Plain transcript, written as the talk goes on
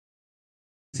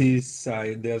is,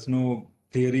 there's no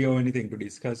theory or anything to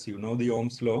discuss. You know the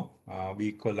Ohm's law, V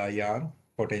equal IR,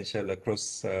 potential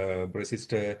across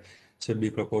resistor should be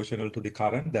proportional to the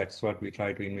current. That's what we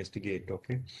try to investigate,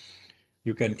 okay?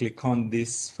 You can click on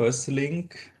this first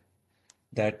link.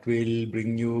 That will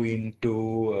bring you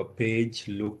into a page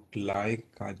look like,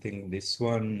 I think this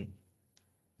one,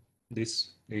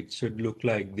 it should look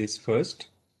like this first.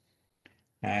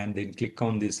 And then click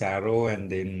on this arrow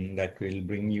and then that will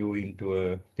bring you into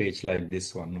a page like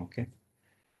this one, okay?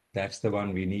 That's the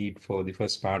one we need for the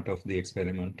first part of the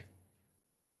experiment.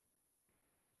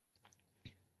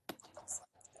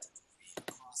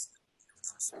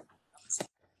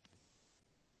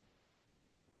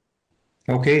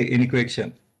 Okay, any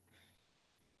question?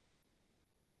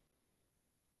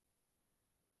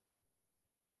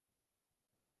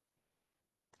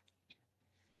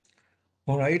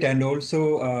 All right, and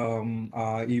also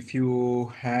if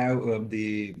you have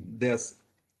there's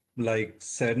like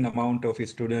certain amount of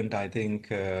student, I think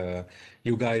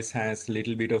you guys has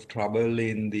little bit of trouble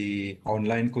in the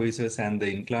online quizzes and the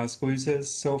in-class quizzes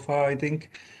so far, I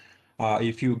think.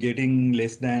 If you're getting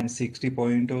less than 60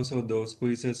 point or so, those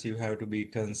quizzes you have to be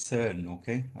concerned,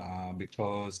 okay?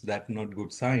 Because that's not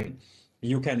good sign.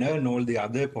 You can earn all the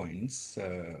other points,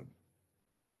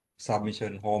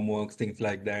 submission, homeworks, things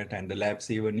like that, and the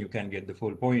labs even you can get the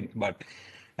full point. But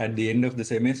at the end of the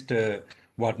semester,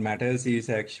 what matters is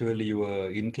actually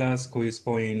your in-class quiz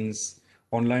points,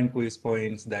 online quiz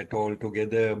points, that all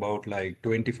together about like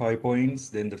 25 points.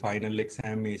 Then the final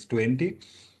exam is 20.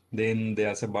 Then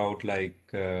there's about like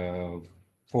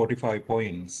 45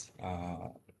 points.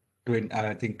 20,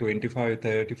 I think 25,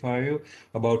 35,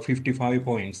 about 55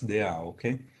 points there,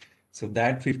 okay? So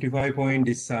that 55 point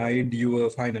decide your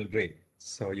final grade.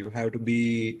 So you have to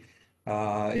be,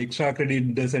 extra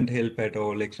credit doesn't help at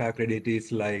all. Extra credit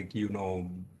is like,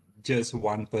 just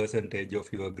 1%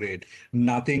 of your grade.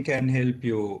 Nothing can help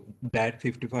you. That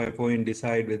 55 point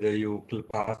decide whether you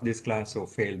pass this class or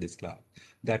fail this class.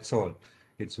 That's all.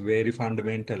 It's very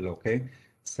fundamental, okay?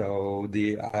 So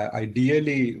the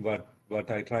ideally what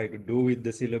I try to do with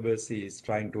the syllabus is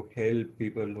trying to help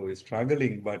people who is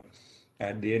struggling, but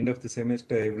at the end of the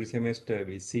semester, every semester,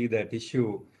 we see that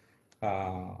issue.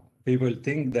 Uh, People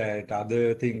think that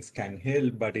other things can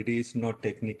help, but it is not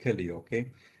technically, okay?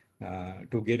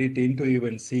 To get it into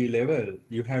even C level,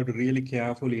 you have to really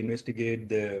carefully investigate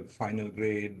the final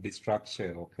grade, the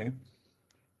structure, okay?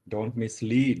 Don't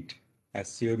mislead,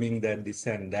 assuming that this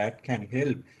and that can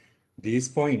help. These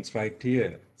points right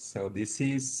here. So this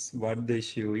is what the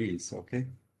issue is, okay?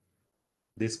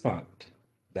 This part.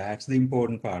 That's the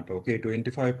important part. Okay,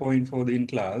 25 point for the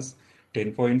in-class,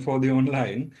 10 point for the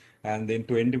online, and then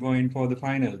 20 point for the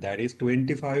final. That is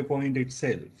 25 point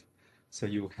itself. So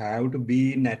you have to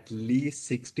be in at least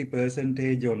 60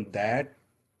 percentage on that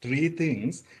three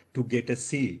things to get a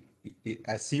C.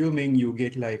 Assuming you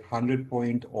get like 100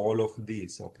 point all of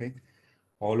these, okay?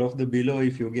 All of the below,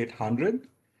 if you get 100,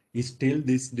 is still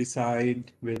this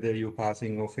decide whether you're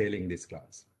passing or failing this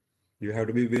class. You have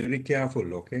to be very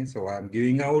careful, okay? So I'm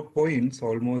giving out points,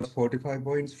 almost 45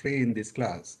 points free in this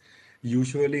class.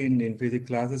 Usually in physics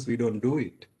classes, we don't do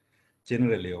it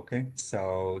generally, okay?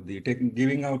 So the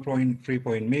giving out free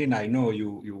point mean I know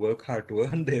you work hard to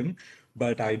earn them,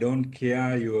 but I don't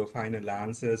care your final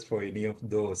answers for any of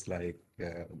those like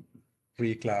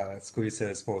pre-class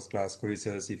quizzes, post-class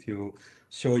quizzes. If you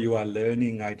show you are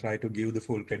learning, I try to give the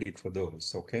full credit for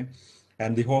those, okay?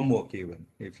 And the homework even.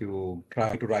 If you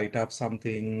try to write up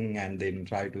something and then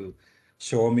try to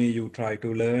show me you try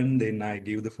to learn, then I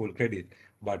give the full credit.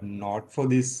 But not for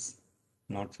this,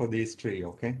 not for these three,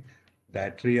 okay?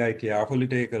 That tree I carefully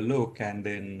take a look and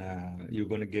then you're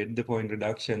going to get the point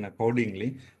reduction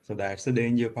accordingly. So that's the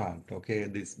danger part, okay?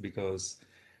 This because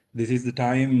this is the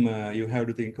time you have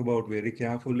to think about very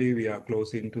carefully. We are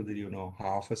close into the,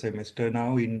 half a semester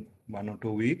now in 1 or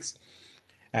 2 weeks.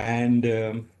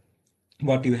 And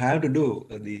what you have to do,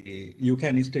 you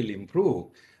can still improve,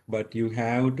 but you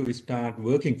have to start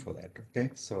working for that. Okay.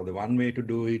 So the one way to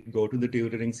do it, go to the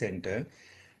tutoring center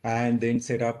and then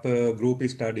set up a group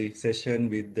study session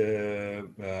with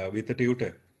the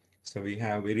tutor. So we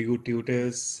have very good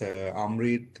tutors,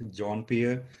 Amrit, John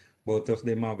Pierre, both of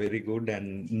them are very good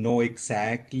and know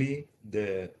exactly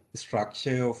the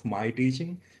structure of my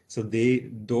teaching. So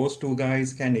those two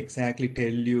guys can exactly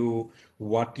tell you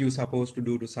what you're supposed to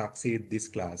do to succeed this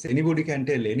class. Anybody can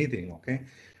tell anything, okay?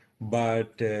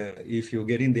 But if you're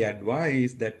getting the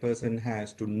advice, that person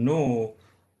has to know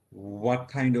what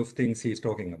kind of things he's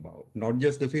talking about, not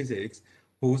just the physics,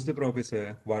 who's the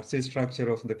professor, what's the structure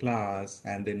of the class,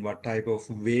 and then what type of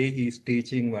way he's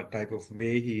teaching, what type of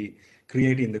way he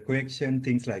creating the question,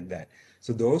 things like that.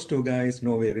 So those two guys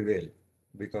know very well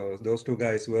because those two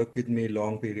guys work with me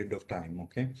long period of time,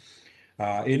 okay?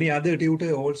 Any other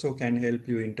tutor also can help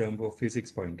you in terms of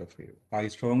physics point of view. I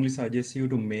strongly suggest you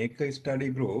to make a study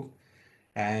group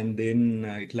and then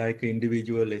it like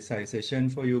individual SI session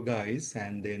for you guys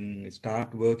and then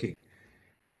start working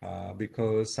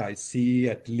because I see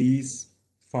at least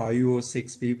 5 or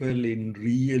 6 people in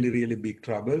really, really big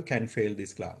trouble can fail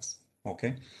this class.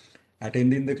 Okay.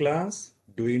 Attending the class,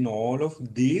 doing all of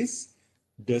this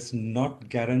does not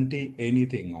guarantee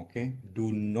anything. Okay.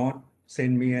 Do not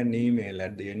send me an email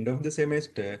at the end of the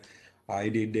semester. I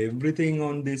did everything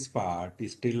on this part.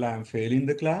 Still, I'm failing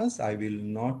the class. I will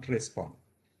not respond.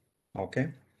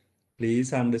 Okay.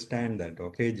 Please understand that,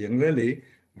 okay? Generally,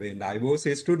 when I was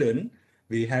a student,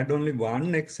 we had only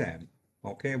one exam,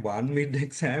 okay? One mid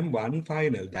exam, one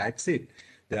final. That's it.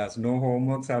 There's no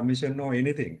homework submission, no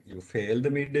anything. You fail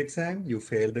the mid exam, you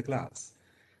fail the class.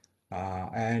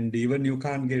 And even you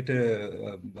can't get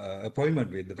a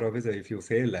appointment with the professor if you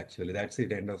fail, actually. That's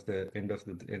it, end of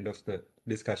the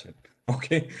discussion.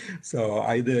 Okay. So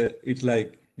either it's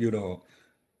like,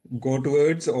 go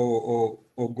towards or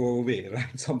go away,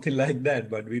 right? Something like that.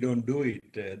 But we don't do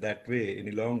it that way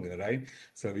any longer, right?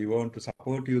 So we want to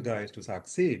support you guys to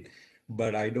succeed.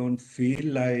 But I don't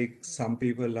feel like some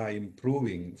people are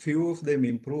improving. Few of them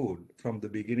improved from the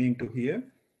beginning to here.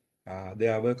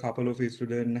 There were a couple of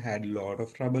students had a lot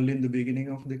of trouble in the beginning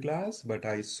of the class, but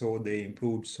I saw they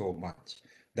improved so much.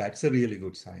 That's a really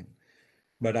good sign.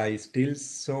 But I still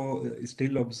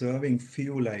observing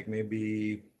few like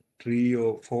maybe 3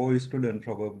 or 4 students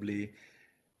probably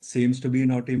seems to be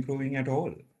not improving at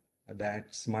all.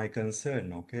 That's my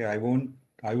concern. Okay, I want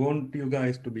you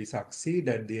guys to be succeed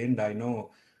at the end. I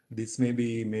know this may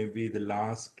be the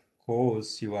last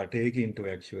course you are taking to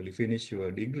actually finish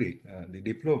your degree, the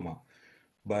diploma.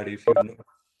 But if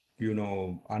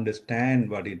understand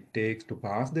what it takes to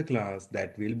pass the class,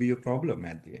 that will be a problem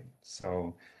at the end.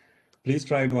 So please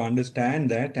try to understand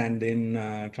that and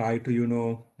then try to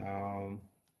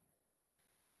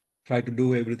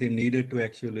do everything needed to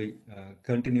actually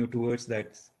continue towards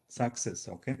that success.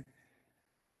 Okay.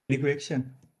 Any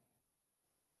question?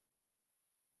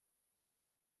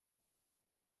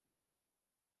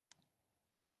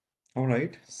 All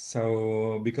right.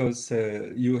 So because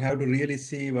you have to really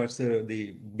see what's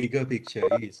the bigger picture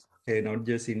is, okay, not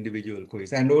just individual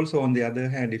quiz. And also on the other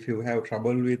hand, if you have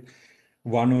trouble with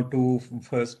one or two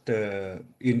first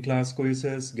in-class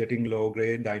quizzes getting low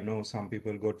grade, I know some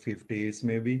people got 50s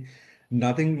maybe.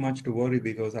 Nothing much to worry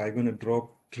because I'm going to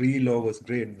drop 3 lowest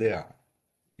grade there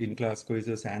in-class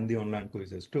quizzes and the online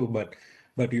quizzes too. But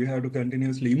you have to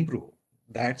continuously improve.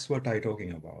 That's what I'm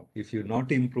talking about. If you're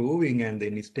not improving and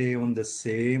then you stay on the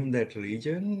same that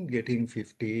region, getting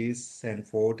 50s and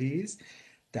 40s,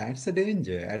 that's a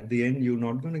danger. At the end, you're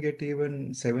not going to get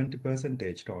even 70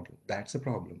 percentage total. That's a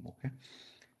problem. Okay.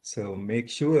 So make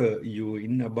sure you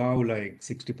in above like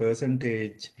 60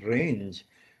 percentage range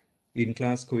in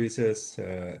class quizzes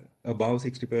above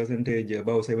 60 percentage,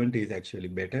 above 70 is actually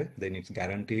better. Then it's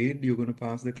guaranteed you're going to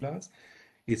pass the class,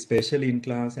 especially in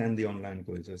class and the online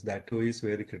quizzes. That too is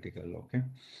very critical. Okay.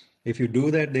 If you do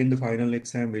that, then the final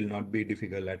exam will not be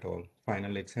difficult at all.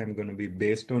 Final exam going to be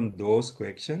based on those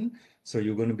questions. So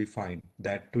you're going to be fine.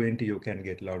 That 20, you can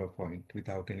get a lot of point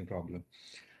without any problem.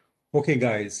 Okay,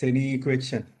 guys, any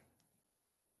question?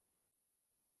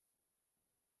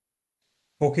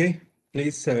 Okay,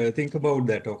 please think about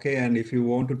that. Okay, and if you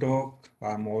want to talk,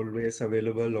 I'm always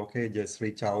available. Okay, just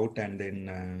reach out and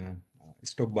then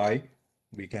stop by.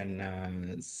 We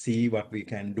can see what we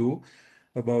can do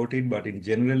about it. But in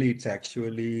generally, it's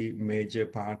actually major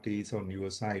parties on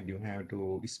your side. You have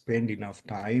to spend enough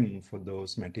time for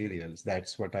those materials.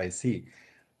 That's what I see.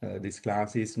 This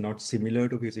class is not similar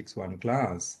to Physics 1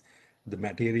 class. The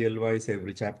material wise,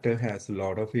 every chapter has a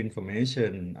lot of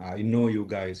information. I know you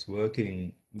guys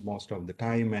working most of the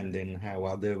time and then have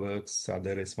other works,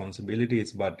 other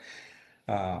responsibilities, but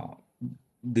uh,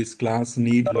 this class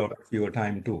need a lot of your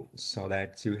time too. So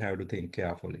that you have to think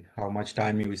carefully. How much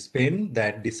time you spend,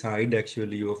 that decide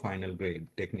actually your final grade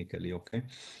technically, okay?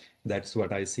 That's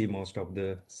what I see most of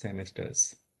the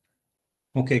semesters.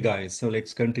 Okay, guys, so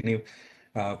let's continue.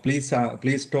 Please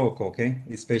talk, okay?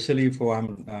 Especially for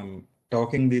I'm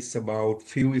talking this about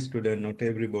few student, not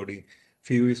everybody,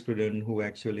 few student who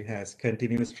actually has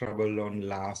continuous trouble on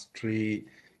last 3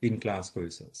 in-class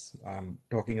quizzes. I'm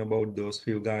talking about those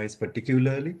few guys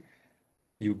particularly.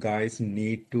 You guys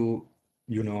need to,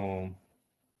 you know,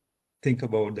 think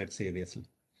about that seriously.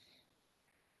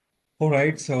 All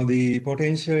right, so the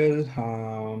potential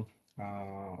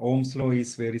Ohm's law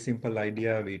is very simple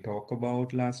idea we talked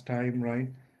about last time, right?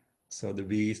 So the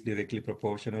V is directly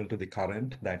proportional to the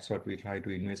current. That's what we try to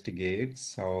investigate.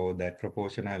 So that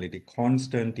proportionality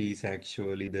constant is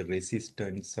actually the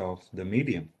resistance of the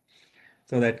medium.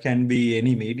 So that can be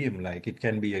any medium, like it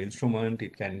can be an instrument,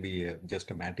 it can be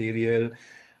just a material.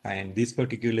 And this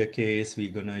particular case,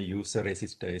 we're gonna use a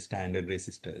resistor, standard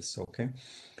resistors, okay?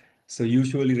 So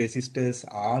usually resistors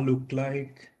are look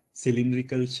like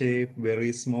cylindrical shape,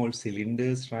 very small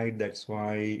cylinders, right? That's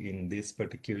why in this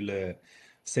particular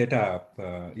setup,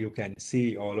 you can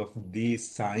see all of these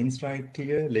signs right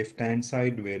here, left-hand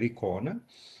side, very corner.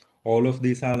 All of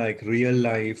these are like real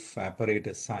life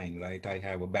apparatus sign, right? I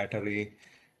have a battery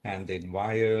and then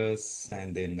wires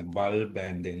and then the bulb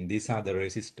and then these are the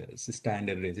resistors,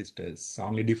 standard resistors.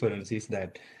 Only difference is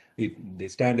that the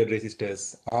standard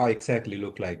resistors are exactly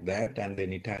look like that and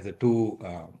then it has a two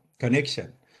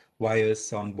connection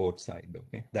wires on both sides,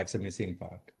 okay? That's a missing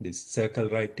part. This circle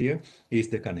right here is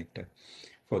the connector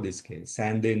for this case.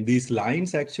 And then these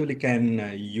lines actually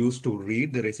can use to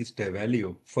read the resistor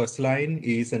value. First line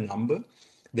is a number.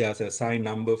 There's a sign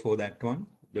number for that one,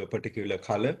 the particular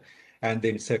color. And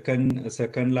then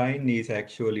second line is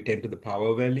actually 10 to the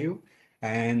power value.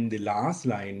 And the last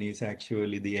line is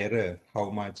actually the error,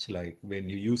 how much like when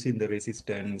you use in the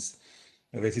resistance,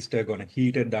 resistor gonna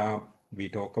heat it up. We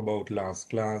talk about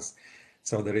last class.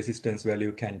 So the resistance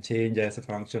value can change as a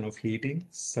function of heating.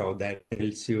 So that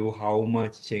tells you how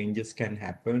much changes can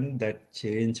happen. That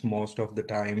change most of the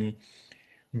time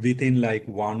within like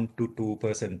 1 to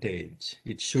 2%.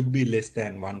 It should be less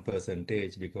than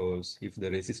 1% because if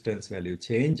the resistance value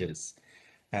changes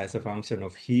as a function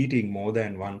of heating more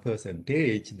than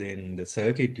 1%, then the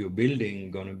circuit you're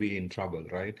building gonna be in trouble,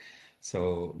 right?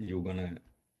 So you're gonna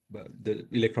but the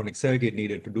electronic circuit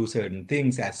needed to do certain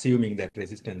things, assuming that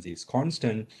resistance is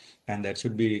constant, and that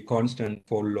should be constant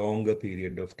for longer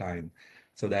period of time.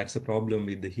 So that's the problem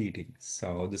with the heating.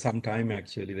 So the sometime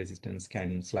actually resistance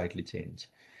can slightly change.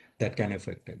 That can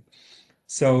affect it.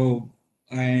 So,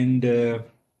 and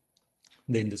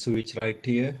then the switch right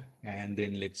here, and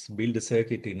then let's build the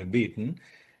circuit in a bit.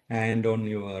 And on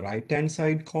your right-hand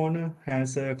side corner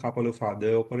has a couple of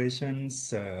other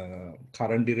operations,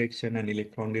 current direction and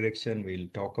electron direction. We'll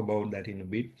talk about that in a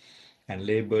bit. And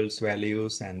labels,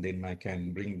 values, and then I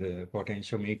can bring the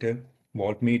potentiometer,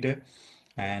 voltmeter,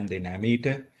 and then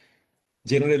ammeter.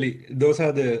 Generally, those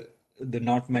are the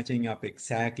not matching up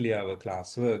exactly our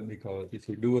classwork, because if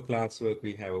we do a classwork,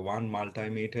 we have one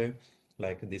multimeter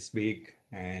like this big,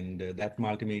 and that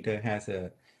multimeter has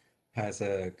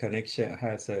a connection,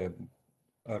 has a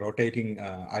rotating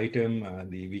item.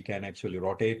 We can actually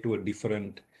rotate to a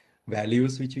different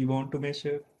values which we want to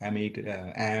measure,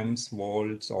 amps,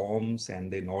 volts, ohms,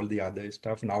 and then all the other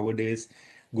stuff. Nowadays,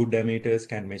 good ammeters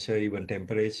can measure even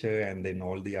temperature and then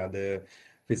all the other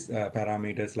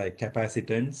parameters like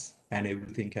capacitance, and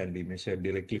everything can be measured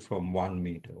directly from 1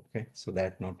 meter. Okay, so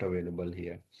that's not available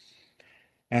here.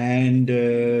 And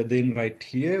then right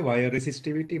here, wire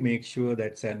resistivity, make sure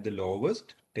that's at the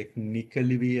lowest.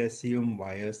 Technically, we assume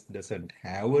wires doesn't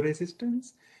have a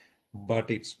resistance, but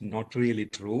it's not really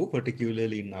true,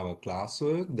 particularly in our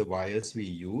classwork. The wires we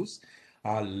use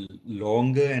are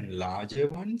longer and larger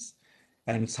ones,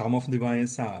 and some of the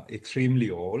wires are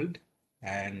extremely old.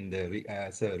 And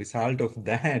as a result of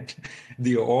that,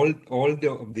 the all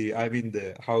the I mean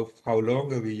the how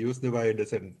longer we use the wire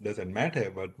doesn't matter.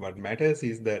 But what matters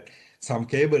is that some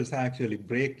cables actually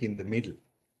break in the middle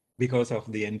because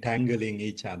of the entangling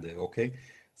each other. Okay,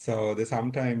 so the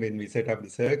sometime when we set up the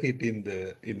circuit in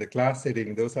the class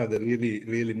setting, those are the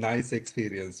really nice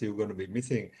experience you're going to be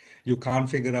missing. You can't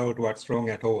figure out what's wrong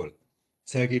at all.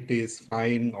 Circuit is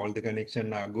fine, all the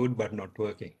connections are good, but not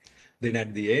working. Then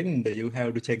at the end, you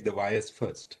have to check the wires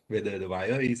first, whether the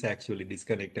wire is actually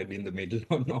disconnected in the middle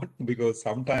or not, because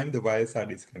sometimes the wires are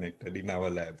disconnected in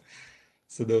our lab.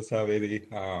 So those are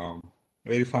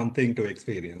very fun thing to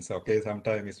experience. Okay,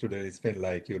 sometimes students spend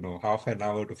like, half an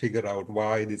hour to figure out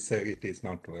why this circuit is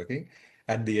not working.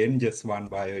 At the end, just one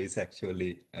wire is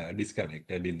actually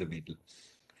disconnected in the middle.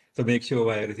 So make sure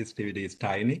wire resistivity is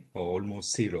tiny or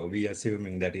almost zero. We are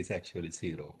assuming that is actually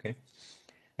zero, okay?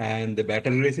 And the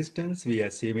battery resistance, we are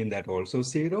assuming that also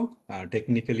zero.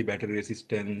 Technically, battery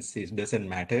resistance doesn't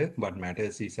matter. What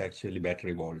matters is actually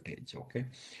battery voltage, okay?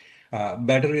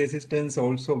 Battery resistance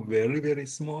also very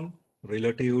small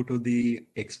relative to the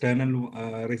external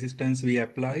resistance we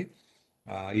apply.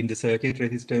 In the circuit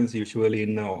resistance, usually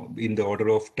in the order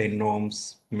of 10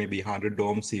 ohms, maybe 100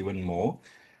 ohms, even more.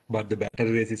 but the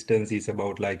battery resistance is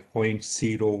about like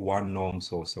 0.01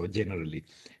 ohms or so generally.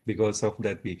 Because of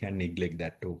that, we can neglect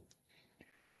that too.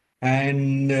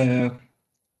 And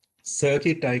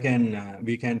circuit,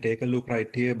 we can take a look right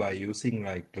here by using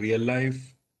like real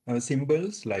life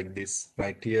symbols like this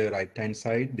right here, right hand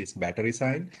side, this battery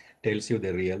sign tells you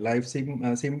the real life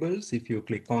symbols. If you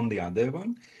click on the other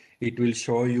one, it will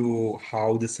show you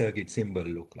how the circuit symbol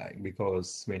look like,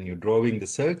 because when you're drawing the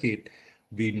circuit,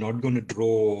 we're not going to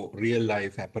draw real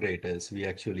life apparatus. We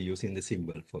actually using the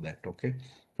symbol for that. Okay.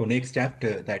 For next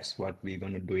chapter, that's what we're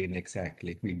going to do in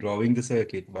exactly. We're drawing the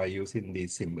circuit by using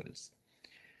these symbols.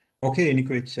 Okay, any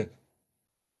question?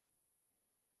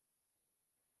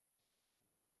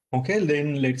 Okay,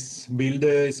 then let's build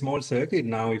a small circuit.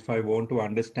 Now, if I want to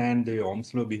understand the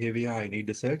Ohm's law behavior, I need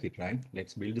the circuit, right?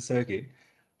 Let's build the circuit.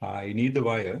 I need the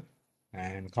wire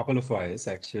and couple of wires.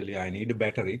 Actually, I need a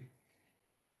battery.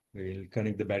 We'll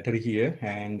connect the battery here,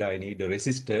 and I need a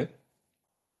resistor.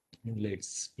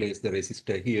 Let's place the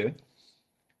resistor here.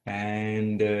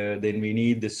 And then we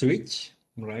need the switch,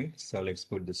 right? So let's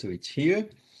put the switch here.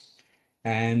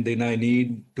 And then I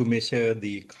need to measure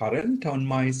the current on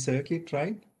my circuit,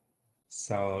 right?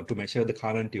 So to measure the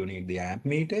current, you need the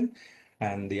ammeter,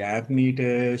 and the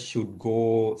ammeter should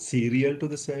go serial to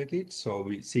the circuit.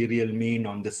 So serial mean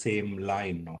on the same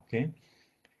line, okay?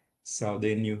 So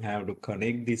then you have to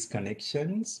connect these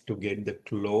connections to get the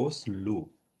closed loop.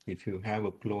 If you have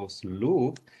a closed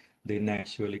loop, then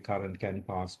actually current can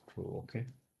pass through, okay?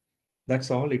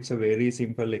 That's all. It's a very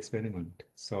simple experiment.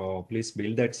 So please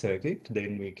build that circuit,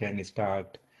 then we can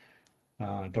start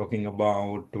talking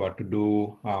about what to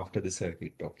do after the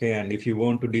circuit. Okay, and if you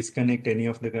want to disconnect any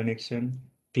of the connection,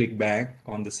 click back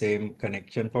on the same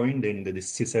connection point, then the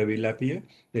scissor will appear.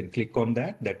 Then click on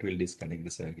that, that will disconnect the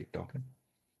circuit. Okay,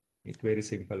 it's very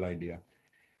simple idea.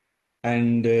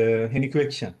 And any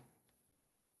question?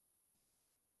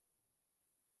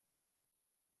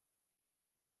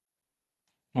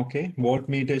 Okay,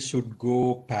 voltmeter should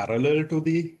go parallel to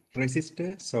the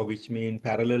resistor. So which mean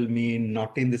parallel mean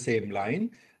not in the same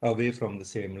line, away from the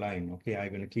same line. Okay, I'm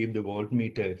going to keep the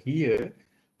voltmeter here,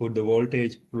 put the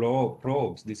voltage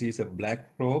probes. This is a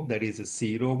black probe, that is a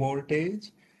 0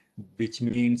 voltage, which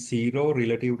means 0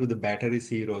 relative to the battery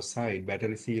 0 side.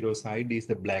 Battery 0 side is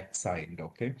the black side.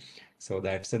 Okay, so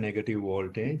that's a negative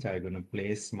voltage. I'm going to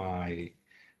place my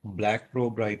black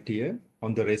probe right here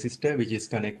on the resistor, which is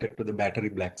connected to the battery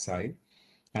black side.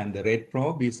 And the red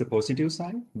probe is the positive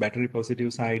side. Battery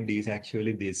positive side is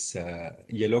actually this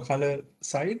yellow color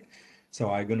side. So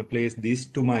I'm going to place this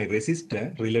to my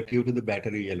resistor relative to the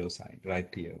battery yellow side right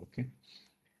here. Okay.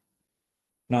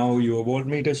 Now your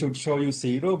voltmeter should show you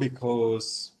 0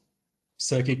 because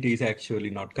circuit is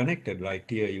actually not connected. Right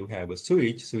here you have a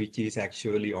switch is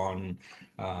actually on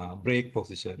break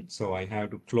position. So I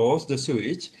have to close the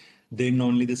switch, then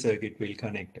only the circuit will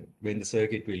connect. When the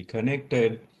circuit will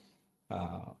connected,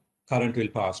 current will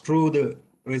pass through the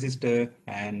resistor,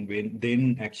 and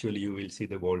then actually you will see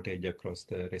the voltage across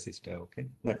the resistor. Okay,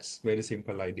 that's very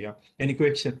simple idea. Any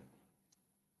question?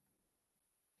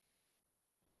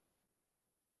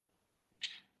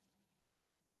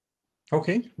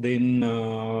 Okay, then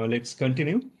let's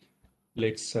continue.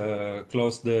 Let's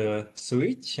close the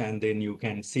switch, and then you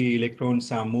can see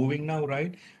electrons are moving now,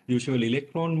 right? Usually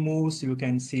electron moves, you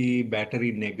can see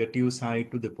battery negative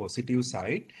side to the positive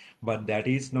side, but that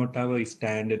is not our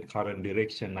standard current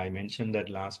direction. I mentioned that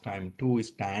last time too.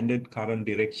 Standard current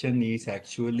direction is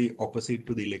actually opposite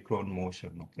to the electron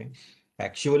motion, okay?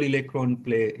 Actual electron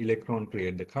create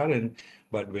the current,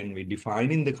 but when we define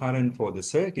in the current for the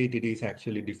circuit, it is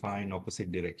actually defined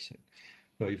opposite direction.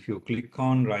 So if you click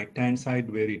on right hand side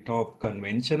very top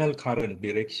conventional current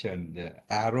direction, the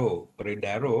arrow, red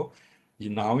arrow,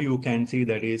 now you can see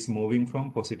that is moving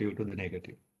from positive to the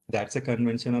negative. That's a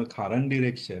conventional current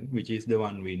direction, which is the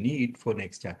one we need for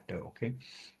next chapter. Okay,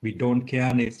 we don't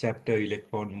care next chapter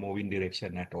electron moving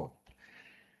direction at all.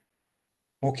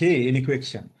 Okay, any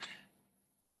question?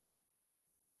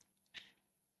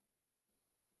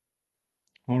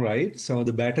 All right, so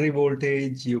the battery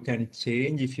voltage you can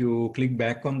change if you click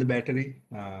back on the battery.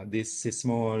 This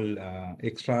small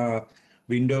extra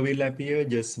window will appear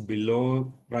just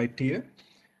below right here.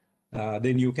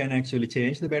 Then you can actually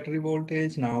change the battery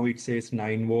voltage. Now it says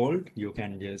 9 volt. You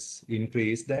can just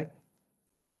increase that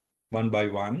one by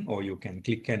one, or you can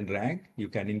click and drag. You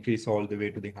can increase all the way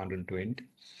to the 120,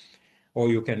 or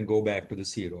you can go back to the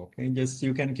 0. Okay, just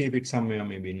you can keep it somewhere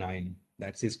maybe 9.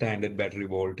 That's the standard battery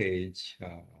voltage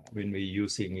when we're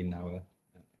using in our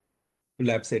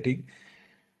lab setting.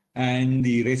 And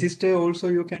the resistor also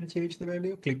you can change the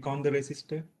value. Click on the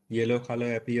resistor. yellow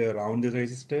color appear around the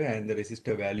resistor, and the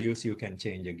resistor values you can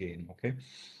change again, okay?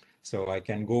 So I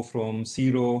can go from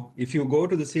 0. If you go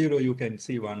to the 0, you can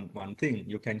see one thing.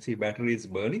 You can see battery is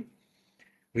burning.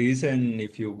 Reason,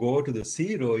 if you go to the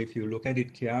 0, if you look at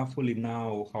it carefully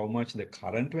now, how much the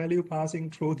current value passing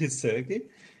through this circuit,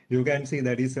 you can see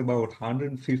that is about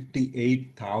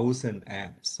 158,000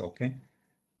 amps, okay?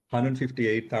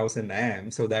 158,000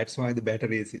 amps. So that's why the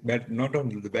battery is, but not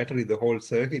only the battery, the whole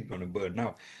circuit going to burn.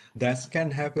 Now, that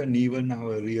can happen even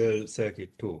our real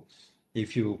circuit too.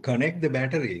 If you connect the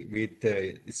battery with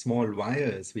small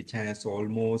wires, which has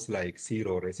almost like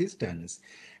zero resistance,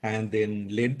 and then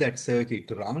let that circuit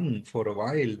run for a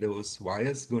while, those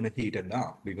wires going to heat it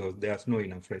up because there's no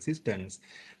enough resistance,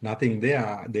 nothing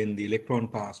there, then the electron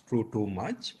pass through too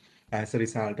much. As a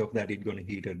result of that, it's going to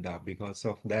heat it up. Because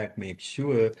of that, make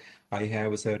sure I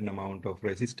have a certain amount of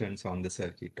resistance on the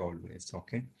circuit always,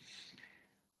 okay?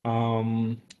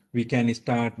 We can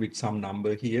start with some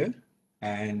number here.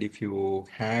 And if you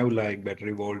have like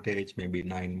battery voltage, maybe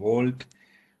 9 volt,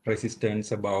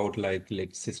 resistance about like,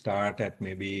 let's start at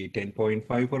maybe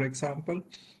 10.5, for example,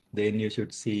 then you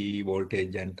should see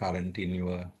voltage and current in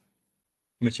your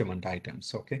measurement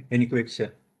items, okay? Any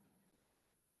question?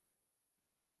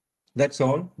 That's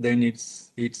all. Then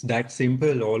it's that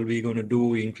simple. All we're going to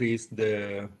do, increase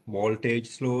the voltage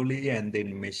slowly and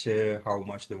then measure how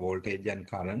much the voltage and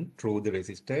current through the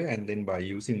resistor. And then by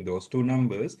using those two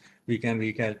numbers, we can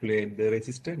recalculate the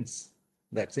resistance.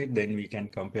 That's it. Then we can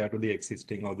compare to the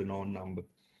existing or the known number.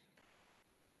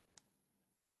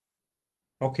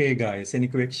 Okay, guys, any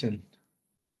question?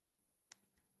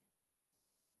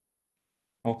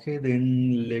 Okay,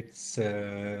 then let's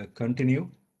continue.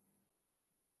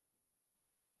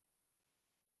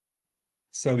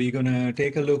 So we're gonna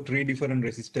take a look 3 different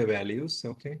resistor values.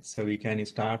 Okay, so we can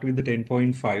start with the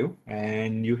 10.5,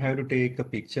 and you have to take a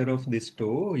picture of this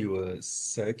to your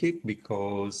circuit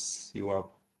because you are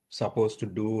supposed to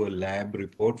do a lab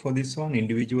report for this one,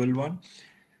 individual one.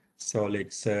 So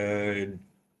let's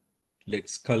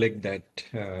collect that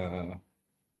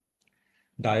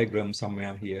diagram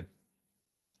somewhere here.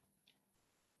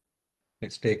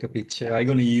 Let's take a picture. I'm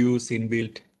gonna use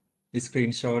inbuilt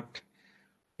screenshot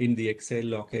in the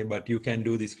Excel, okay, but you can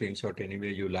do the screenshot any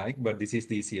way you like, but this is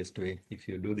the easiest way. If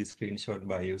you do the screenshot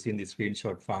by using the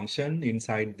screenshot function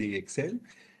inside the Excel,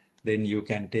 then you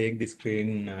can take the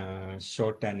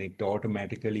screenshot and it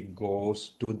automatically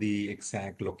goes to the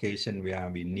exact location where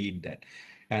we need that.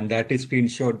 And that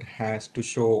screenshot has to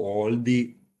show all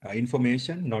the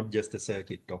information, not just the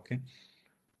circuit, okay?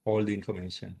 All the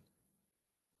information,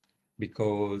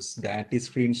 because that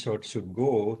screenshot should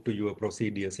go to your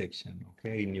procedure section,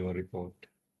 okay, in your report.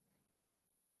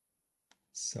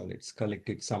 So let's collect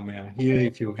it somewhere here.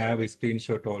 If you have a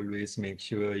screenshot, always make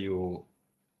sure you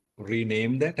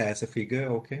rename that as a figure,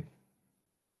 okay?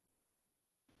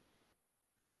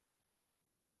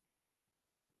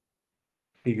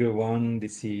 Figure 1,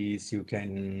 this is, you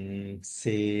can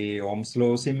say Ohm's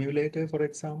law simulator, for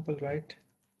example, right?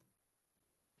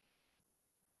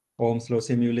 Ohm's law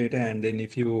simulator. And then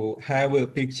if you have a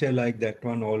picture like that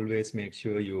one, always make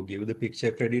sure you give the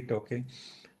picture credit, okay?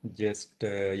 Just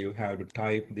you have to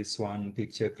type this one,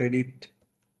 picture credit,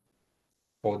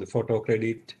 or the photo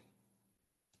credit.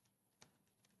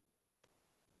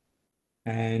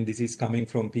 And this is coming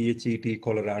from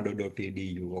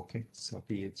phetcolorado.edu, okay? So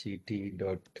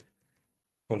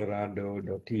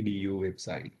phet.colorado.edu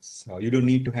website. So you don't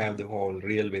need to have the whole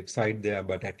real website there,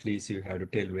 but at least you have to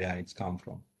tell where it's come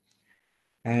from.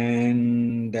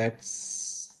 And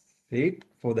that's it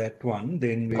for that one.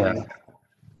 Then we Yeah.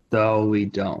 Though we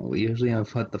don't. We usually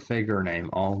put the figure name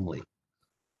only.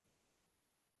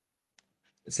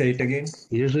 say it again.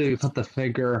 Usually we put the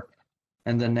figure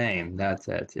and the name, that's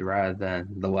it, rather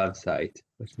than the website,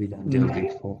 which we didn't do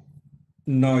before.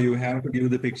 No, you have to give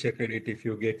the picture credit if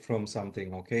you get from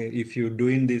something, okay? If you're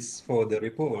doing this for the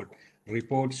report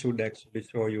should actually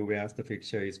show you where the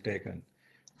picture is taken.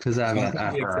 Because I have Not an in the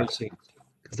Excel apparatus. sheet.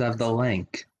 Because I have the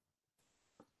link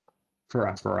for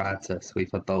apparatus. We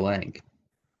put the link.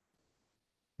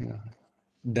 Yeah.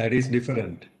 That is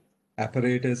different.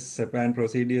 Apparatus and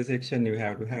procedure section, you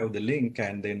have to have the link,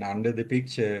 and then under the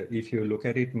picture, if you look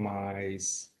at it,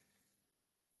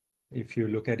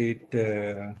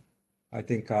 I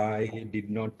think I did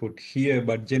not put here,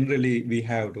 but generally we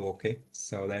have to, okay?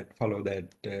 So that follow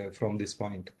that from this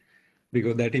point.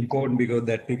 Because that important, because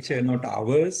that picture not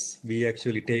ours, we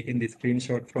actually taken the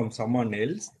screenshot from someone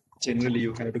else. Generally,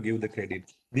 you have to give the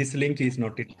credit. This link is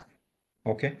not it,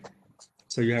 okay?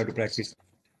 So you have to practice.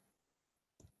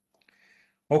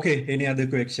 Okay, any other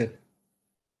question?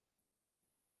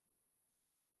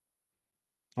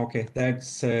 Okay,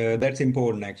 that's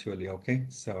important actually. Okay,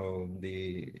 so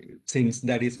since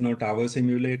that is not our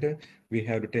simulator, we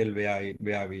have to tell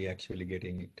where we actually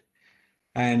getting it.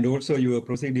 And also your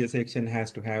procedure section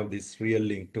has to have this real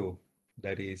link too.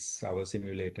 That is our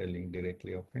simulator link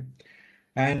directly. Okay.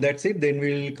 And that's it. Then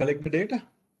we'll collect the data.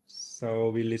 So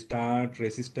we'll start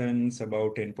resistance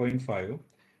about 10.5,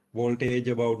 voltage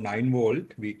about 9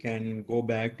 volt. We can go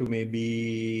back to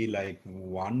maybe like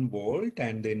 1 volt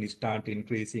and then start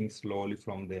increasing slowly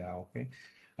from there. Okay.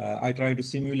 I try to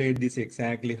simulate this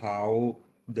exactly how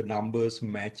the numbers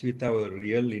match with our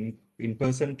real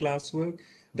in-person classwork.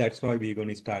 That's why we're going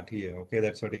to start here. Okay.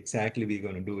 That's what exactly we're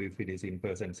going to do if it is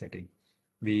in-person setting.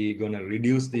 We're going to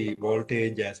reduce the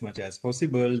voltage as much as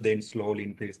possible, then slowly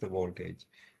increase the voltage,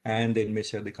 and then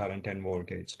measure the current and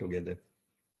voltage together.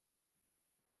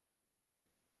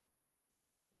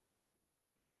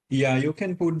 Yeah, you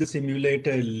can put the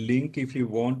simulator link if you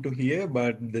want to here,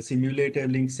 but the simulator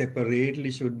link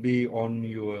separately should be on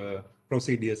your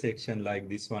procedure section like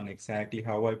this one, exactly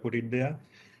how I put it there.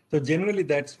 So generally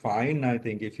that's fine. I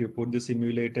think if you put the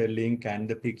simulator link and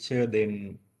the picture,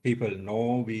 then people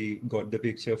know we got the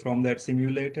picture from that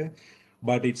simulator.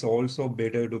 But it's also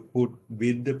better to put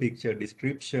with the picture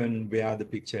description where the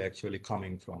picture actually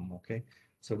coming from. Okay.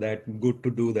 So that good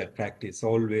to do that practice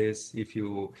always. If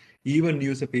you even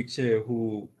use a picture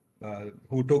who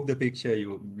took the picture,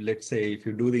 let's say if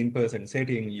you do the in-person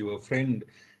setting, your friend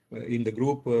in the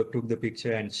group took the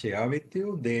picture and share with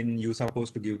you, then you're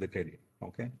supposed to give the credit.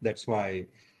 Okay, that's why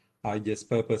I just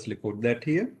purposely put that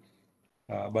here.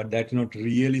 But that's not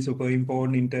really super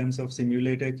important in terms of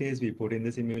simulator case. We put in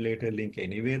the simulator link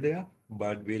anyway there,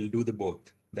 but we'll do the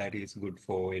both. That is good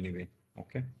for anyway.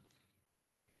 Okay.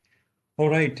 All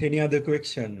right. Any other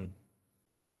question?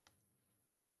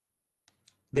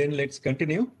 Then let's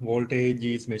continue. Voltage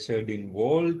is measured in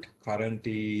volt, current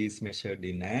is measured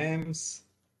in amps,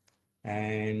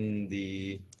 and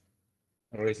the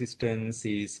resistance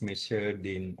is measured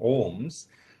in ohms.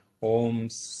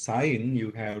 Ohms sign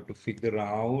you have to figure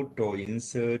out or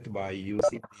insert by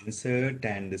using insert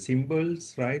and the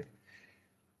symbols, right?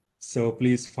 So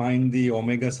please find the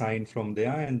omega sign from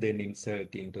there and then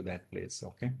insert into that place,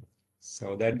 okay?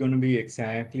 So that's going to be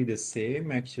exactly the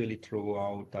same actually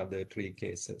throughout other three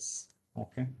cases,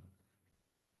 okay?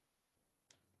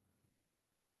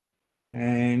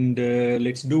 And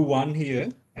let's do one here.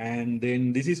 And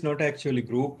then this is not actually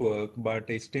group work,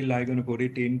 but still I'm going to put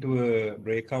it into a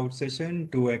breakout session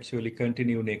to actually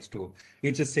continue next to.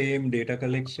 It's the same data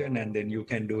collection and then you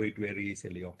can do it very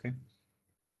easily, okay?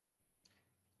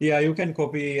 Yeah, you can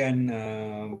copy and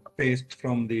paste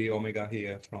from the omega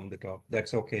here from the top.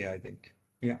 That's okay, I think.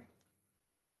 Yeah.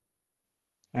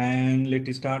 And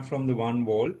let's start from the 1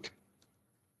 volt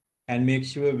and make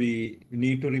sure we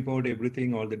need to report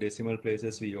everything, all the decimal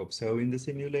places we observe in the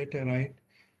simulator, right?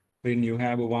 When you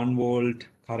have a 1 volt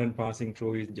current passing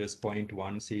through is just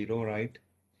 0.10, right?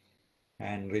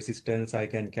 And resistance, I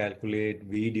can calculate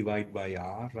V divided by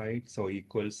R, right? So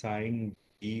equal sign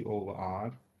V over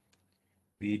R,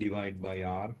 V divided by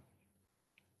R.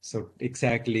 So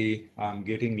exactly, I'm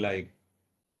getting like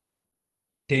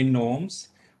 10 ohms,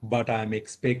 but I'm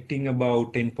expecting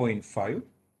about 10.5.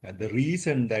 And the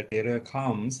reason that error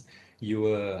comes,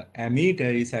 your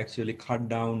ammeter is actually cut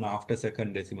down after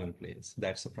second decimal place.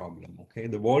 That's the problem, okay?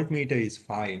 The voltmeter is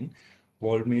fine.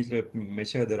 Voltmeter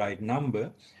measure the right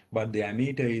number, but the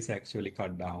ammeter is actually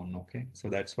cut down, okay? So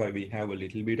that's why we have a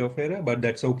little bit of error, but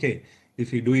that's okay.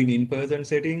 If you're doing in-person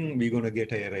setting, we're going to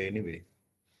get error anyway,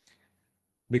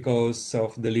 because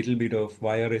of the little bit of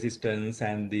wire resistance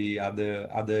and the other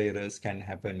errors can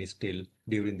happen still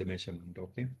during the measurement,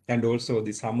 okay? And also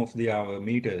the sum of the our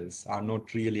meters are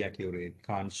not really accurate,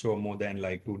 can't show more than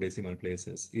like 2 decimal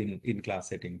places in class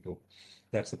setting too.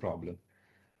 That's the problem.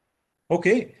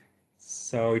 Okay,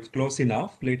 so it's close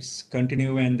enough. Let's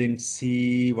continue and then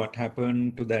see what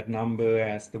happened to that number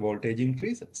as the voltage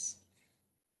increases.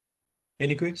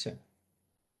 Any question?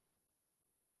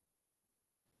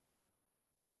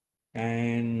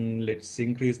 And let's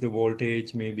increase the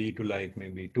voltage maybe to like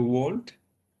maybe 2 volt.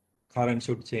 Current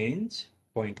should change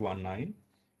 0.19,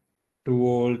 2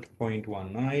 volt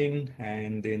 0.19,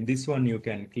 and then this one you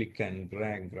can click and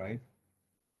drag, right?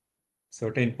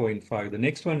 So 10.5. The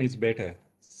next one is better.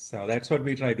 So that's what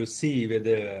we try to see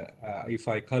whether if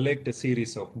I collect a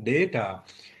series of data,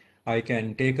 I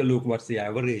can take a look what's the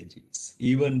average is.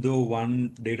 Even though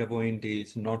one data point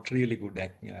is not really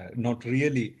good, not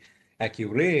really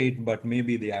accurate, but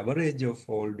maybe the average of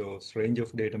all those range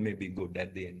of data may be good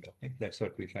at the end. Okay, that's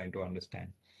what we're trying to understand.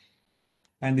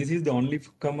 And this is the only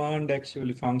command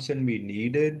actually function we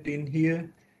needed in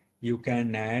here. you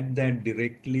can add that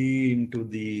directly into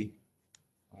the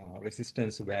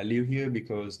resistance value here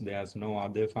because there's no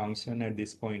other function at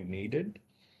this point needed.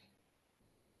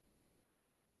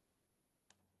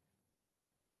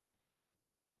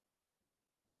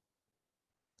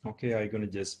 Okay, I'm going to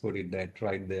just put it that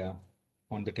right there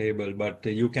on the table, but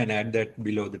you can add that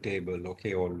below the table,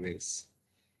 okay, always.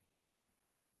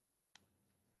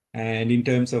 And in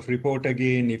terms of report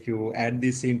again, if you add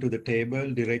this into the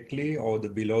table directly or the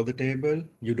below the table,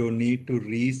 you don't need to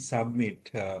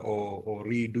resubmit or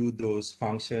redo those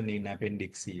function in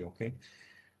Appendix C, okay?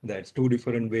 That's two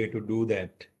different way to do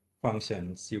that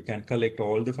functions. You can collect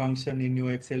all the function in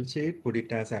your Excel sheet, put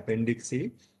it as Appendix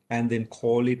C, and then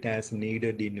call it as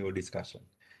needed in your discussion.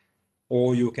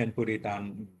 Or you can put it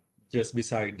on just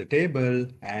beside the table,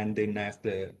 and then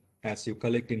as you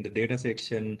collect in the data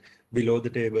section below the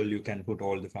table, you can put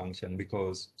all the function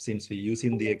because since we use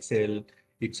in the Excel,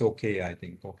 it's okay, I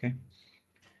think, okay?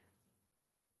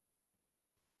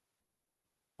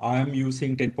 I'm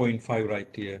using 10.5 right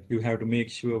here. You have to make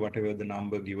sure whatever the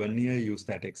number given here, use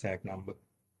that exact number.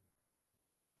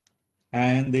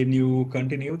 And then you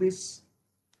continue this,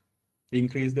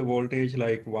 increase the voltage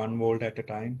like 1 volt at a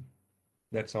time.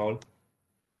 That's all.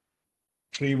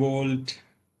 3 volt.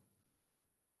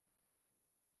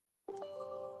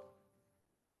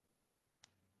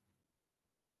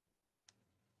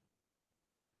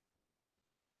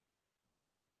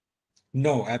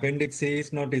 No, Appendix C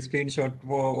is not a screenshot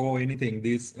or anything.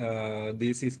 This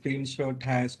screenshot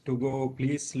has to go.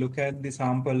 Please look at the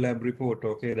sample lab report.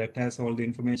 Okay, that has all the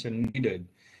information needed.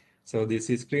 So this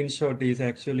screenshot is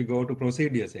actually go to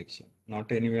procedure section,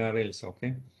 not anywhere else.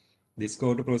 Okay, this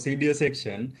go to procedure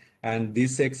section, and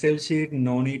this Excel sheet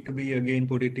no need to be again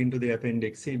put it into the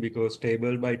Appendix C because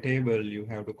table by table you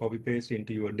have to copy paste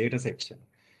into your data section.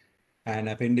 And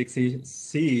Appendix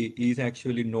C is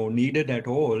actually no needed at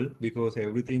all because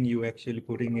everything you actually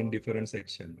putting in different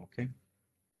section, okay?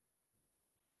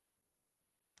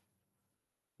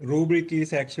 Rubric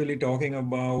is actually talking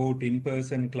about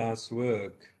in-person class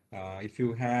work. If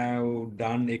you have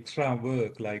done extra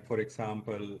work, like for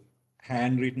example,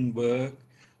 handwritten work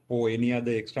or any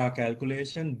other extra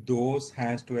calculation, those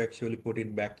has to actually put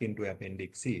it back into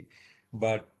Appendix C.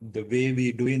 But the way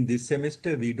we do in this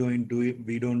semester, we don't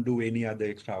do any other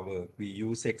extra work. We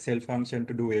use Excel function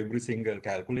to do every single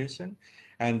calculation,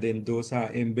 and then those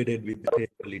are embedded with the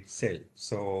table itself.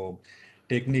 So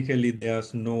technically,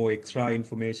 there's no extra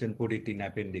information put it in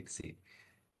Appendix C.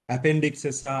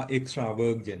 Appendixes are extra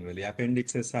work generally.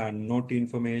 Appendixes are not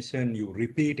information you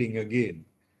repeating again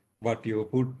what you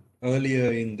put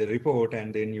earlier in the report,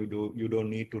 and then you don't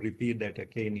need to repeat that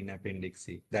again in Appendix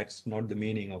C. That's not the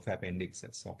meaning of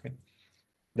appendixes, okay?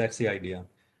 That's the idea.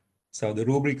 So the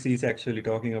rubrics is actually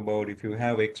talking about if you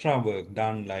have extra work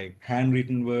done like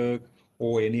handwritten work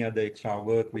or any other extra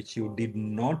work which you did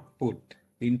not put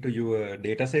into your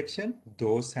data section,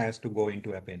 those has to go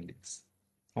into appendix.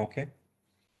 Okay.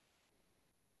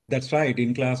 That's right.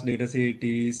 In-class dataset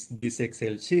is this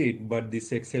Excel sheet, but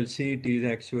this Excel sheet is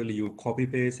actually you copy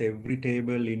paste every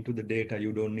table into the data.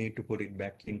 You don't need to put it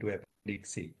back into appendix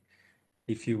C.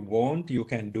 If you want, you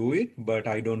can do it, but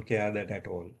I don't care that at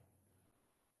all.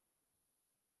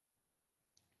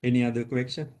 Any other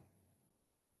question?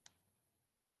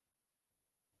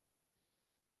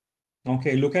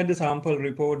 Okay, look at the sample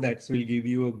report. That will give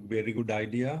you a very good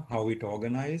idea how it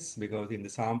organized because in the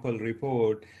sample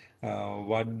report,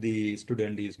 what the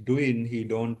student is doing, he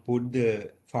don't put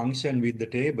the function with the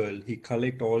table. He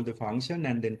collect all the function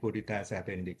and then put it as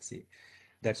appendix C.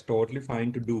 That's totally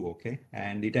fine to do, okay?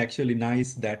 And it actually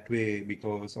nice that way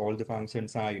because all the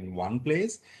functions are in one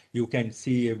place. You can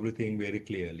see everything very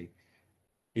clearly.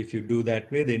 If you do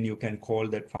that way, then you can call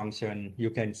that function. You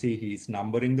can see he's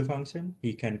numbering the function.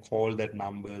 He can call that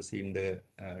numbers in the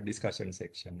discussion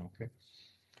section. Okay.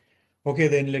 Okay,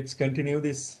 then let's continue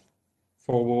this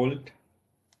 4 volt.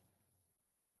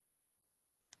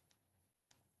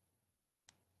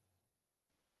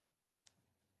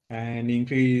 And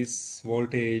increase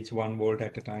voltage 1 volt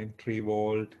at a time, 3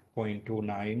 volt,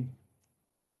 0.29,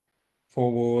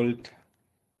 4 volt,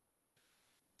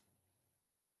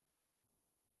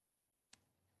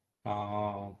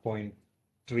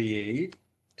 0.38,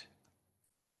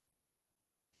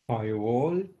 5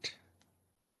 volt,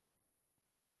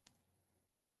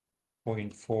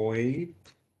 0.48,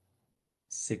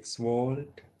 6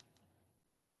 volt,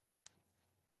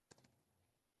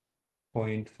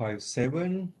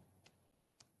 0.57,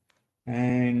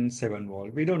 and 7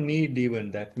 volt. We don't need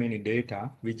even that many data.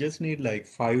 We just need like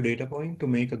 5 data points to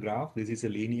make a graph. This is a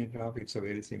linear graph. It's a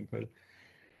very simple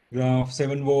graph.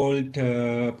 7 volt,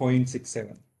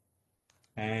 0.67.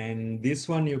 And this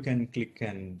one you can click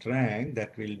and drag,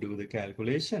 that will do the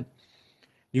calculation.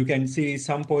 You can see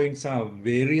some points are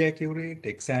very accurate,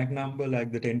 exact number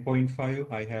like the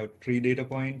 10.5. I have 3 data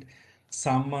point.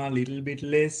 Some are a little bit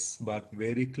less, but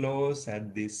very close.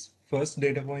 At this first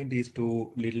data point is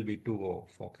too little bit too off.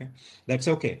 Okay, that's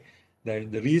okay.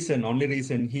 That the reason, only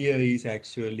reason here is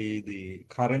actually the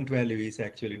current value is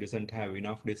actually doesn't have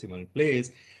enough decimal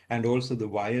place, and also the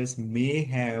wires may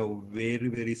have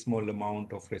very small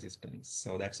amount of resistance.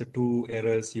 So that's the two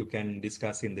errors you can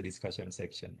discuss in the discussion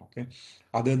section. Okay.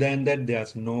 Other than that,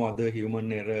 there's no other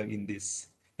human error in this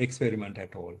experiment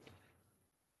at all.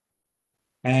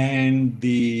 And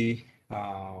the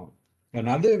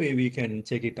another way we can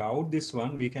check it out, this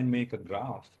one, we can make a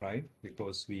graph, right?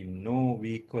 Because we know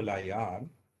V equal IR.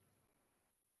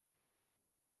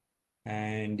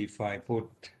 And if I put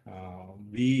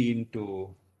V into,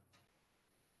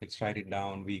 let's write it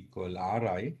down, V equal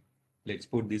Ri. Let's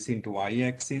put this into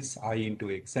y-axis, I into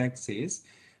x-axis.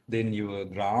 Then your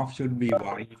graph should be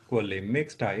y equal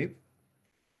mx type.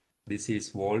 This is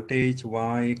voltage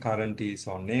Y, current is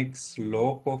on X,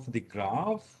 slope of the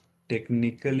graph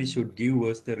technically should give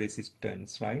us the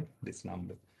resistance, right? This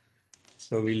number.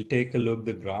 So we'll take a look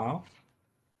the graph.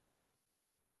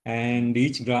 And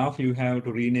each graph you have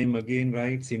to rename again,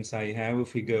 right? Since I have a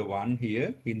figure 1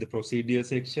 here in the procedure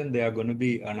section, there are going to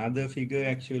be another figure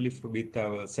actually with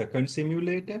our second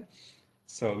simulator.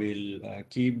 So we'll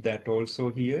keep that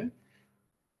also here.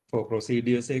 For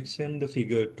procedure section, the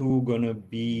figure 2 gonna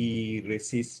be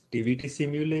resistivity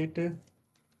simulator.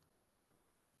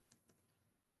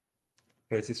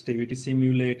 Resistivity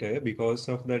simulator. Because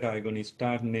of that, I'm going to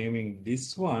start naming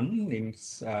this one in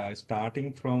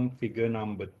starting from figure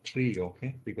number 3.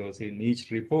 Okay, because in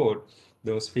each report,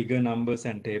 those figure numbers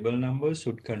and table numbers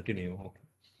should continue. Okay.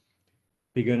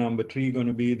 Figure number 3 going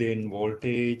to be then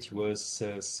voltage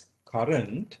versus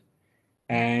current.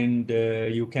 And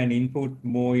you can input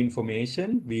more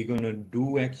information. We're going to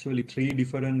do actually 3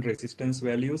 different resistance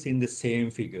values in the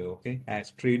same figure, okay?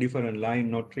 As 3 different lines,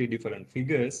 not 3 different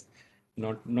figures,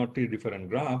 not 3 different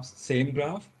graphs, same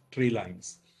graph, 3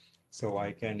 lines. So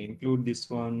I can include this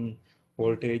one,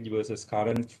 voltage versus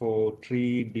current for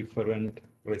 3 different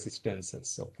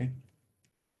resistances, okay?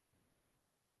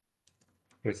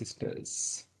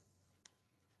 Resistors.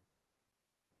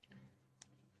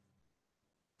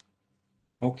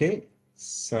 Okay,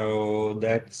 so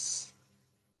that's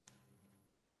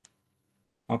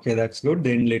okay, that's good.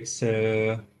 Then let's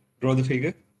draw the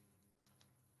figure.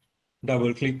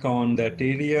 Double click on that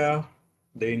area.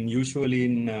 Then usually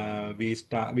in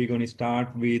we're going to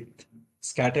start with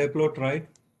scatter plot, right?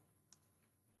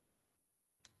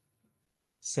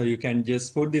 So you can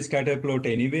just put the scatter plot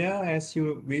anywhere as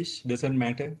you wish. Doesn't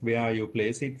matter where you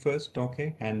place it first,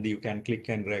 okay? And you can click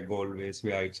and drag always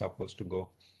where it's supposed to go.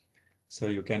 So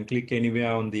you can click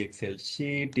anywhere on the Excel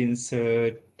sheet,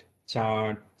 insert,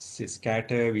 charts,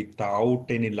 scatter without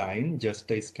any line,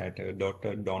 just a scatter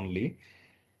dotted only.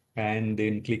 And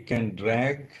then click and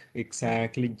drag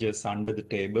exactly just under the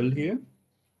table here.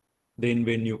 Then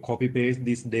when you copy paste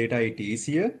this data, it is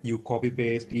here. You copy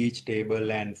paste each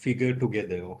table and figure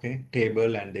together, okay?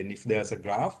 Table, and then if there's a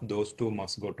graph, those two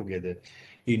must go together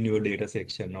in your data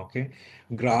section, okay?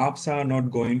 Graphs are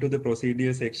not going to the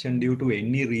procedure section due to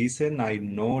any reason. I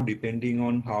know depending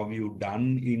on how you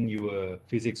done in your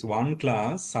physics 1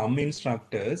 class, some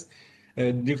instructors,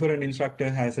 different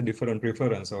instructor has a different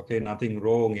preference, okay? Nothing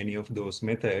wrong, any of those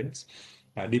methods.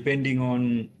 Depending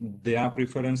on their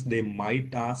preference, they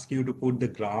might ask you to put the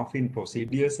graph in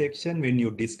procedure section when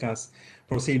you discuss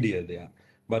procedure there.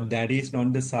 But that is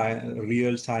not the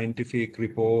real scientific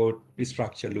report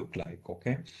structure look like,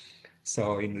 okay?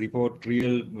 So in report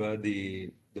real,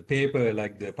 the paper,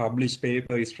 like the published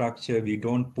paper structure, we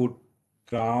don't put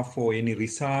graph or any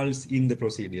results in the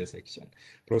procedure section.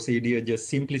 Procedure just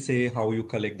simply say how you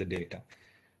collect the data,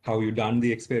 how you done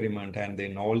the experiment, and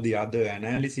then all the other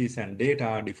analysis and data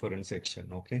are different section,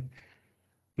 okay?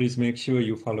 Please make sure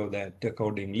you follow that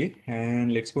accordingly.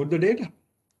 And let's put the data.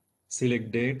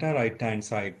 Select data, right-hand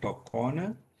side, top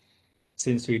corner.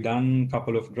 Since we done a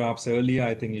couple of graphs earlier,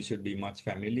 I think you should be much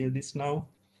familiar this now.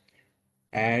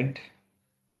 Add,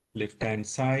 left-hand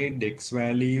side, X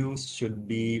values should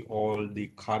be all the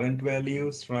current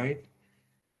values, right?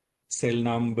 Cell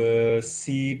number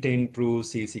C10 through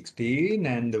C16,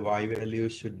 and the Y value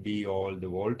should be all the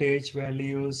voltage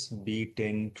values,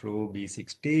 B10 through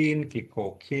B16. Click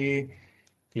OK.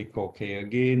 Click OK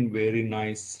again. Very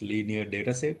nice linear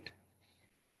data set.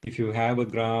 If you have a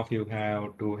graph, you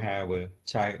have to have a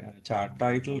chart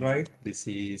title, right? This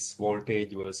is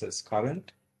voltage versus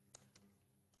current.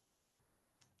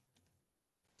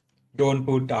 Don't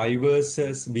put I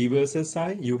versus B versus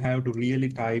I. You have to really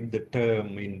type the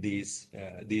term in these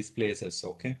places.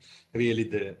 Okay, really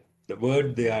the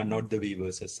word they are not the V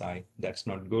versus I. That's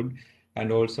not good. And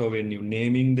also when you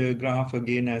naming the graph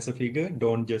again as a figure,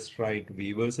 don't just write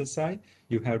V versus I.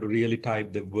 You have to really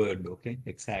type the word. Okay,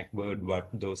 exact word what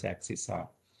those axes are,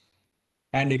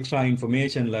 and extra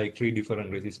information like 3 different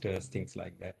resistors, things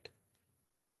like that.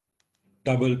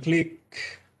 Double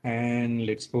click and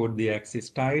let's put the axis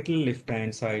title, left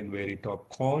hand side very top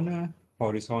corner,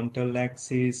 horizontal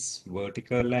axis,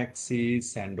 vertical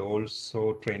axis, and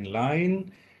also trend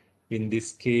line. In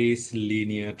this case,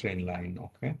 linear trend line.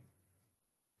 Okay.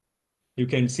 You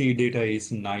can see data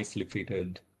is nicely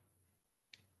fitted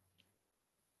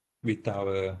with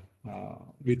our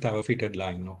fitted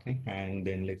line. Okay. And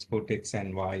then let's put X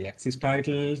and Y axis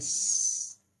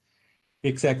titles.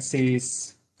 X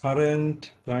axis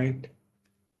current, right?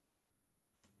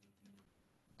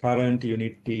 Current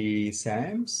unity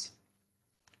SAMS,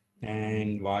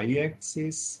 and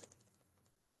y-axis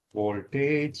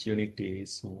voltage unity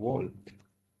is volt.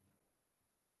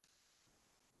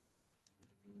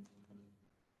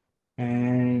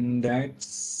 And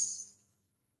that's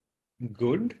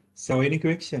good. So any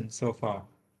questions so far?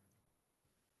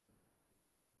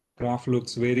 Graph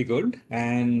looks very good.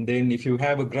 And then if you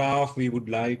have a graph, we would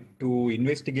like to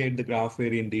investigate the graph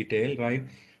very in detail, right?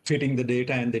 Fitting the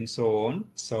data and then so on.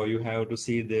 So you have to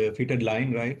see the fitted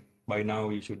line, right? By now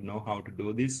you should know how to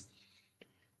do this.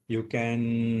 You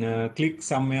can click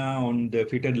somewhere on the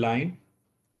fitted line,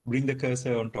 bring the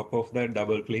cursor on top of that,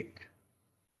 double click,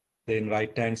 then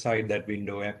right hand side that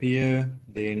window appear,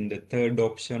 then the third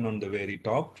option on the very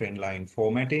top, trend line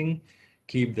formatting,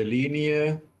 keep the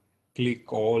linear,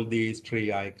 click all these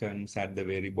three icons at the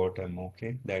very bottom.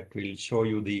 Okay, that will show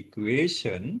you the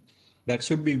equation that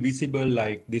should be visible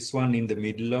like this one in the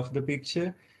middle of the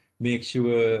picture. Make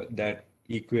sure that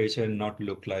equation not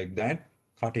look like that,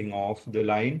 cutting off the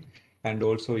line, and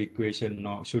also equation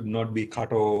should not be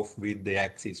cut off with the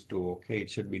axis too. Okay, it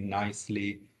should be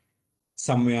nicely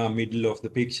somewhere middle of the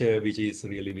picture, which is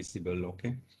really visible.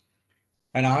 Okay.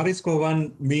 And R-score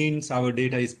 1 means our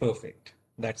data is perfect.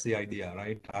 That's the idea,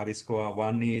 right? R-score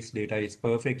 1 is data is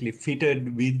perfectly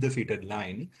fitted with the fitted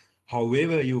line.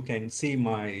 However, you can see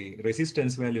my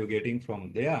resistance value getting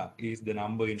from there is the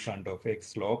number in front of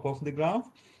X slope of the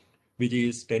graph, which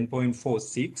is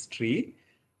 10.463.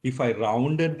 If I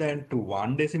rounded that to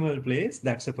one decimal place,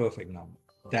 that's a perfect number.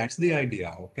 That's the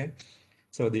idea, okay?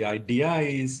 So the idea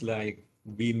is like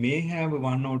we may have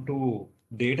one or two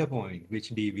data point which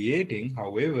deviating.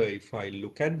 However, if I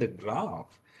look at the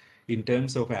graph in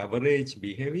terms of average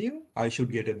behavior, I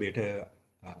should get a better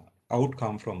uh,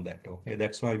 outcome from that. Okay,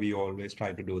 that's why we always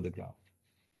try to do the graph.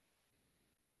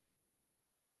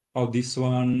 Of this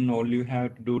one, all you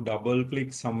have to do double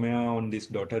click somewhere on this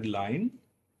dotted line,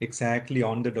 exactly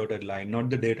on the dotted line,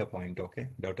 not the data point. Okay,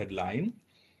 dotted line.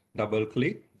 Double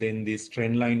click, then this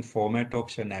trend line format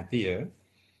option appear.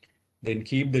 Then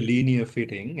keep the linear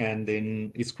fitting and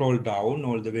then scroll down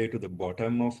all the way to the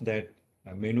bottom of that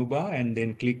menu bar and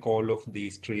then click all of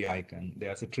these three icons.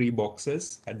 There's a three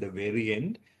boxes at the very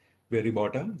end, very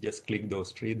bottom. Just click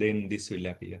those three, then this will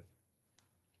appear.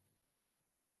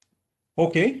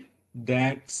 Okay,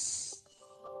 that's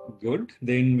good.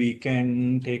 Then we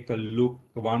can take a look,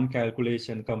 one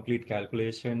calculation, complete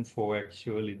calculation for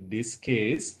actually this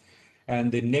case.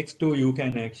 And the next two, you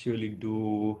can actually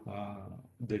do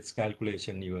this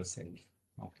calculation yourself.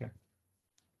 Okay.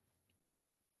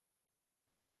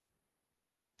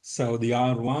 So the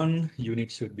R1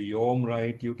 unit should be ohm,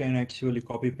 right? You can actually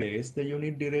copy paste the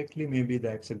unit directly. Maybe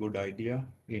that's a good idea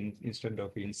instead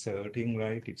of inserting,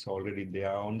 right? It's already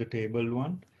there on the table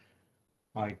one.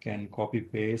 I can copy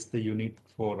paste the unit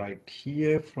for right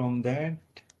here from that.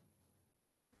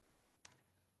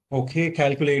 Okay,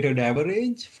 calculated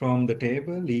average from the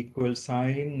table, equal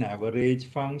sign, average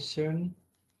function,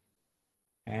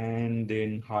 and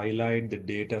then highlight the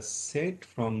data set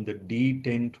from the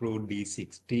D10 through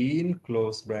D16,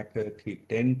 close bracket, hit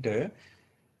enter.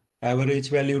 Average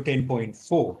value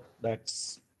 10.4.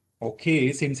 That's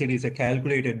okay. Since it is a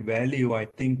calculated value, I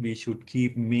think we should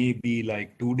keep maybe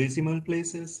like 2 decimal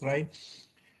places, right?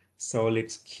 So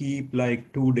let's keep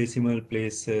like 2 decimal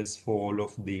places for all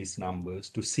of these numbers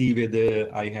to see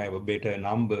whether I have a better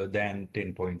number than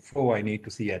 10.4. I need to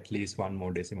see at least one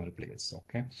more decimal place.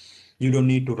 Okay. You don't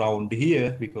need to round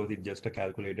here because it's just a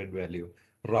calculated value.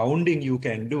 Rounding you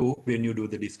can do when you do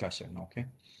the discussion. Okay.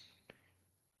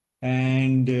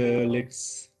 And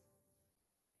let's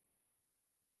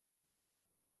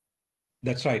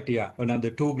That's right. Yeah.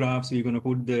 Another two graphs, we're going to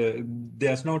put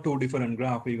there's no two different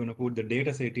graph. We're going to put the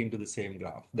data set into the same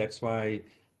graph. That's why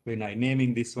when I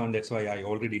naming this one, that's why I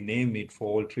already name it for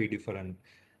all three different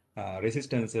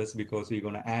resistances, because we're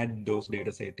going to add those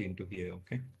data set into here.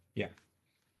 Okay. Yeah.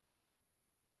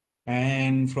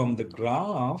 And from the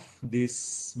graph,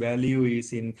 this value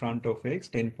is in front of X,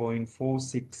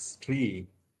 10.463.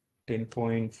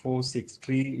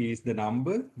 10.463 is the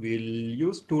number. We'll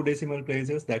use two decimal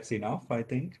places. That's enough, I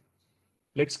think.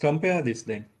 Let's compare this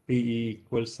then. PE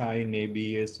equals sign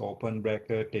ABS open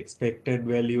bracket expected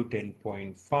value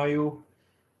 10.5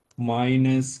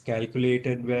 minus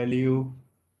calculated value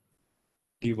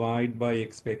divide by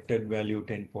expected value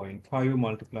 10.5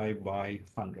 multiplied by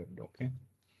 100. Okay.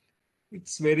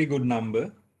 It's very good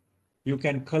number. You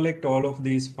can collect all of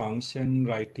these function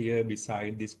right here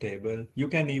beside this table. You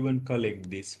can even collect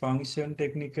this function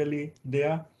technically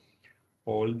there.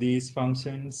 All these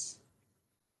functions.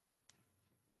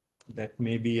 That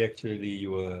may be actually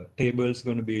your table is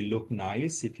going to be look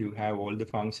nice if you have all the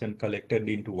function collected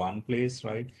into one place,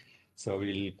 right? So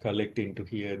we'll collect into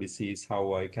here. This is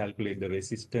how I calculate the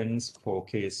resistance for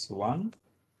case 1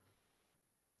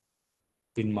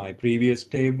 in my previous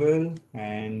table.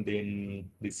 And then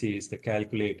this is the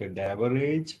calculated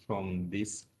average from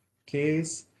this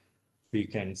case. We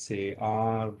can say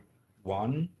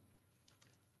R1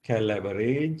 cal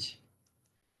average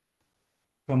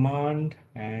command,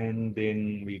 and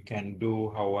then we can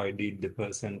do how I did the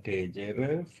percentage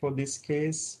error for this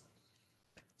case.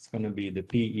 It's going to be the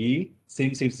PE.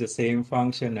 Since it's the same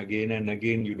function again and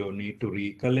again, you don't need to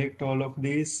recollect all of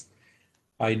these.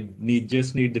 I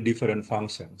just need the different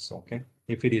functions, okay?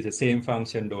 If it is the same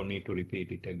function, don't need to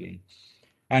repeat it again.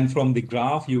 And from the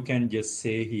graph, you can just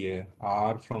say here,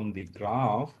 R from the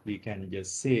graph, we can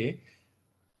just say,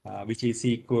 which is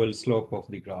equal slope of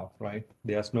the graph, right?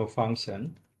 There's no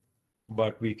function,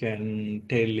 but we can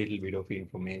tell a little bit of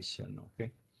information,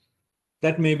 okay?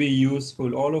 That may be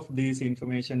useful. All of this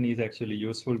information is actually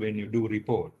useful when you do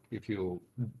report. If you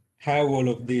have all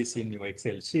of this in your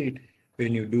Excel sheet,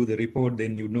 when you do the report,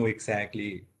 then you know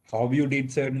exactly how you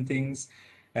did certain things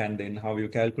and then how you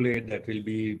calculate. That will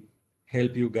be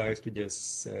help you guys to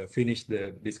just finish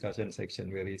the discussion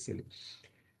section very easily.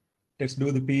 Let's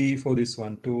do the P for this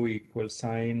one. 2 equal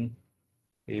sign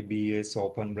ABS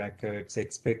open brackets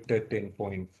expected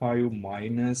 10.5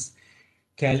 minus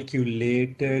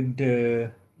calculated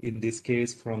in this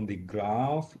case from the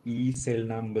graph E cell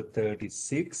number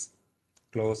 36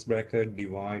 close bracket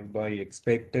divide by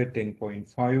expected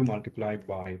 10.5 multiplied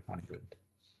by 100.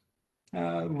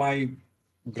 My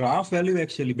graph value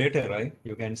actually better, right?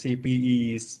 You can see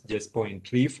PE is just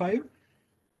 0.35.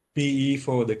 PE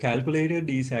for the calculated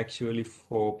is actually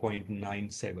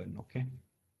 4.97, okay?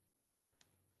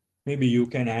 Maybe you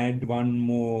can add one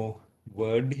more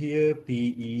word here,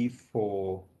 PE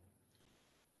for,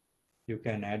 you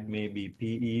can add maybe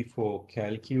PE for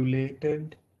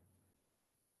calculated,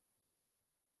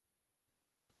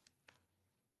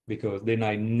 because then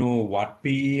I know what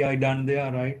PE I done there,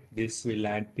 right? This will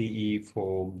add PE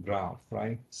for graph,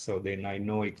 right? So then I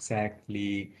know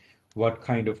exactly what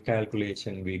kind of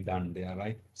calculation we done there,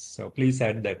 right? So please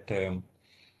add that term.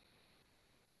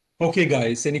 Okay,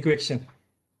 guys, any question?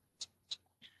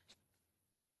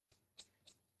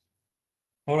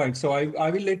 All right, so I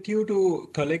will let you to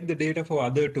collect the data for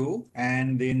other two,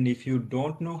 and then if you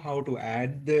don't know how to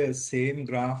add the same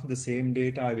graph, the same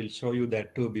data, I will show you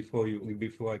that too before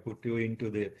I put you into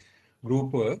the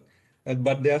group work.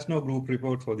 But there's no group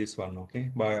report for this one,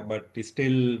 okay? But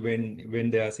still, when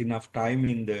there's enough time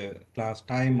in the class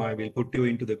time, I will put you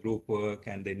into the group work,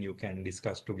 and then you can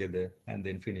discuss together and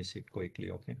then finish it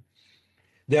quickly, okay?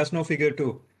 There's no figure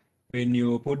 2. When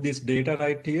you put this data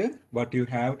right here, what you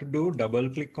have to do, double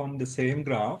click on the same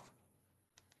graph,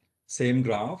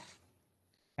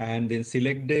 and then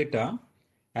select data,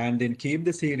 and then keep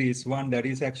the series 1. That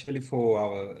is actually for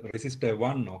our resistor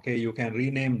 1, okay? You can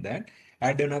rename that,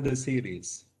 add another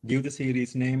series, give the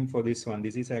series name for this one.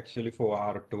 This is actually for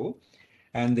R2,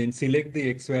 and then select the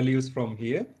X values from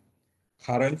here,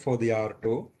 current for the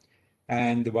R2,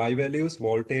 and the Y values,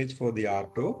 voltage for the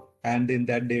R2, and then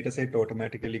that data set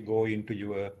automatically go into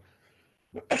your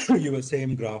your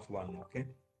same graph one, okay?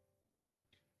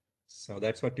 So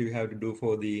that's what you have to do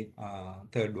for the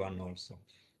third one also.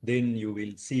 Then you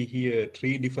will see here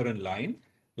 3 different line,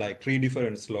 like 3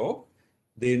 different slope.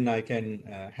 Then I can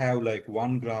have like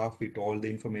one graph with all the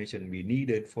information we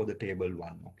needed for the table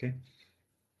 1, okay?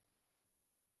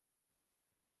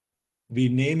 We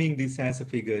naming this as a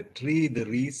figure 3. The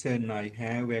reason I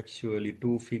have actually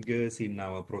 2 figures in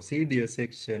our procedure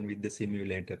section with the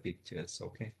simulator pictures,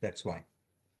 okay? That's why.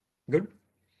 Good.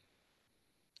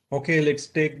 Okay, let's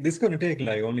take this. Going to take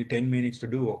like only 10 minutes to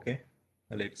do. Okay,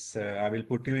 let's. I will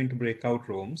put you into breakout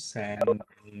rooms and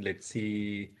let's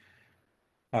see.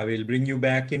 I will bring you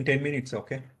back in 10 minutes.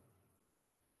 Okay.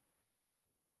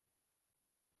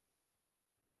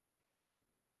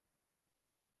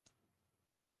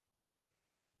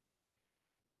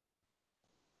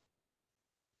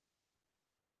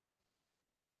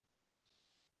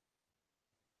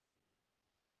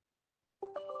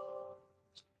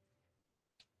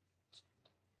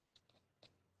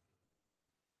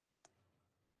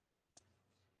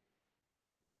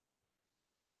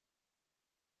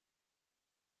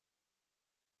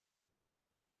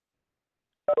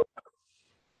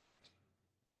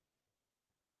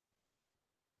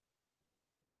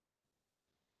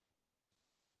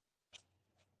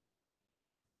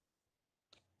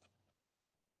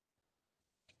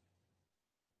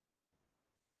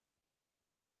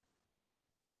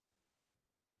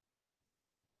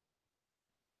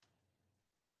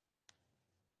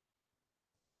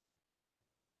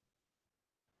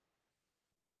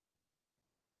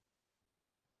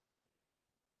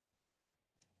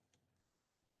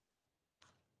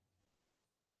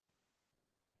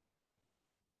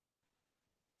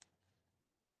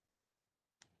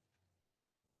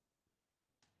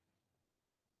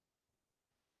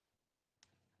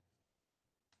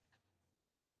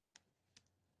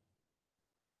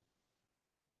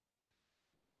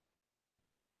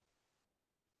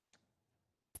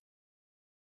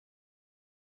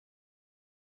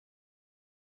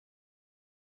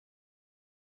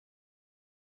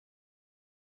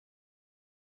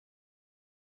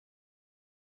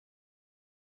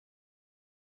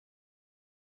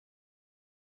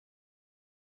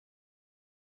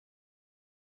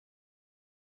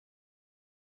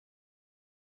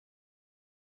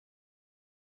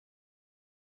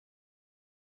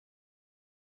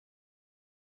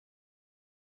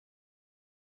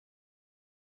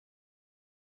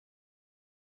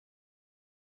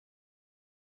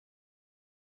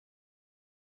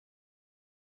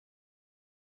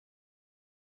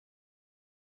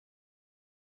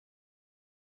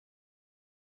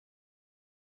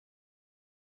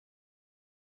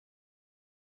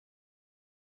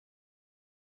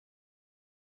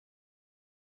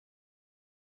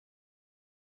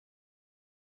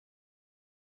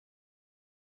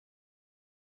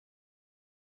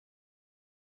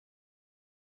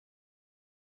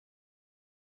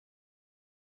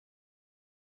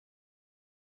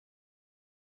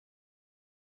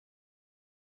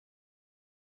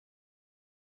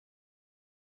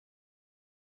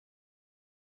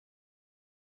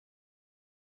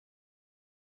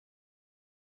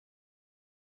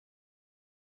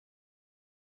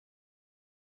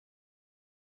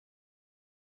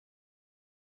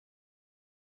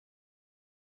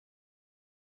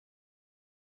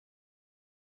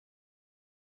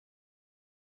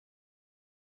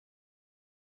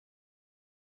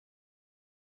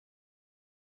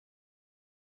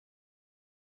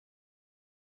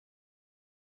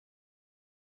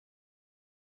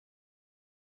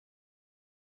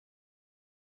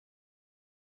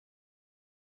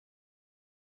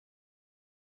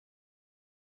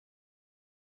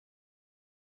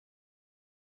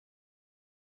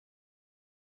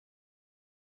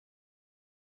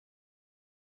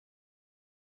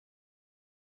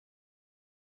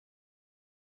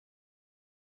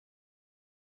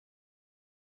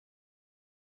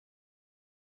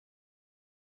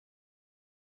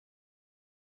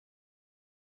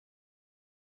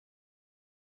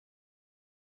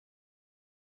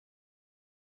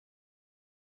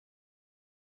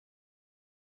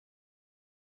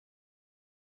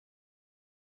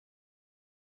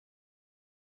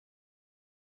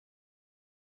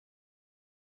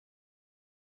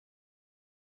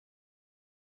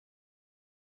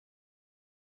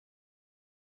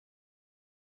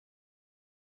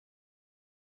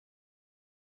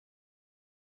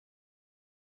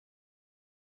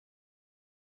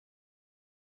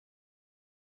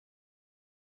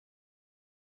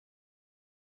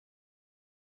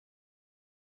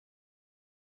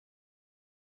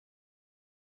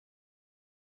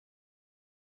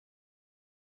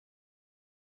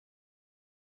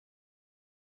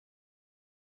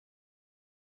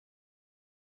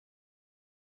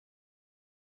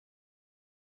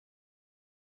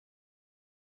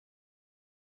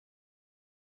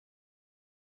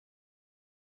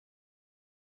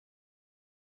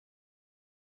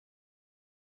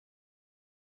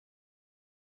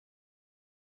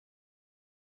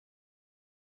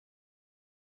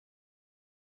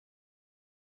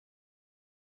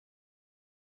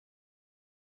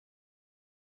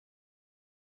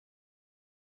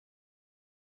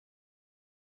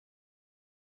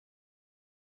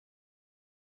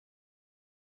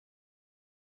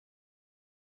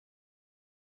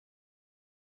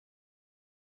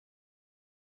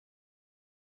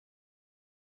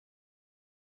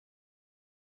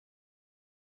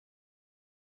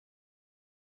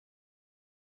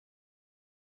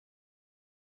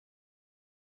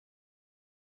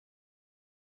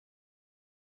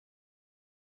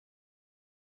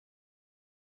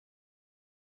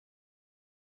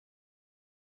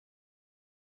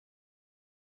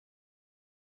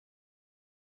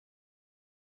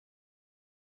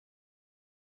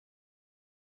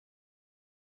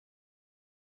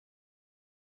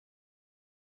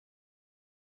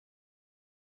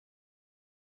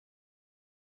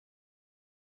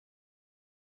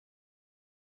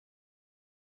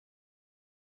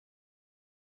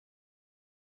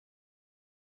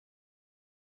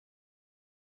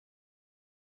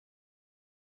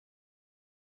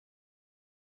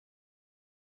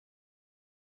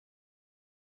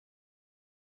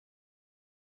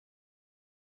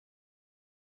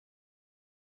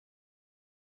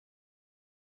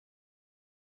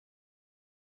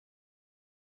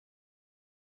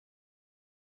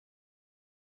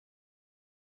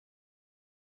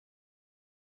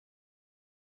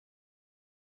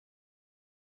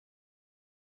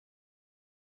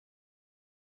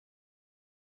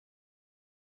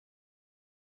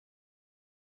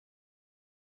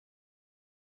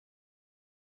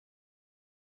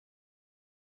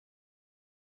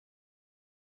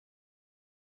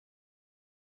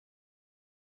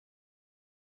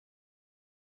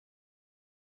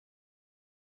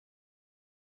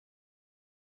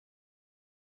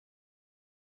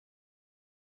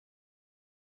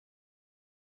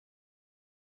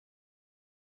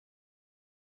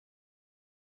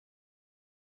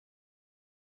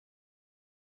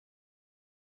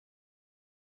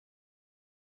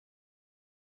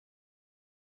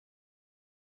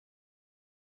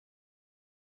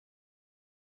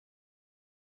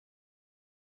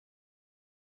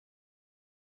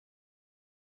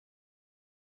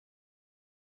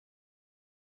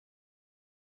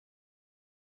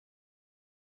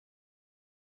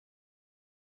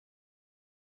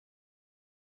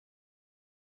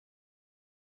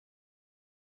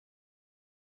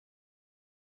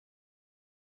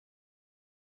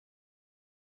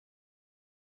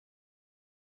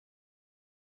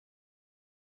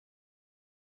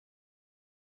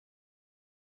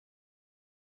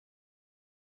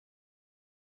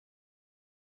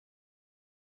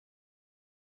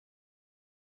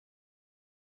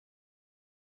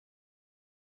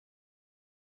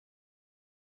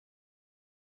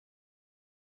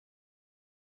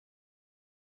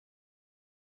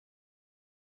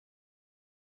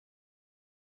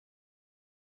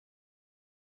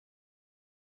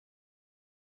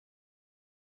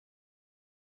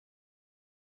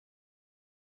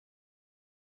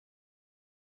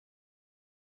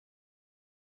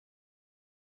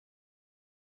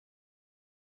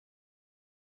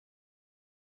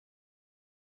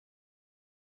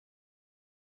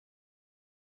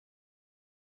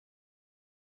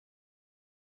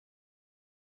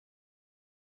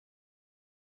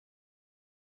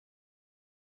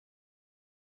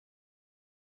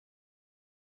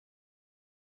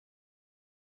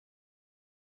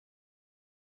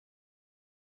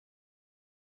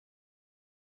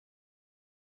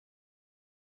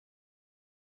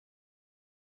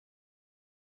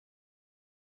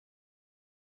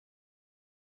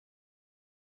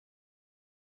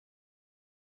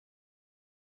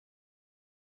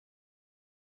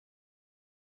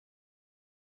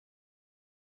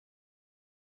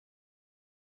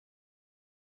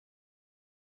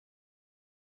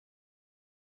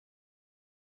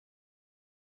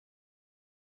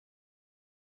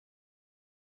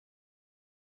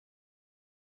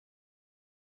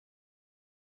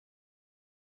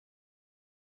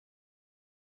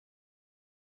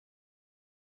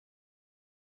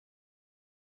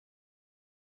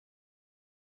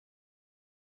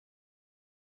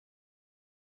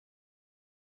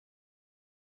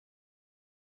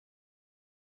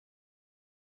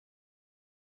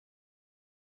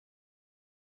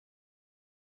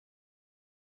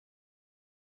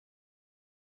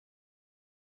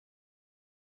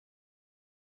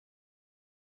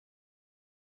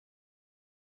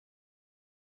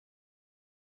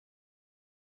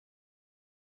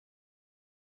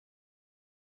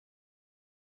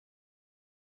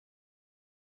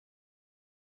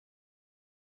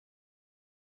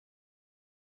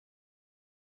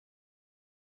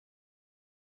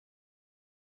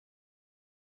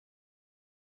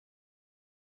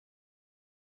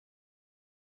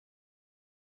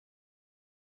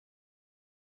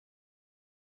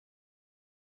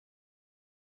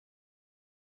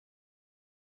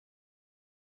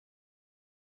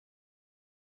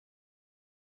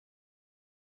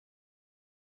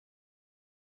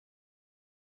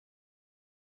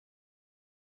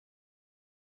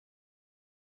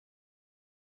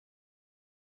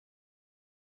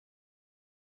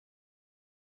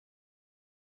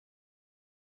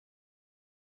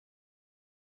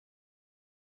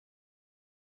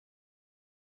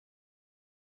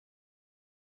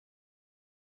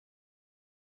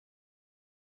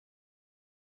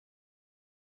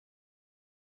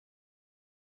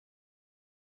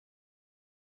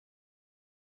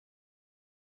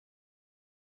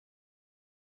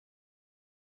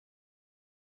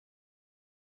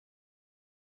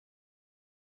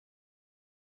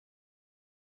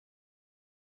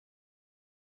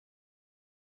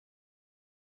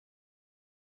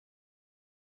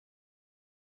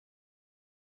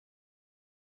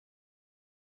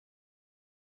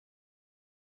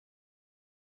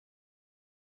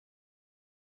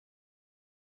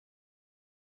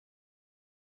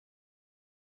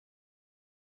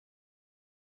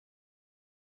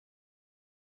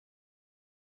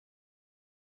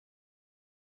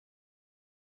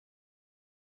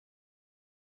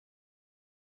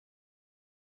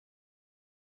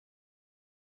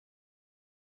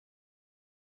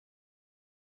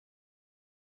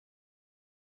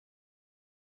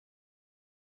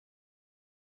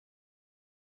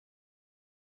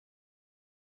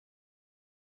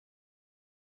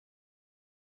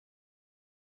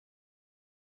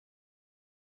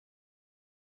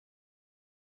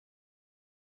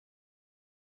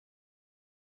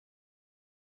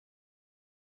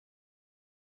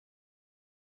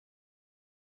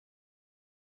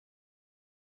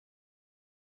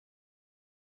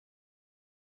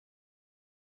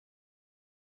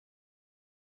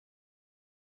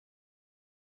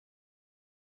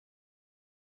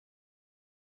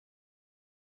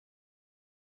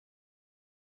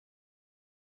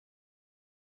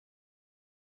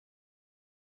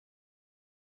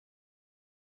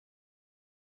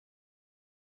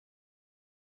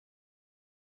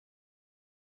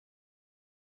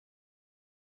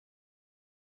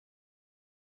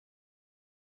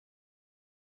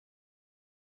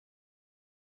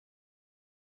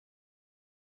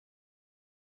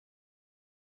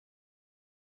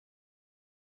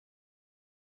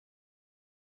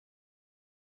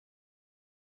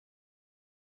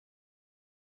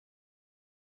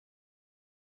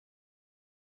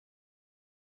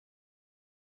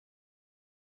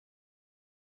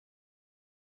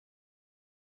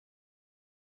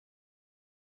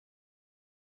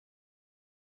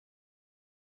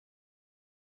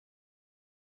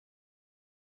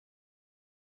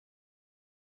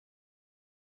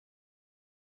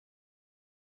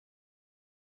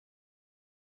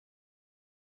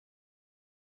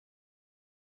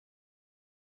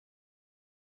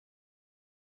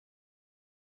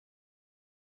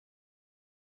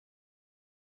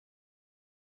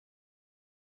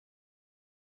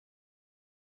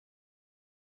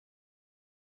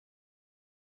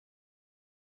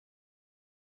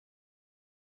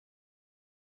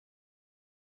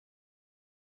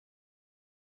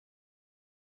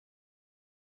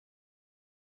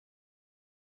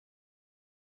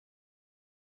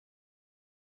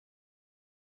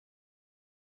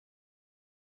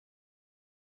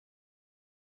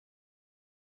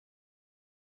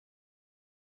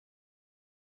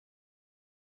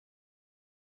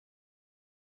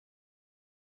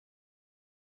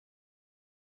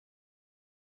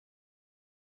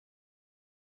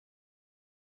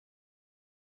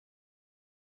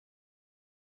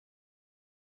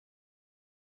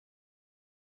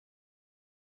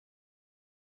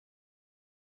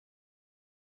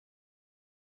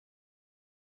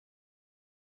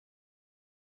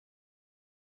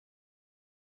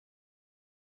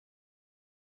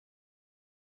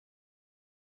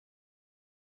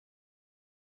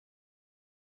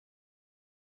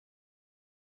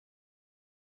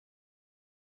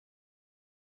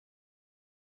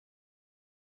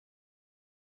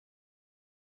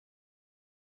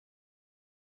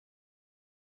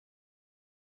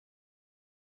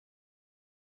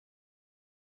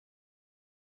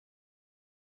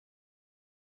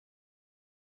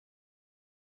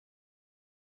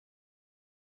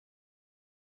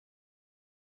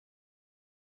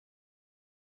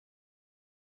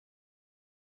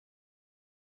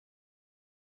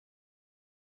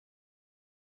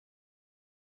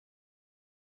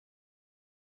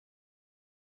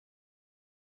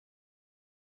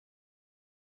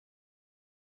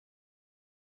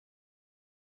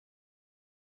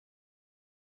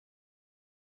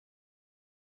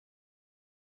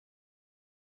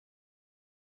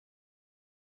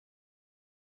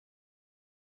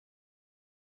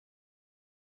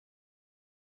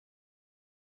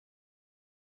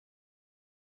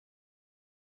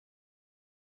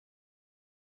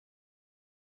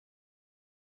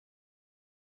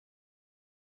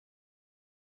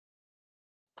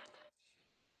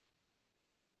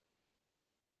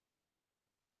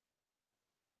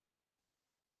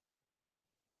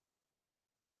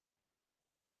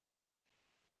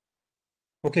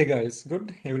 Okay, guys,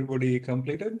 good. Everybody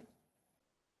completed?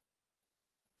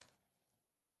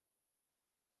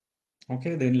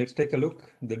 Okay, then let's take a look.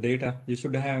 The data. You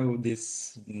should have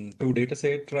this two data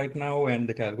set right now and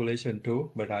the calculation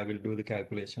too, but I will do the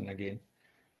calculation again.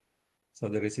 So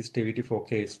the resistivity for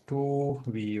case 2,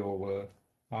 V over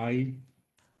I,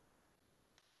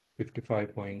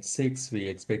 55.6, we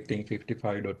expecting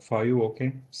 55.5,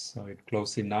 okay, so it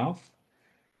close enough.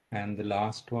 And the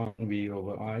last one, V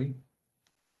over I,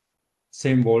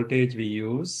 same voltage we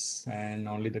use, and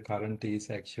only the current is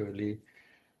actually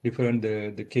different.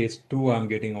 The case 2, I'm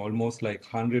getting almost like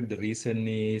 100. The reason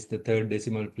is the third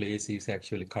decimal place is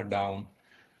actually cut down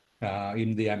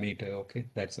in the ammeter, okay,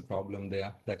 that's a problem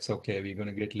there. That's okay, we're going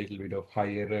to get a little bit of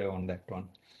higher on that one.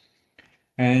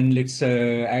 And let's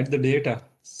add the data.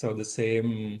 So the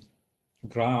same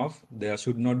graph, there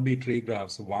should not be three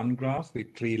graphs, one graph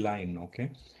with three line,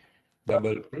 okay?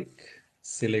 Double click,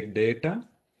 select data,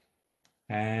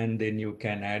 and then you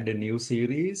can add a new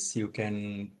series. You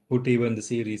can put even the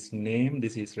series name.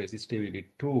 This is resistivity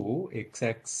 2,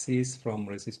 x-axis from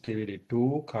resistivity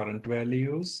 2, current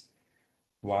values,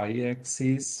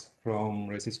 y-axis from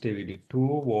resistivity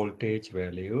 2, voltage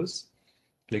values.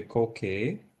 Click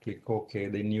OK, click OK.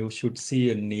 Then you should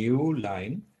see a new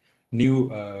line,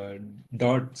 new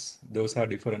dots. Those are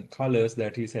different colors.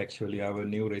 That is actually our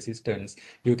new resistance.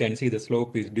 You can see the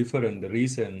slope is different. The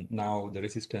reason now the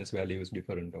resistance value is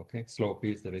different. Okay, slope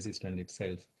is the resistance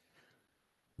itself.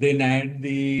 Then add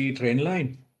the trend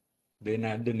line. Then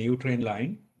add the new trend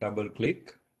line. Double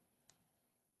click.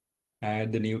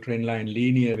 Add the new trend line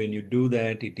linear. When you do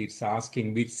that, it is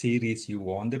asking which series you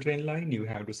want the trend line. You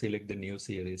have to select the new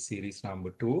series, series number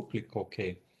 2, click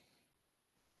OK.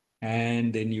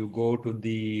 And then you go to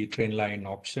the trend line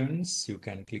options. You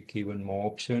can click even more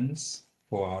options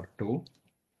for R2.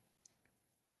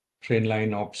 Trend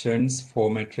line options,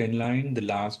 format trend line, the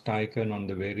last icon on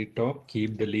the very top,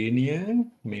 keep the linear.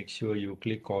 Make sure you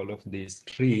click all of these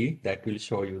three. That will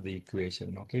show you the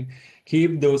equation, okay?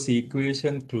 Keep those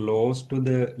equation close to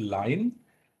the line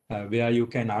where you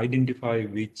can identify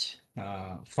which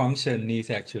function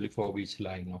is actually for which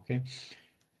line, okay?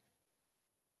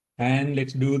 And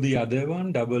let's do the other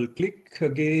one. Double click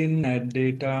again, add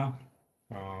data.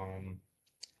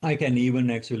 I can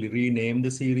even actually rename the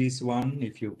series 1.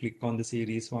 If you click on the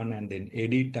series 1 and then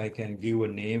edit, I can give a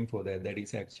name for that. That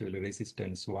is actually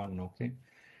resistance 1, okay?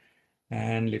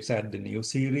 And let's add the new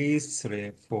series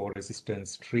for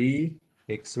resistance 3,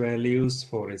 X values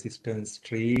for resistance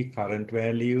 3, current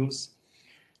values,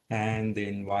 and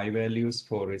then Y values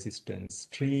for resistance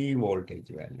 3, voltage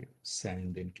values.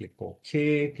 And then click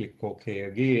OK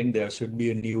again. There should be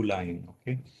a new line,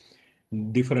 okay?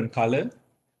 Different color,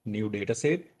 new data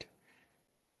set.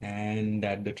 And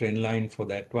add the trend line for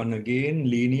that one again,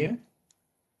 linear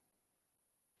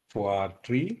for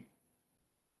R3.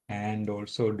 And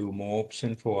also do more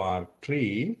option for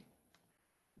R3.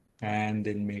 And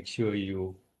then make sure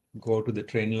you go to the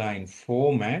trend line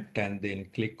format and then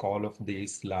click all of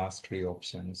these last three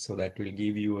options. So that will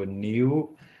give you a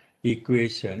new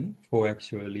equation for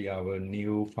actually our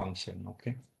new function,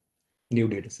 okay? New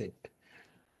data set.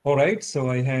 All right,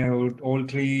 so I have all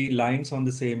three lines on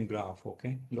the same graph,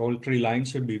 okay? All three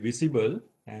lines should be visible,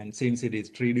 and since it is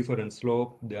three different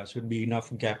slope, there should be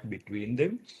enough gap between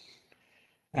them.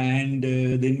 And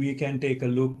then we can take a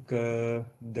look the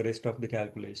rest of the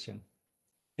calculation.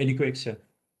 Any question?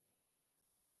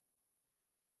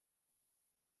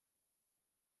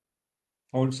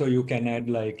 Also, you can add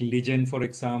like legend, for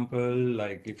example,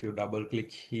 like if you double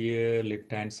click here,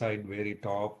 left-hand side, very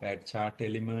top, add chart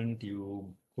element,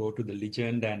 you go to the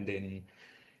legend and then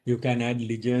you can add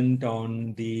legend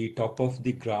on the top of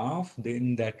the graph,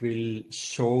 then that will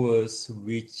show us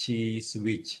which is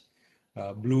which.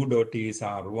 Blue dot is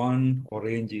R1,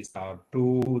 orange is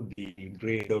R2, the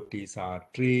gray dot is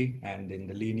R3, and then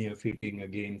the linear fitting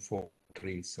again for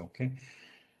trees, okay?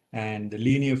 And the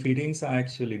linear fittings are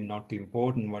actually not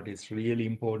important. What is really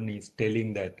important is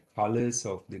telling that colors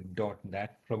of the dot.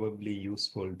 That probably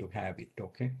useful to have it,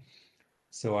 okay?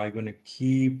 So I'm going to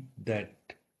keep that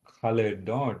colored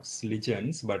dots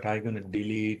legends, but I'm going to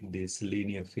delete this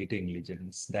linear fitting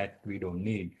legends that we don't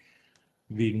need.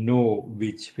 We know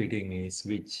which fitting is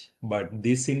which, but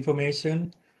this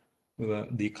information,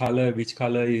 the color, which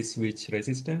color is which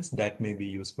resistance, that may be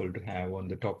useful to have on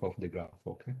the top of the graph,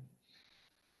 okay?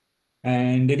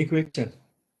 And any question?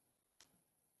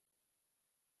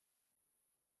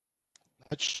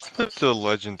 I just put the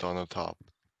legend on the top.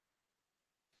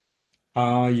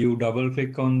 You double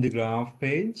click on the graph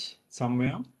page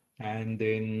somewhere, and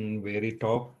then very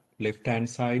top left hand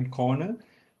side corner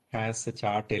has a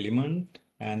chart element.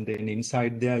 And then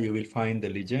inside there, you will find the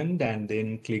legend and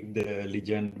then click the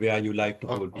legend where you like to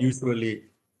put, usually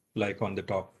like on the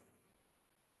top.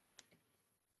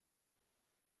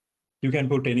 You can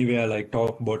put anywhere like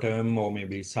top, bottom, or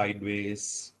maybe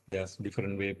sideways. There's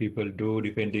different way people do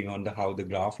depending on how the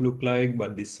graph look like,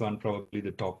 but this one probably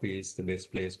the top is the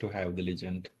best place to have the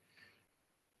legend.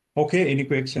 Okay, any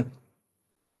question?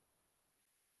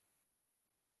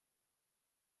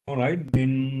 All right,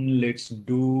 then let's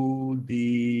do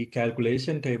the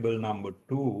calculation table number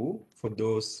 2. For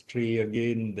those three,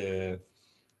 again,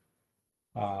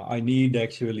 I need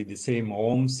actually the same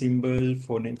ohm symbol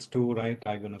for next two, right?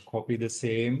 I'm gonna copy the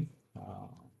same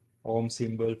ohm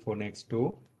symbol for next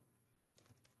two.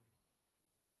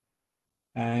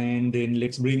 And then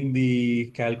let's bring the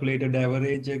calculated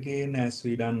average again as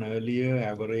we done earlier,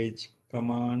 average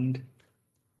command,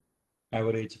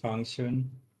 average function,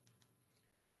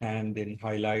 and then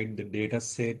highlight the data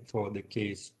set for the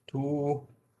case 2.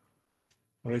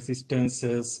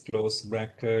 Resistances, close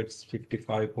brackets,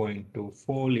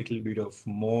 55.24, little bit of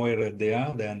more error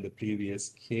there than the previous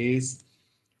case.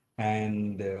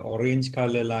 And the orange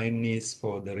color line is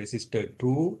for the resistor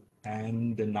 2,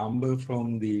 and the number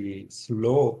from the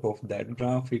slope of that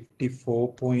graph,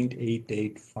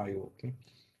 54.885, okay?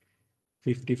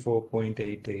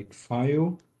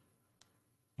 54.885.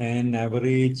 And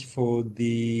average for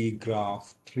the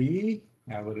graph 3,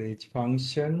 average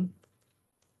function.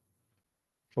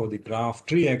 For the graph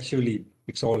tree, actually,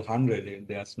 it's all 100.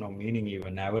 There's no meaning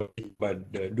even average,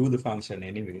 but do the function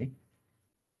anyway.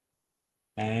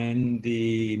 And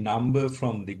the number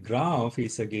from the graph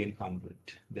is again 100.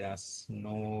 There's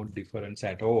no difference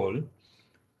at all.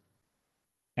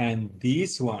 And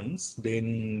these ones,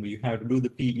 then we have to do the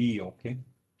PE, okay?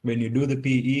 When you do the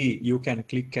PE, you can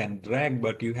click and drag,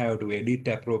 but you have to edit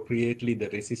appropriately the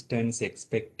resistance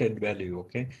expected value,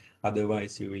 okay?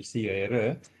 Otherwise, you will see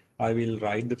error. I will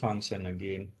write the function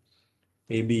again.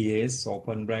 ABS,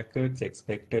 open brackets,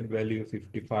 expected value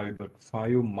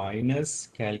 55.5 minus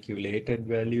calculated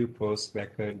value, close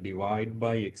bracket, divide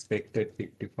by expected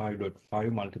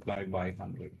 55.5 multiplied by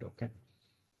 100, okay?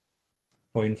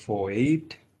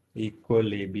 0.48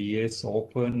 equal ABS,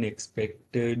 open,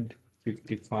 expected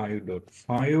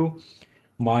 55.5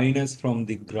 minus from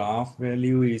the graph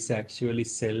value is actually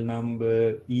cell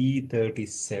number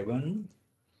E37.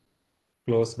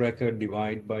 Close bracket,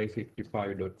 divide by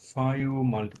 55.5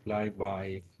 multiply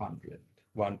by 100.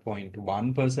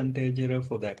 1.1% error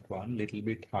for that one, little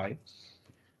bit high.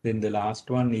 Then the last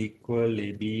one equal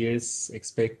ABS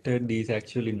expected is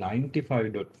actually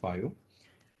 95.5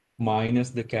 minus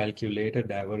the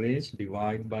calculated average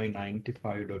divide by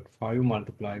 95.5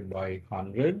 multiplied by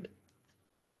 100.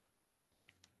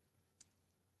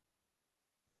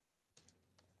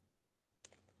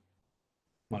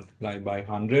 Multiply by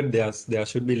 100, there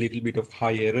should be a little bit of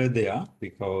high error there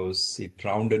because it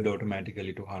rounded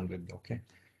automatically to 100, okay?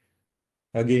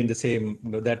 Again, the same,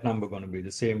 that number going to be the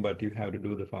same, but you have to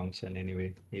do the function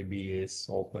anyway. ABS,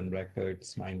 open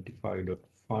brackets,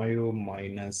 95.5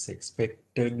 minus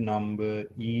expected number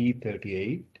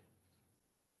E38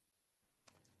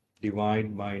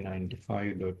 divide by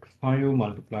 95.5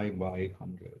 multiply by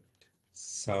 100.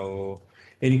 So,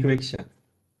 any question?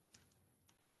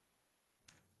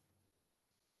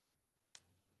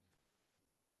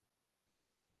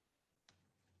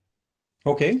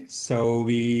 Okay, so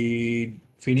we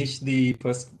finished the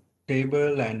first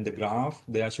table and the graph.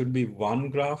 There should be one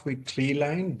graph with 3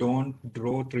 lines. Don't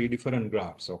draw 3 different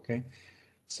graphs, okay?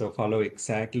 So follow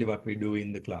exactly what we do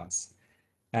in the class.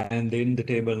 And then the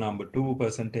table number 2,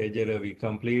 percentage error, we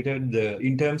completed.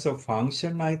 In terms of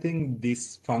function, I think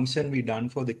this function we done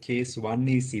for the case 1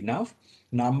 is enough.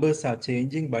 Numbers are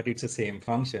changing, but it's the same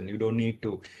function. You don't need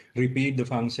to repeat the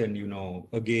function,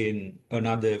 again,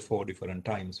 another 4 different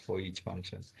times for each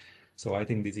function. So I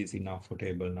think this is enough for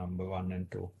table number 1 and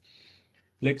 2.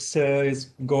 Let's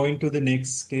go into the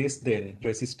next case then,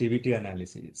 resistivity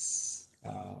analysis.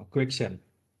 Question.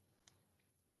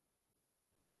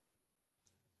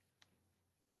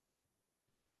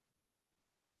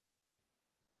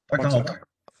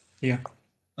 Yeah.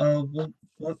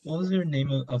 What was your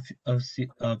name of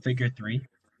figure 3?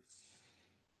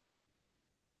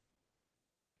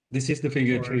 This is the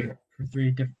figure 3. For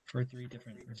three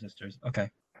different resistors.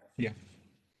 Okay. Yeah.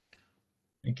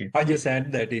 Thank you. I just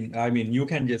add that you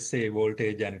can just say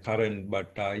voltage and current,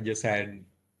 but I just add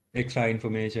extra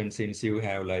information since you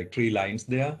have like 3 lines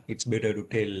there. It's better to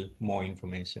tell more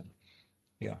information.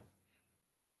 Yeah.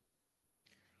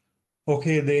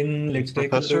 Okay, then let's take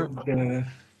Professor? a look.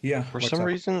 Yeah. For what's some up?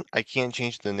 reason, I can't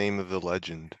change the name of the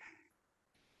legend.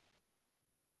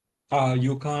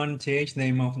 You can't change the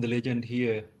name of the legend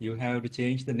here. You have to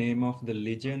change the name of the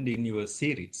legend in your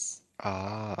series.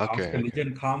 Ah, After okay.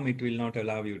 legend come, it will not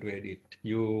allow you to edit.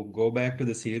 You go back to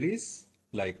the series,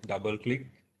 like double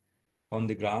click on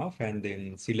the graph and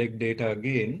then select data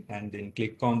again and then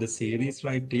click on the series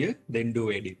right here, then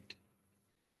do edit.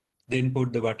 Then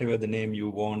put the whatever the name you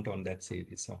want on that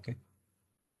series, okay?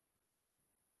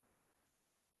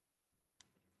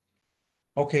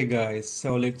 Okay, guys,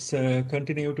 so let's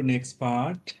continue to next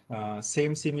part.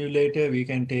 Same simulator, we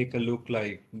can take a look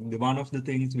like one of the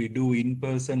things we do in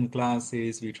person class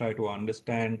is we try to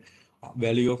understand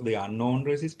value of the unknown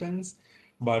resistance.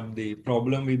 But the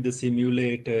problem with the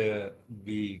simulator,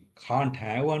 we can't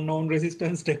have unknown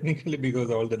resistance technically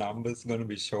because all the numbers going to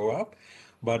be show up.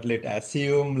 But let's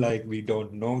assume like we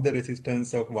don't know the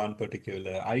resistance of one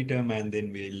particular item and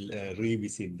then we'll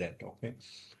revisit that, okay?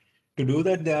 To do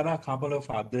that, there are a couple of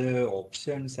other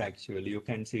options actually. You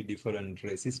can see different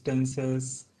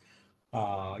resistances,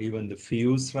 even the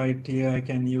fuse right here I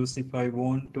can use if I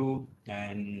want to.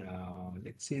 And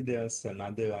let's see, there's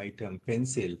another item,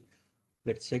 pencil.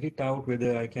 Let's check it out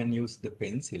whether I can use the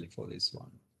pencil for this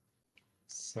one.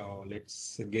 So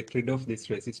let's get rid of this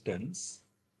resistance.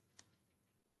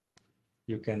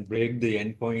 You can break the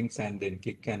endpoints and then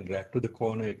click and drag to the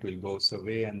corner, it will go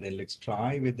away. And then let's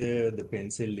try whether the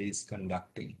pencil is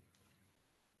conducting.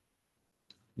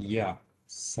 Yeah,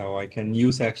 so I can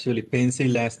use actually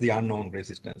pencil as the unknown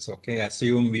resistance. Okay,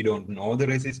 assume we don't know the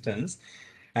resistance,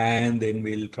 and then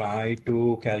we'll try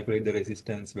to calculate the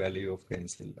resistance value of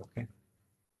pencil. Okay,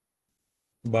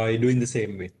 by doing the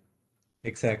same way,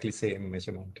 exactly same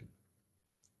measurement.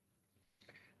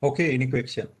 Okay, any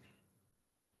question?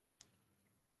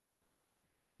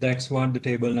 That's what the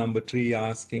table number 3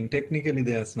 asking. Technically,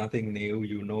 there's nothing new.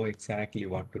 You know exactly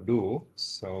what to do.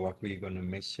 So what we're going to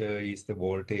measure is the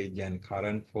voltage and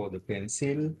current for the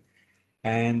pencil.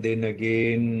 And then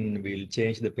again, we'll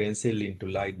change the pencil into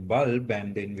light bulb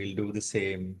and then we'll do the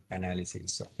same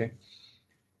analysis, okay?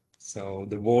 So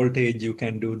the voltage, you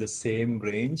can do the same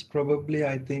range, probably,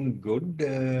 I think, good.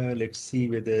 Let's see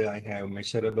whether I have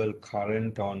measurable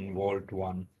current on volt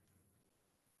 1.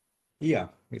 Yeah,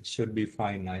 it should be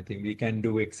fine. I think we can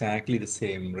do exactly the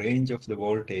same range of the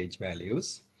voltage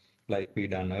values like we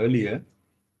done earlier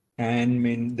and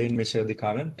then measure the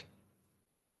current.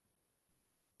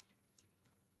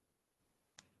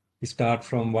 Start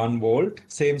from 1 volt.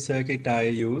 Same circuit I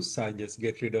use. I just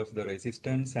get rid of the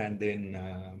resistance and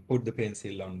then put the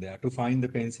pencil on there. To find the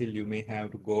pencil, you may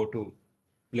have to go to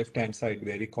left-hand side,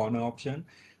 very corner option.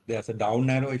 There's a down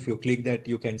arrow. If you click that,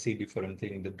 you can see different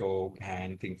things, the dog,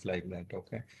 hand, things like that.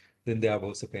 Okay. Then there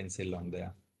was a pencil on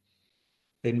there.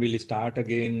 Then we'll start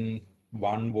again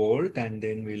 1 volt and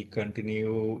then we'll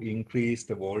continue increase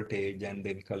the voltage and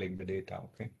then collect the data.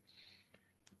 Okay.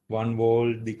 1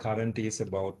 volt, the current is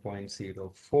about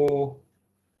 0.04.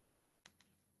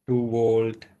 2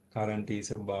 volt, current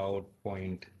is about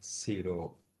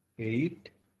 0.08.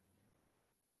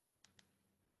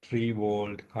 3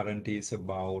 volt, current is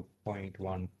about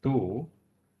 0.12.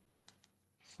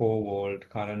 4 volt,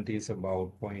 current is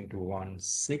about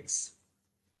 0.16.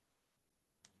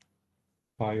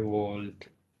 5 volt,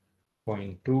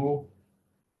 0.2.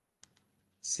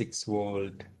 6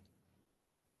 volt,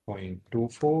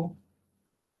 0.24.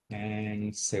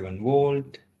 And 7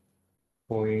 volt,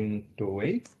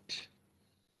 0.28.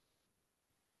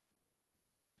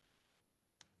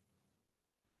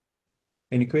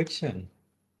 Any question?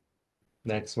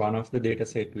 That's one of the data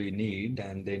set we need,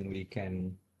 and then we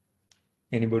can,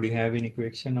 anybody have any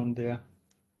question on there?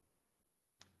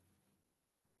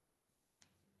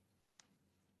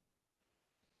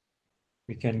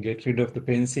 We can get rid of the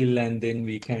pencil and then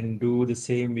we can do the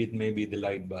same with maybe the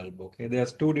light bulb. Okay,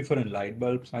 there's 2 different light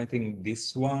bulbs. I think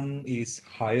this one is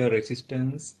higher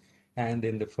resistance and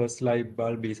then the first light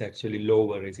bulb is actually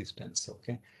lower resistance.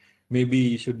 Okay, maybe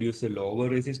you should use the lower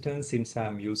resistance since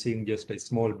I'm using just a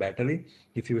small battery.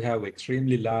 If you have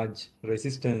extremely large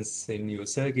resistance in your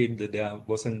circuit,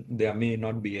 there may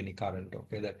not be any current.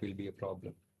 Okay, that will be a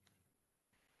problem.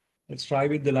 Let's try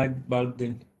with the light bulb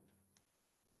then.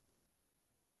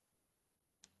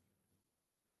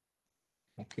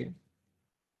 Okay.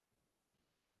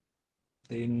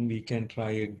 Then we can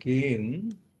try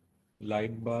again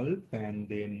light bulb and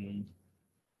then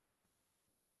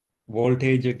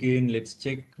voltage again. Let's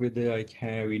check whether I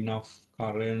have enough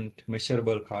current,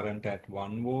 measurable current at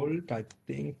 1 volt. I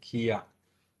think, yeah,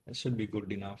 that should be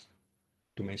good enough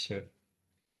to measure.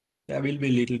 There will be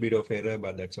a little bit of error,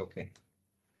 but that's okay.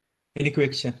 Any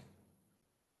question?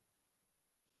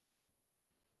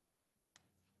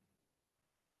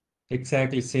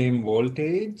 exactly same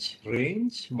voltage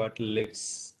range, but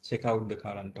let's check out the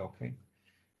current, okay?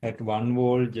 At 1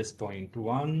 volt, just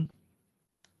 0.1,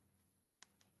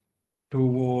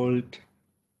 2 volt,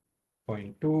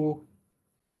 0.2,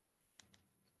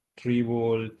 3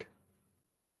 volt,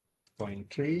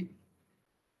 0.3,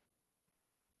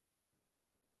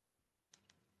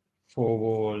 4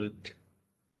 volt,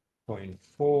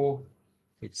 0.4.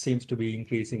 It seems to be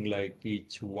increasing like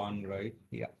each one, right?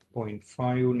 Yeah,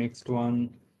 0.5 next one.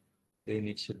 Then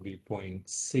it should be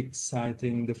 0.6, I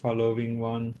think, the following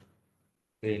one.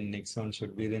 Then next one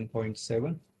should be then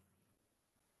 0.7.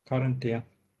 Current, yeah.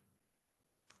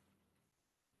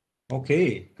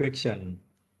 Okay, question.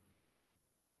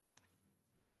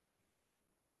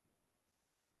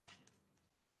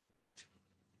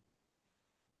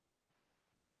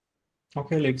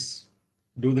 Okay, let's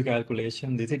do the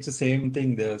calculation. This is the same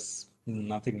thing. There's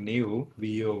nothing new.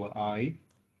 V over I.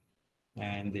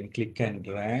 And then click and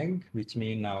drag, which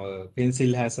means our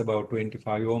pencil has about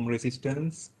 25 ohm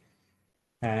resistance.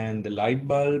 And the light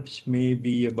bulbs may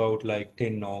be about like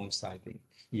 10 ohms, I think.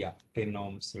 Yeah, 10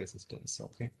 ohms resistance,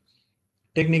 okay.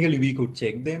 Technically, we could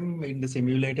check them in the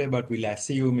simulator, but we'll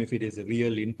assume if it is a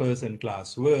real in-person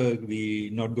class work,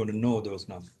 we're not going to know those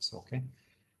numbers, okay?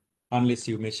 Unless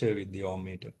you measure with the ohm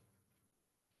meter.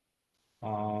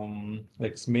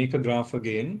 Let's make a graph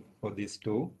again for these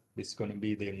two. This is going to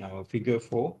be then our figure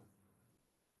 4.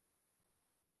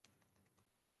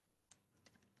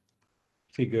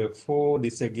 Figure 4,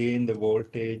 this again the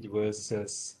voltage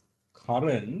versus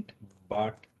current,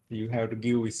 but you have to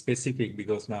give specific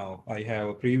because now I have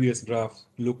a previous graph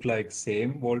look like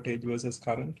same voltage versus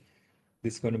current.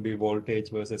 This is going to be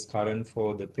voltage versus current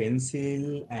for the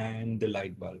pencil and the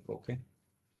light bulb, okay?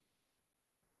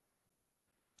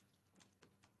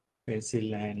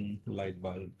 Pencil and light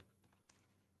bulb.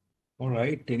 All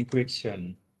right, any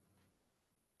question?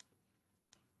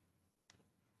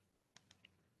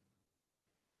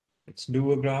 Let's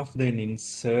do a graph, then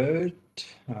insert.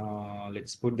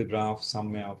 Let's put the graph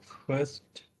somewhere up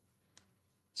first.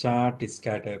 Chart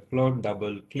scatter plot,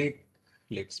 double click.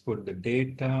 Let's put the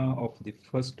data of the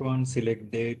first one,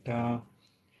 select data.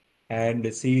 And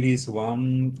the series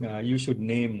 1, you should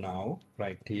name now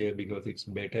right here because it's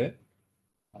better.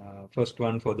 First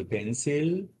one for the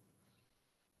pencil.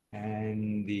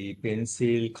 And the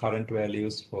pencil current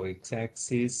values for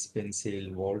x-axis,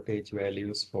 pencil voltage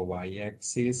values for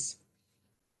y-axis.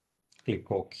 Click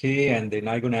OK, and then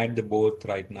I'm going to add the both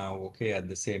right now, okay, at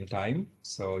the same time.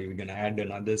 So you're going to add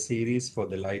another series for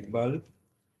the light bulb.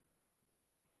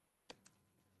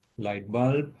 Light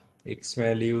bulb, X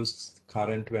values,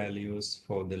 current values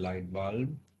for the light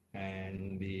bulb,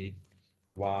 and the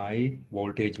Y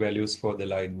voltage values for the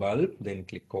light bulb. Then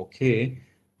click OK.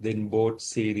 Then both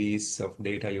series of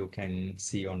data you can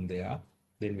see on there.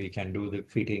 Then we can do the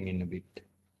fitting in a bit.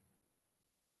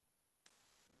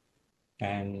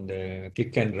 And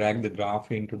click and drag the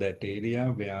graph into that area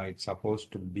where it's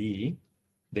supposed to be.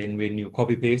 Then when you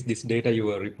copy paste this data,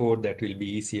 your report, that will be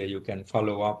easier. You can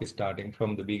follow up starting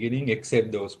from the beginning,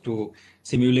 except those two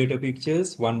simulator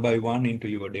pictures one by one into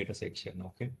your data section,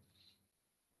 okay?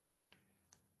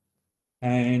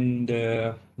 And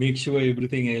make sure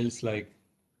everything else like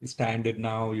standard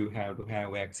now, you have to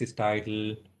have axis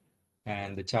title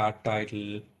and the chart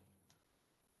title,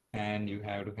 and you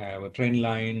have to have a trend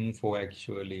line for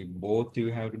actually both.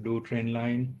 You have to do trend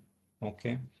line,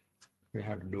 okay? We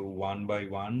have to do one by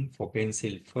one for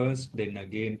pencil first, then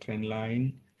again trend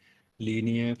line,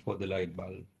 linear for the light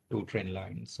bulb, 2 trend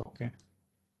lines, okay?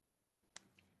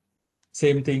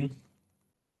 Same thing,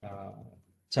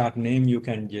 chart name, you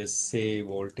can just say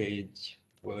voltage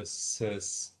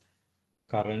versus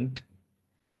current.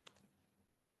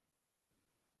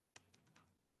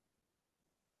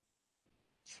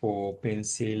 For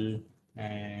pencil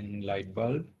and light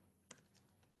bulb.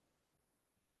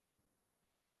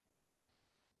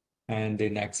 And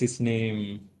then axis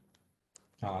name,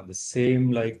 the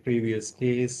same like previous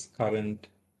case, current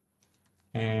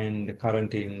and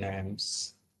current in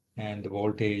amps and the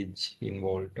voltage in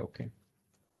volt, okay?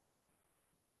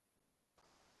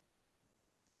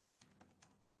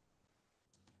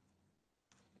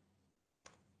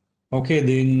 Okay,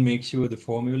 then make sure the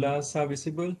formulas are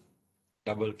visible.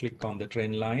 Double click on the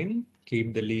trend line,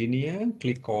 keep the linear,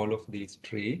 click all of these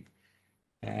three.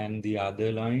 And the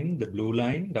other line, the blue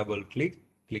line, double click,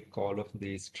 click all of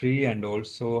these three, and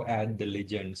also add the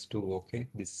legends too, okay?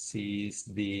 This is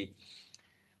the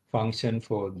function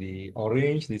for the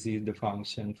orange, this is the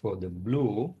function for the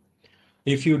blue.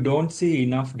 If you don't see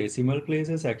enough decimal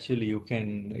places, actually you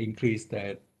can increase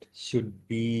that. Should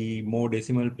be more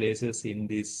decimal places in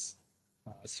this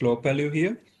slope value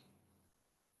here.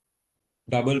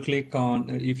 Double click on,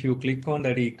 if you click on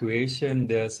that equation,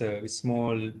 there's a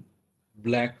small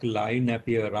black line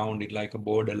appear around it like a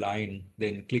border line.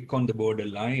 Then click on the border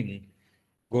line,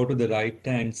 go to the right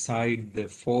hand side, the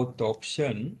fourth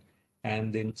option,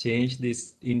 and then change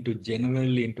this into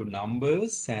general into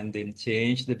numbers, and then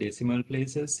change the decimal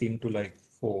places into like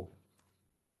 4.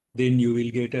 Then you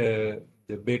will get the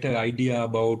better idea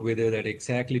about whether that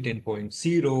exactly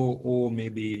 10.0 or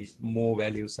maybe more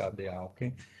values are there,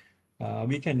 okay?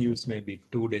 We can use maybe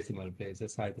 2 decimal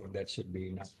places. I think that should be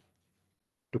enough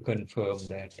to confirm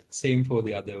that. Same for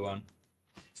the other one.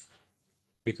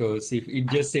 Because if it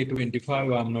just say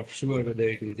 25, I'm not sure whether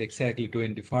it is exactly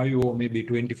 25 or maybe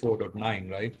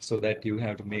 24.9, right? So that you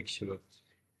have to make sure.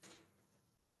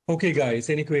 Okay,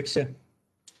 guys, any question?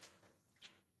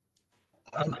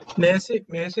 May I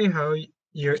see how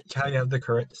you have the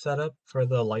current setup for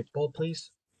the light bulb,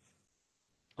 please?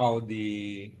 How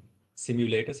the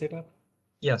simulator setup?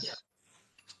 Yes.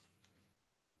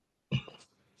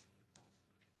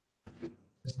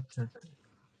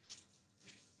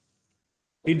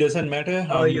 It doesn't matter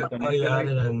how you connect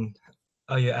the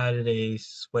light. You added a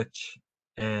switch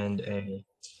and a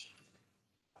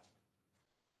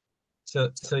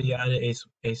so you added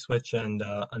a switch and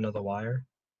another wire.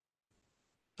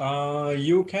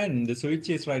 You can. The switch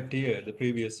is right here, the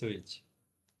previous switch.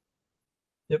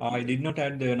 Yep. I did not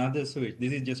add another switch.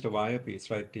 This is just a wire piece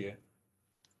right here.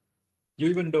 You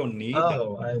even don't need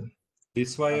that.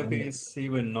 This wire piece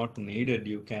even not needed.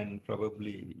 You can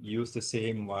probably use the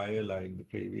same wire like the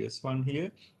previous one here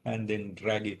and then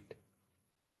drag it.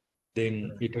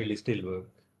 Then it will still work.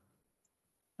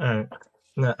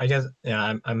 No, I guess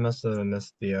I must have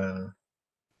missed the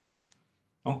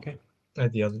Okay.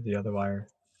 the other wire.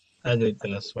 I did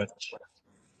the switch.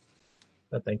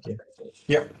 But thank you.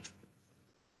 Yep.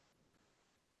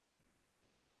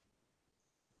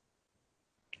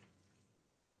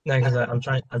 No, because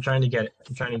I'm trying to get it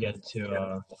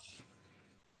to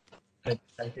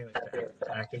I feel like to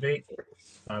activate.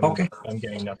 Okay. I'm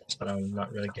getting nothing, but I'm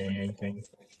not really getting anything.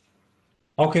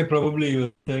 Okay, probably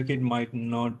your circuit might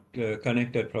not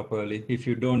connected properly. If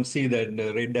you don't see that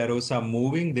the red arrows are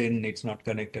moving, then it's not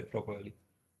connected properly.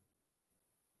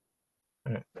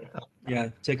 Yeah,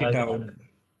 check it out.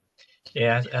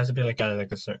 Yeah, it has to be like at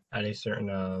a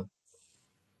certain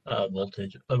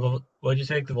voltage. What did you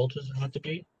say the voltage had to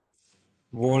be?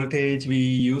 Voltage, we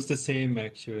use the same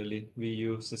actually. We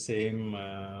use the same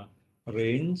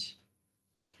range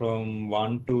from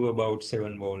 1 to about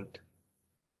 7 volt.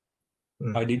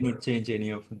 I did not change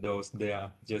any of those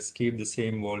there. Just keep the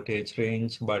same voltage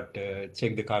range, but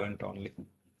check the current only.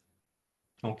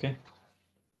 Okay.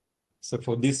 So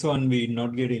for this one, we're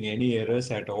not getting any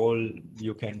errors at all.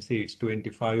 You can see it's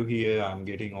 25 here. I'm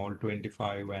getting all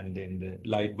 25, and then the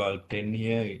light bulb 10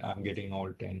 here. I'm getting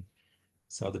all 10.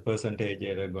 So the percentage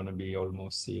error gonna be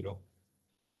almost 0.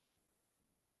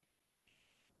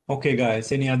 Okay,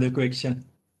 guys, any other question?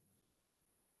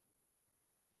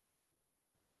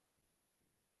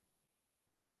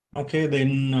 Okay,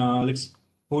 then let's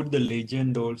put the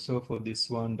legend also for this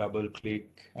one. Double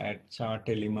click, add chart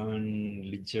element,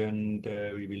 legend,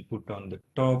 we will put on the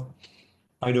top.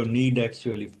 I don't need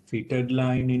actually fitted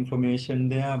line information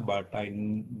there, but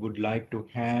I would like to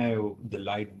have the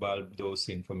light bulb, those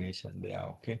information there,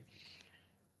 okay?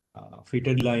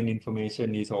 Fitted line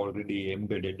information is already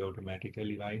embedded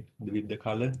automatically, right, with the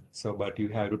color. So, but you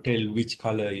have to tell which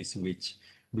color is which.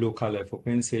 Blue color for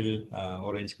pencil,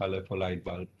 orange color for light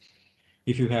bulb.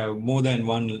 If you have more than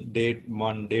one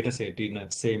data set in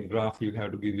a same graph, you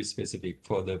have to give it specific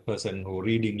for the person who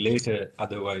reading later,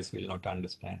 otherwise will not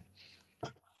understand.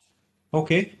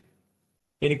 Okay,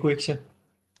 any question?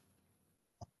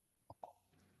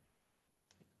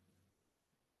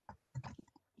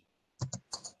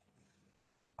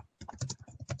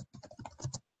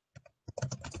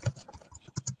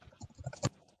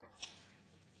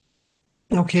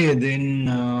 Okay,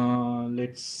 then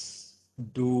let's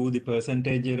do the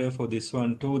percentage error for this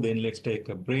one too. Then let's take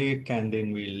a break and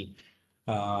then we'll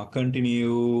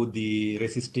continue the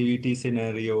resistivity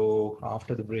scenario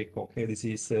after the break. Okay, this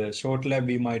is a short lab.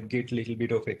 We might get a little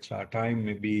bit of extra time.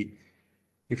 Maybe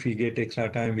if we get extra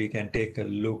time, we can take a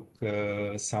look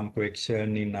some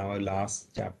question in our last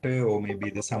chapter or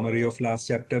maybe the summary of last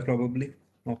chapter probably.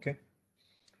 Okay,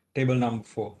 table number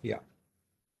 4. Yeah.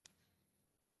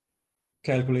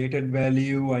 Calculated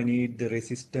value, I need the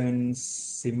resistance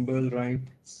symbol, right?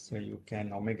 So you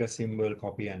can omega symbol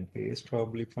copy and paste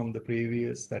probably from the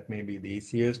previous. That may be the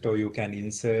easiest, or you can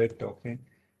insert, okay,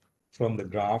 from the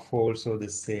graph also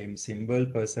the same symbol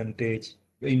percentage.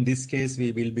 in this case,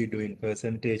 we will be doing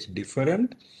percentage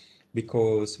different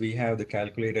because we have the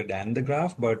calculated and the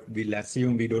graph, but we'll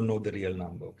assume we don't know the real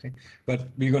number, okay? But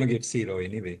we're going to get 0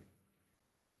 anyway.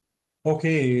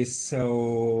 Okay,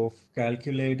 so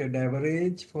calculated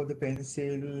average for the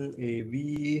pencil,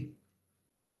 AV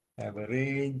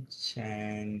average,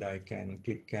 and I can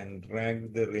click and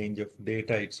drag the range of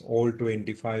data. It's all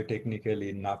 25,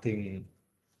 technically nothing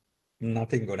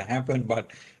gonna happen,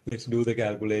 but let's do the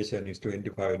calculation. It's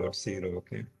 25.0,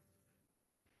 okay?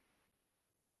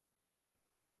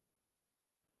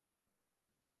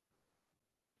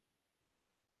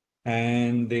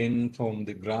 And then from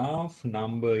the graph,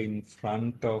 number in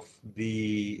front of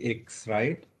the X,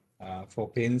 right? For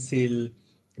pencil,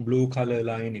 blue color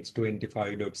line, it's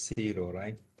 25.0,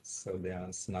 right? So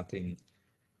there's nothing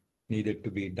needed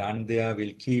to be done there.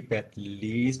 We'll keep at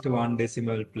least 1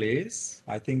 decimal place.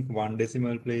 I think 1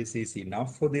 decimal place is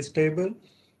enough for this table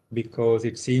because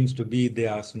it seems to be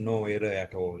there's no error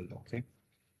at all, okay?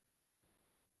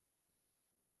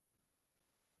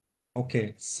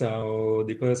 Okay, so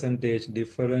the percentage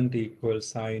different equals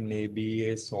sign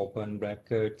ABS, open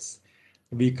brackets.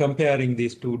 We comparing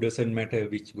these two, doesn't matter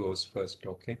which goes first,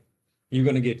 okay? You're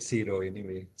gonna get 0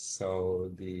 anyway.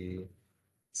 So the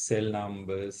cell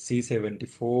number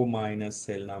C74 minus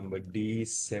cell number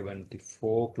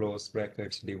D74, close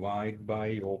brackets, divide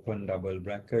by open double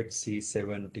bracket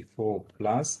C74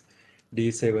 plus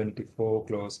D74,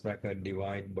 close bracket,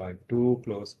 divide by 2,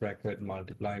 close bracket,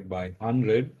 multiply by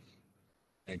 100.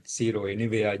 It's 0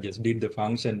 anyway. I just did the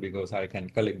function because I can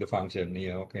collect the function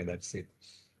here. Okay, that's it.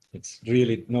 It's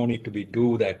really no need to be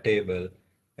do that table.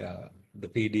 The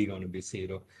PD going to be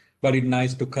 0. But it's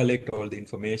nice to collect all the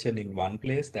information in one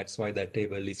place. That's why that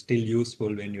table is still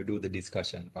useful when you do the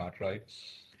discussion part, right?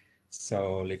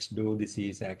 So let's do this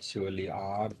is actually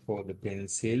R for the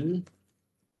pencil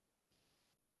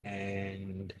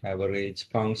and average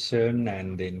function.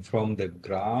 And then from the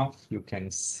graph, you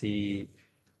can see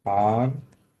R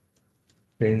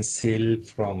pencil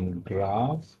from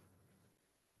graph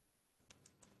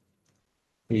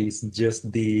is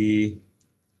just the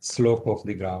slope of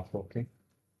the graph, okay?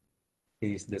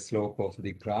 Is the slope of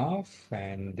the graph,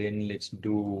 and then let's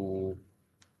do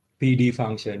PD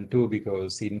function too,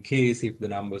 because in case if the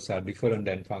numbers are different,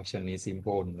 then function is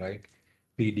important, right?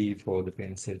 PD for the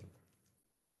pencil.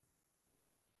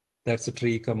 That's a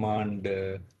tree command,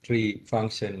 tree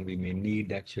function we may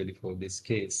need actually for this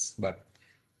case, but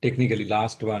technically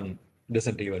last one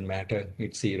doesn't even matter.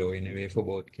 It's 0 anyway for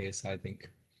both case, I think.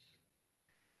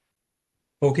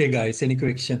 Okay, guys, any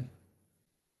question?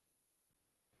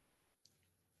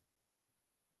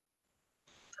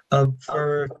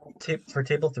 For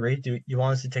table 3, do you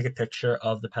want us to take a picture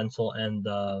of the pencil and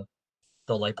the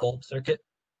light bulb circuit?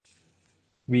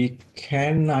 We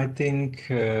can, I think,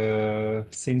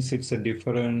 since it's a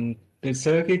different, the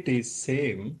circuit is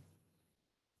same,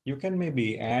 you can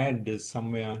maybe add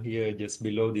somewhere here just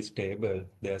below this table.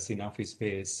 There's enough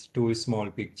space, 2 small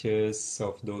pictures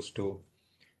of those two.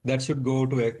 That should go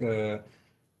to,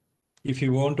 if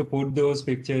you want to put those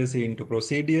pictures into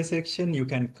procedure section, you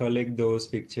can collect those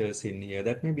pictures in here.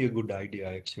 That may be a good idea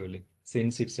actually.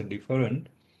 Since it's a different,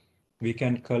 we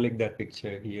can collect that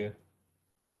picture here.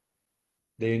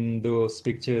 Then those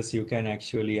pictures you can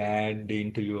actually add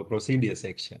into your procedure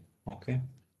section, okay?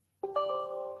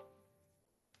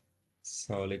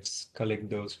 So let's collect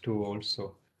those two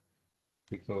also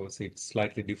because it's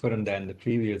slightly different than the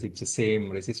previous. It's the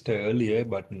same resistor earlier,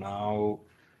 but now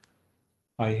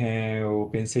I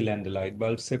have pencil and the light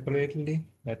bulb separately.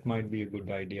 That might be a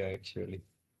good idea actually.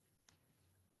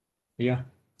 Yeah,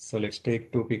 so let's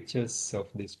take 2 pictures of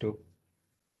these two.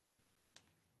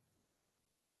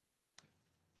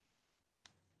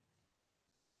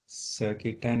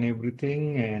 Circuit and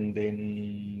everything, and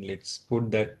then let's put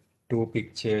that 2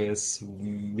 pictures.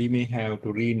 We may have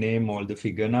to rename all the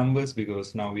figure numbers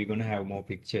because now we're going to have more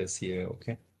pictures here,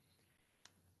 okay?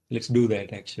 Let's do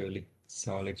that actually.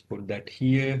 So let's put that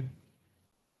here.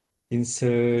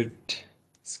 Insert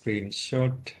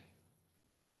screenshot.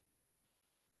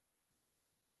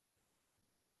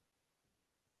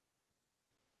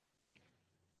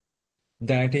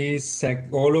 That is,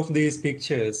 all of these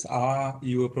pictures are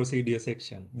your procedure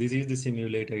section. This is the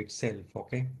simulator itself,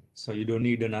 okay? So you don't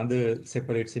need another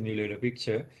separate simulator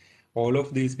picture. All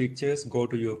of these pictures go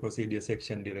to your procedure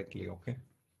section directly, okay?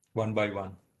 One by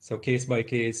one. So case by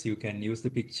case, you can use the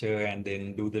picture and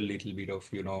then do the little bit of,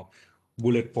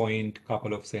 bullet point,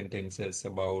 couple of sentences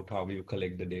about how you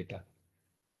collect the data.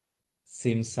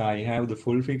 Since I have the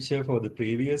full picture for the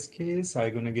previous case,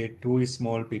 I'm gonna get 2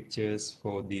 small pictures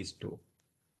for these two.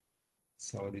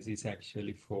 So this is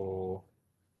actually for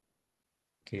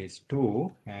case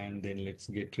 2, and then let's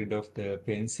get rid of the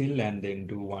pencil and then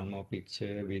do one more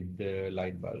picture with the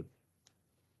light bulb.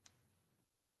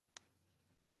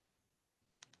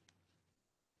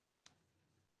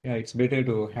 Yeah, it's better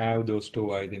to have those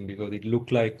two, I think, because it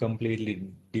look like completely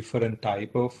different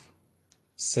type of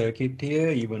circuit here,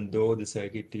 even though the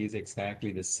circuit is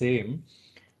exactly the same,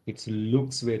 it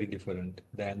looks very different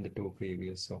than the two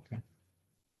previous. Okay.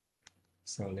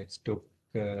 So let's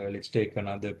take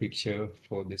another picture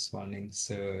for this one.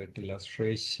 Insert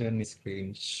illustration,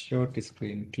 screenshot,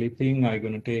 screen clipping. I'm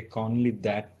gonna take only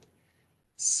that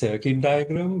circuit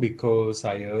diagram because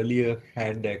I earlier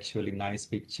had actually nice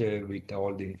picture with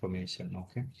all the information.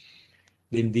 Okay.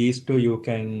 Then these two you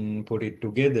can put it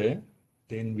together.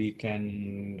 Then we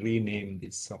can rename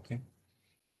this. Okay.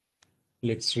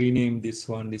 Let's rename this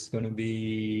one. This is going to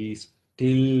be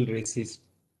still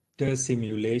resistor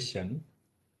simulation.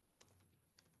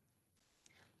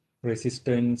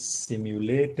 Resistance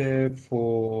simulator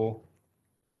for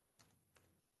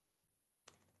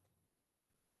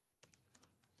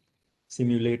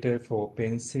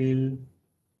pencil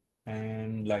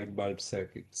and light bulb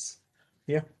circuits.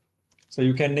 Yeah. So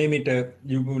you can name it,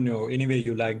 you know, any way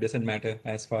you like, doesn't matter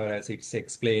as far as it's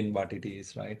explained what it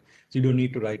is, right? So you don't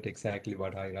need to write exactly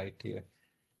what I write here.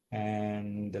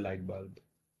 And the light bulb.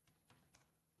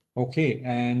 Okay,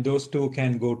 and those two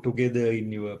can go together in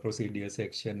your procedure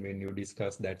section when you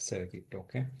discuss that circuit,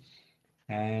 okay?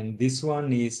 And this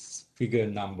one is figure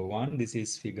number 1, this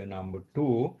is figure number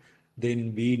 2.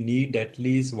 Then we need at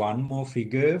least one more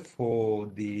figure for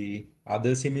the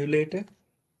other simulator.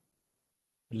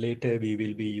 Later we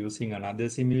will be using another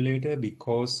simulator.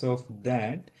 Because of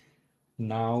that,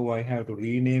 now I have to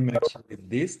rename actually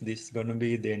this. This is going to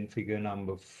be then figure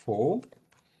number 4.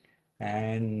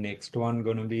 And next one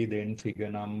going to be then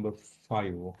figure number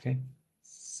 5. Okay.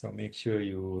 So make sure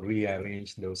you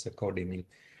rearrange those accordingly.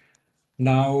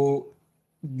 Now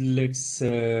let's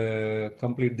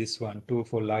complete this one too.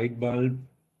 For light bulb,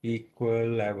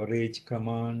 equal average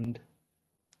command.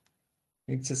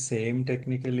 It's the same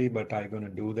technically, but I'm going to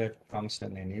do that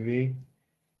function anyway.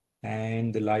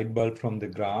 And the light bulb from the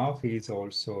graph is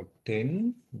also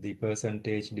 10. The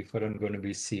percentage difference going to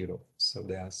be 0. So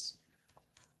there's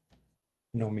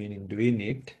no meaning doing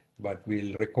it, but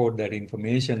we'll record that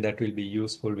information. That will be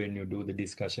useful when you do the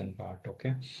discussion part.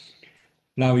 Okay.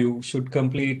 Now you should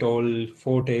complete all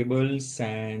 4 tables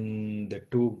and the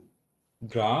 2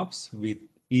 graphs with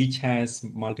each has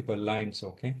multiple lines.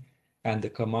 Okay. And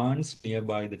the commands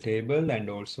nearby the table and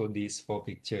also these 4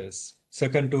 pictures.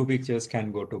 Second 2 pictures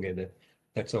can go together.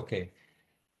 That's okay.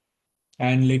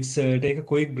 And let's take a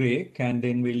quick break and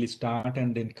then we'll start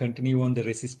and then continue on the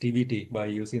resistivity by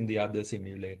using the other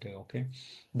simulator. Okay.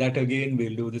 That again,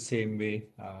 we'll do the same way.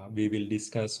 We will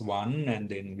discuss one and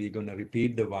then we're going to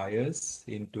repeat the wires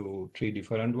into 3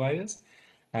 different wires.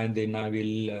 And then I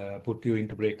will put you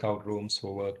into breakout rooms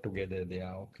for work together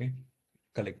there. Okay.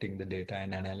 Collecting the data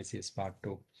and analysis part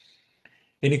 2.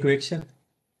 Any question?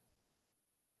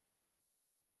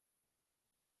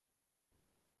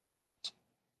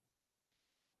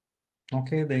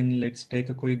 Okay, then let's take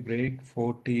a quick break.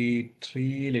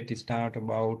 43, let's start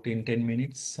about in 10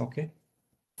 minutes. Okay.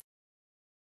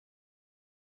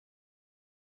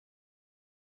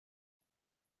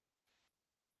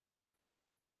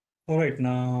 All right,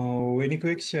 now any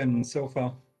questions so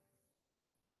far?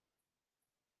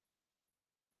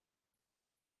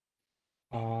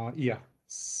 Yeah,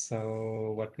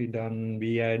 so what we done,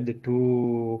 we had the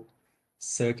 2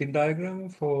 circuit diagram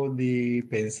for the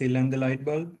pencil and the light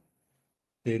bulb.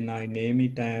 Then I name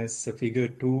it as figure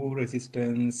 2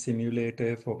 resistance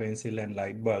simulator for pencil and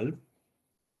light bulb.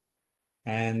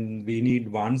 And we need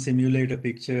one simulator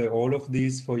picture, all of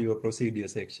these for your procedure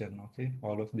section, okay?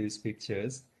 All of these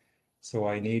pictures. So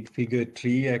I need figure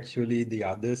 3, actually the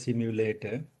other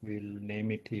simulator, we'll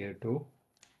name it here too.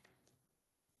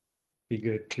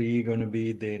 Figure 3 gonna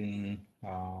be then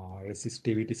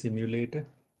resistivity simulator.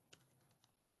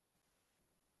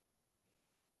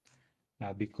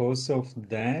 Now because of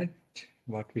that,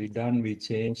 what we done, we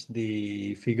changed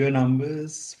the figure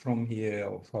numbers from here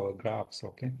of our graphs,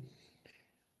 okay?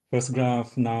 First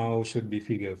graph now should be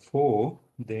figure 4,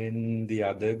 then the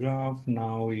other graph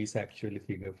now is actually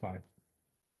figure 5.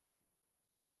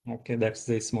 Okay, that's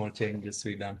the small changes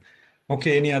we done.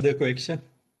 Okay, any other question?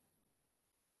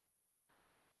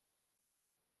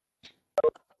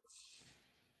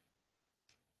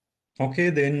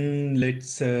 Okay, then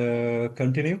let's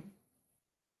continue.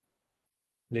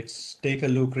 Let's take a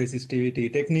look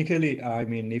resistivity. Technically, I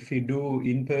mean, if you do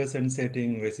in-person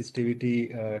setting,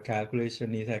 resistivity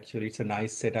calculation is actually, it's a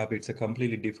nice setup. It's a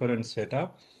completely different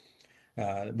setup.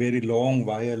 very long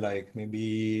wire, like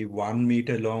maybe 1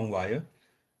 meter long wire,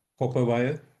 copper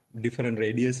wire, different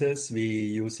radiuses we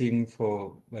using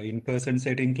for in-person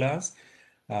setting class,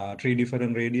 3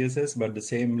 different radiuses, but the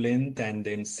same length, and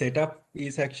then setup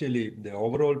is actually, the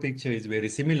overall picture is very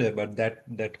similar, but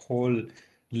that whole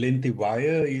lengthy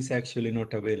wire is actually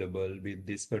not available with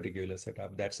this particular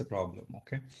setup. That's a problem,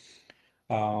 okay?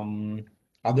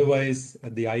 Otherwise,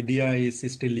 the idea is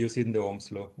still using the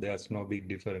Ohm's law. There's no big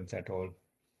difference at all.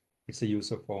 It's a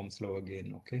use of Ohm's law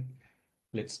again, okay?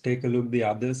 Let's take a look the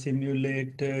other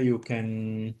simulator. You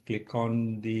can click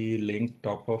on the link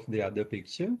top of the other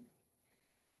picture.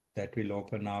 That will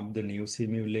open up the new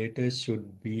simulator.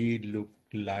 Should be look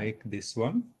like this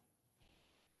one.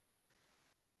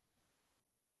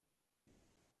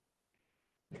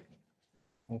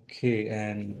 Okay,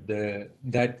 and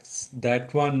that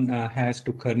one has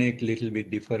to connect a little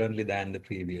bit differently than the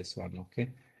previous one, okay?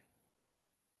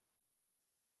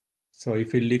 So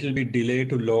if a little bit delay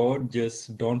to load,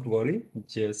 just don't worry,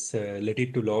 just let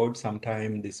it to load.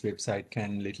 Sometime this website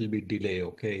can little bit delay,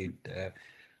 okay?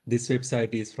 This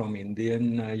website is from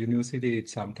Indian University.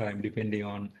 It's sometime depending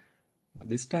on,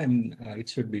 this time it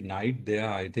should be night there,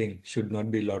 I think. Should not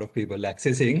be a lot of people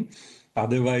accessing.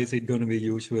 Otherwise, it's going to be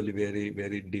usually very,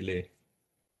 very delay.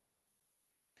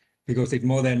 Because it's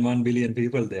more than 1 billion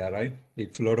people there, right?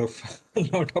 It's a lot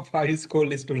of high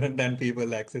school student and people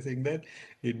accessing that.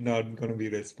 It's not going to be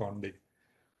responding.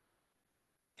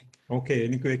 Okay,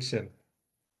 any question?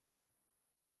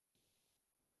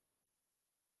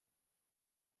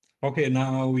 Okay,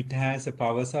 now it has a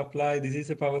power supply. This is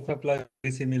a power supply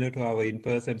very similar to our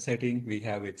in-person setting. We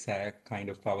have exact kind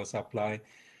of power supply.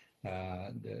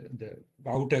 The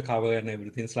outer cover and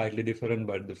everything slightly different,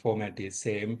 but the format is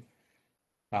same.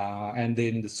 And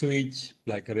then the switch,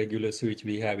 like a regular switch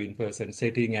we have in-person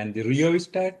setting, and the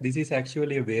rheostat, this is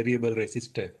actually a variable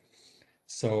resistor.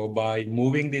 So by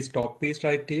moving this top piece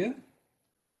right here,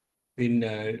 in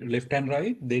left and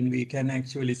right, then we can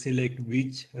actually select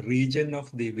which region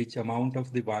of which amount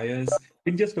of the wires.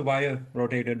 It's just a wire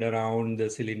rotated around the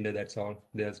cylinder, that's all.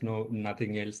 There's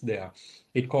nothing else there.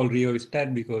 It called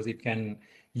rheostat because it can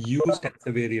used as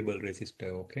a variable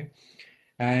resistor, okay?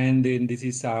 And then this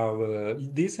is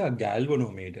these are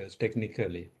galvanometers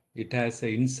technically. It has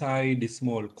inside a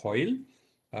small coil.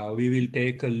 We will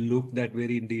take a look that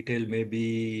very in detail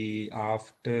maybe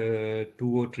after 2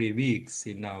 or 3 weeks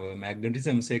in our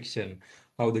magnetism section,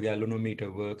 how the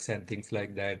galvanometer works and things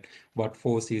like that, what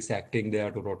force is acting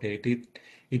there to rotate it.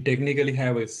 It technically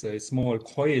has a small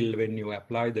coil. When you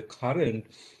apply the current,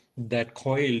 that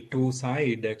coil, two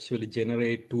sides actually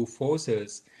generate two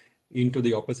forces into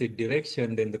the opposite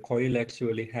direction. Then the coil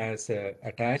actually has a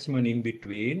attachment in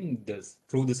between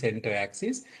through the center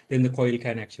axis. Then the coil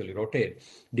can actually rotate.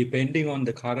 Depending on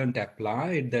the current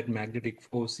applied, that magnetic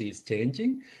force is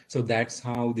changing. So that's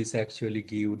how this actually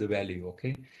give the value,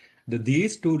 okay?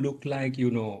 These two look like,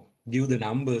 give the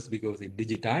numbers because it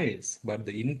digitize, but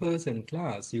the in-person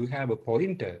class, you have a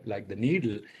pointer like the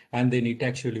needle, and then it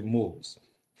actually moves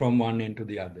from one end to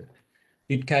the other.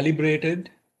 It calibrated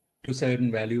to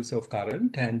certain values of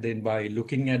current, and then by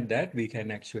looking at that, we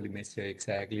can actually measure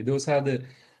exactly. Those are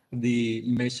the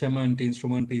measurement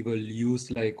instrument people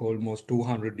used like almost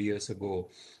 200 years ago.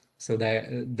 So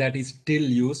that is still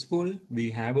useful.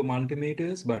 We have a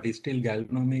multimeters, but it's still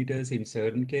galvanometers in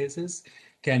certain cases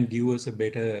can give us a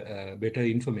better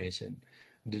information.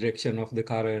 Direction of the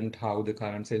current, how the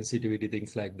current sensitivity,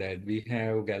 things like that. We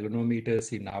have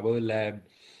galvanometers in our lab,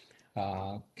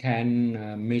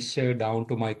 can measure down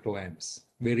to microamps,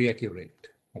 very accurate,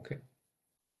 okay?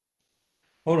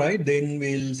 All right, then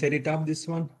we'll set it up this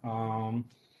one.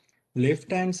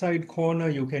 Left-hand side corner,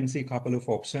 you can see a couple of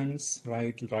options,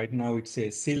 right? Right now it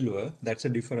says silver, that's a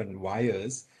different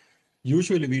wires.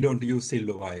 Usually we don't use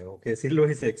silver wire, okay? Silver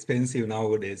is expensive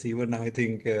nowadays. Even I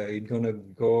think it's gonna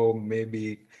go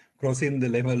maybe crossing the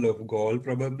level of gold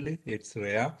probably. It's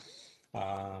rare.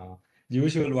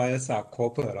 Usual wires are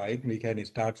copper, right? We can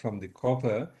start from the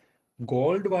copper.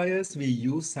 Gold wires we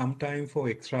use sometime for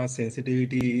extra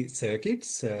sensitivity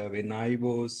circuits. When I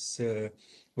was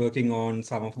working on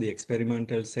some of the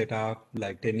experimental setup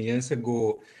like 10 years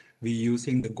ago, we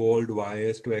using the gold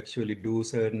wires to actually do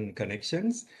certain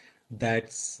connections.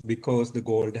 That's because the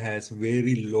gold has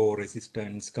very low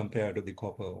resistance compared to the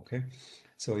copper, okay?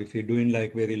 So if you're doing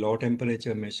like very low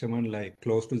temperature measurement, like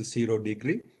close to the 0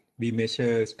 degree, we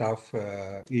measure stuff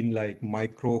in like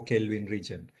micro Kelvin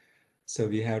region. So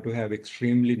we have to have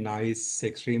extremely nice,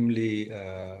 extremely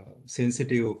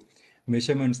sensitive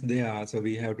measurements there. So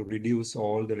we have to reduce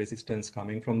all the resistance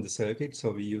coming from the circuit.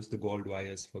 So we use the gold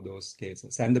wires for those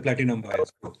cases and the platinum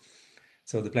wires too.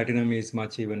 So the platinum is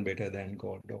much even better than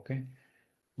gold, okay?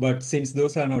 But since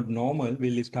those are not normal,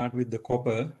 we'll start with the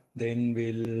copper, then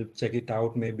we'll check it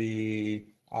out, maybe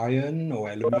iron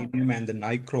or aluminum and the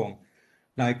nichrome.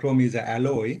 Nichrome is an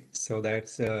alloy, so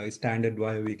that's a standard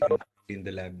wire we can find in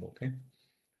the lab, okay?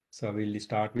 So we'll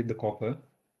start with the copper.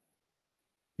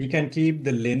 You can keep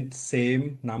the length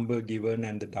same number given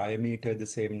and the diameter the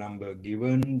same number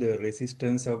given. The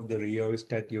resistance of the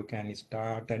rheostat you can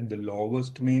start at the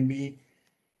lowest maybe,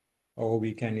 or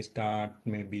we can start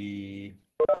maybe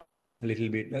a little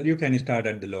bit. You can start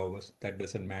at the lowest. That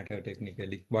doesn't matter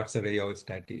technically. What's the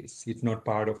rheostat is? It's not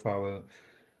part of our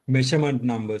measurement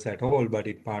numbers at all, but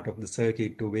it's part of the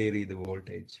circuit to vary the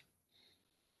voltage.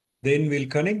 Then we'll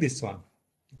connect this one.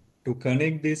 To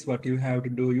connect this, what you have to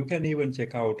do, you can even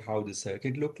check out how the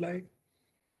circuit look like.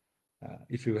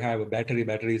 If you have a battery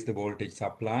is the voltage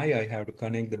supply. I have to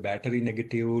connect the battery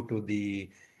negative to the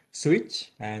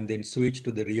switch and then switch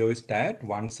to the rheostat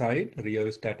one side,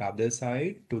 rheostat other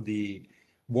side to the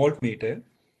voltmeter.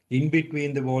 In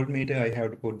between the voltmeter, I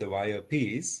have to put the wire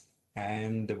piece,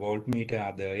 and the voltmeter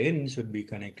other end should be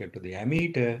connected to the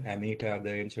ammeter. Ammeter other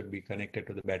end should be connected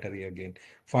to the battery again.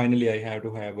 Finally, I have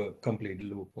to have a complete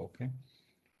loop, okay?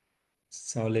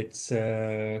 So let's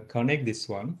connect this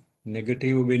one.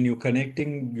 Negative, when you're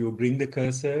connecting, you bring the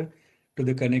cursor to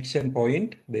the connection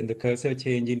point, then the cursor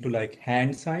change into like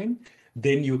hand sign,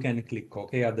 then you can click,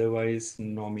 okay? Otherwise,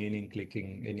 no meaning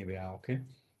clicking anywhere, okay?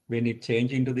 When it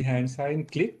change into the hand sign,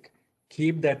 click,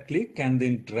 keep that click and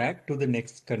then drag to the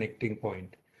next connecting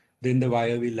point. Then the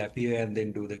wire will appear and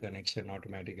then do the connection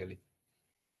automatically.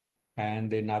 And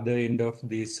then other end of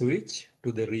the switch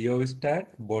to the rheostat,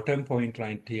 bottom point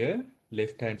right here,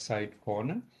 left-hand side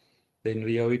corner. Then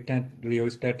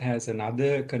rheostat has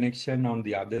another connection on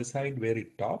the other side, very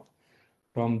top.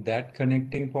 From that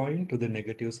connecting point to the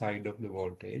negative side of the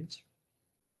voltage.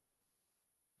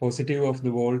 Positive of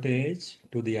the voltage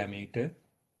to the ammeter.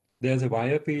 There's a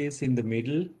wire piece in the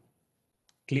middle.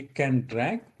 Click and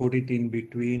drag, put it in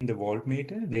between the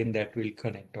voltmeter, then that will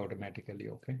connect automatically,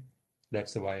 okay?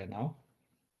 That's the wire now.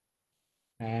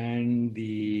 And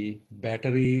the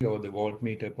battery or the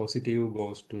voltmeter positive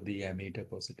goes to the ammeter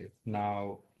positive.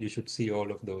 Now you should see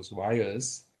all of those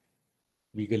wires,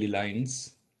 wiggly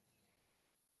lines,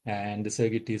 and the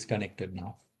circuit is connected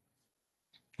now.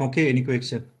 Okay, any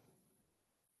question?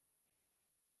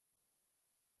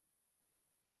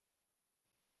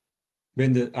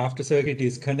 When the after circuit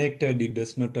is connected, it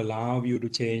does not allow you to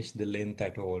change the length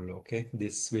at all, okay?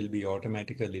 This will be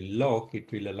automatically locked.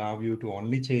 It will allow you to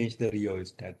only change the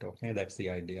rheostat, okay? That's the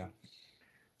idea.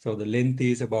 So the length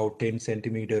is about 10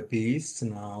 centimeter piece.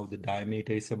 Now the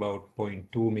diameter is about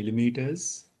 0.2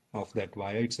 millimeters of that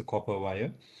wire. It's a copper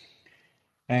wire.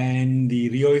 And the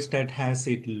rheostat has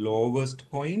its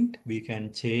lowest point. We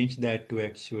can change that to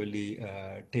actually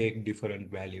take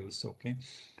different values, okay?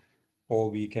 Or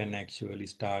we can actually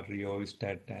start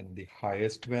rheostat at the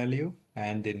highest value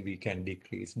and then we can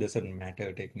decrease. Doesn't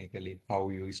matter technically how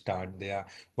you start there.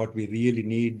 What we really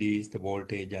need is the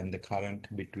voltage and the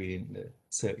current between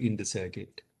in the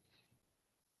circuit.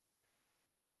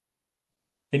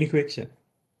 Any question?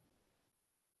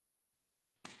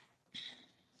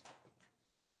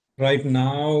 Right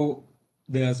now,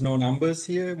 there's no numbers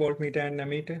here, voltmeter and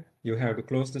ammeter. You have to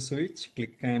close the switch,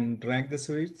 click and drag the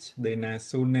switch. Then as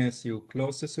soon as you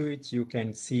close the switch, you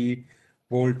can see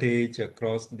voltage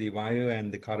across the wire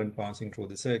and the current passing through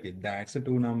the circuit. That's the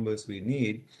two numbers we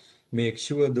need. Make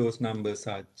sure those numbers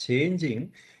are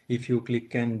changing if you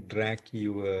click and drag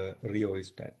your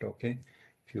rheostat, okay?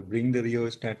 If you bring the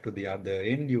rheostat to the other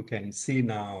end, you can see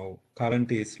now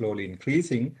current is slowly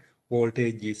increasing,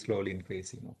 voltage is slowly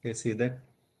increasing. Okay, see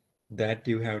that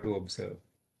you have to observe.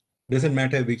 Doesn't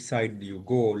matter which side you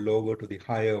go, lower to the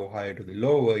higher or higher to the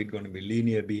lower, it's going to be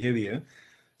linear behavior.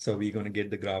 So we're going to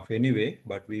get the graph anyway,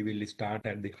 but we will start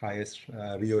at the highest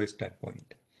rheostat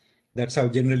point. That's how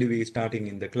generally we're starting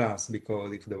in the class,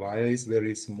 because if the wire is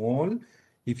very small,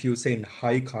 if you send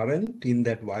high current in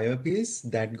that wire piece,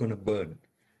 that's going to burn.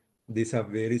 These are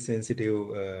very sensitive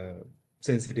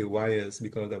wires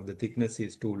because of the thickness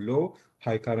is too low.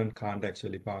 High current can't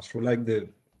actually pass through. Like the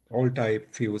all type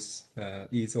fuse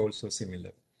is also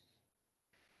similar.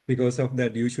 Because of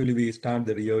that, usually we start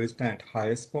the rheostat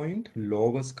highest point,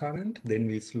 lowest current, then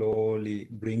we slowly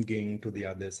bringing to the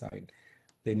other side.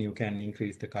 Then you can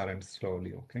increase the current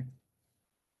slowly, okay?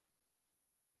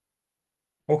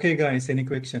 Okay, guys, any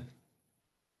question?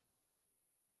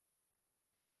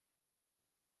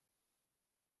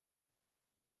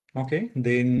 Okay,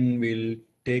 then we'll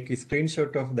take a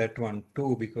screenshot of that one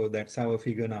too, because that's our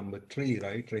figure number 3,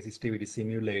 right? Resistivity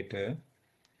simulator.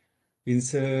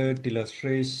 Insert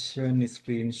illustration,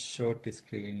 screenshot,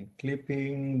 screen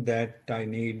clipping, that I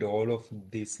need all of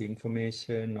this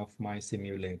information of my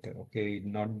simulator. Okay,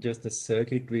 not just the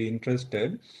circuit we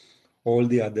interested, all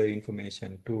the other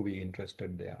information too we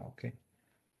interested there. Okay.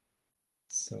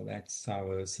 So that's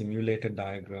our simulator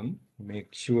diagram.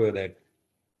 Make sure that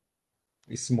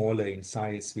it's smaller in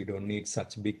size. We don't need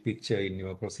such big picture in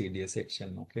your procedure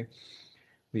section. Okay.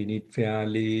 We need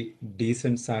fairly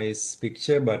decent size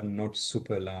picture, but not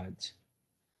super large.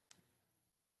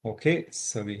 Okay,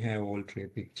 so we have all three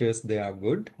pictures. They are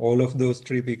good. All of those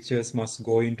three pictures must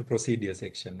go into procedure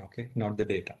section. Okay, not the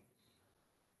data.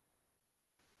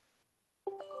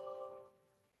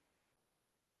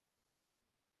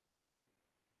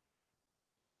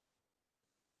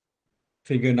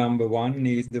 Figure number 1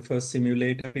 is the first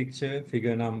simulator picture.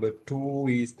 Figure number 2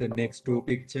 is the next two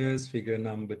pictures. Figure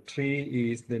number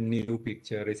 3 is the new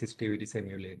picture, resistivity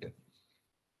simulator.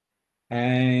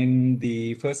 And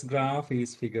the first graph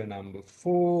is figure number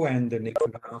 4 and the next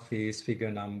graph is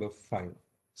figure number 5.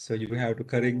 So you have to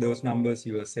correct those numbers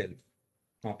yourself.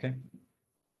 Okay.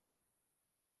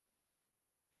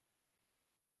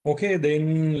 Okay,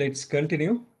 then let's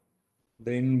continue.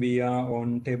 Then we are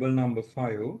on table number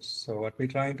 5. So what we're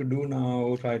trying to do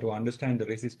now, try to understand the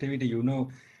resistivity. You know,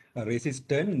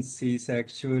 resistance is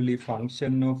actually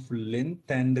function of length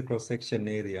and the cross-section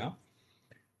area.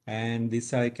 And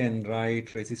this I can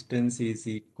write resistance is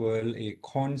equal a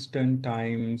constant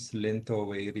times length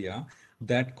over area.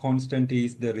 That constant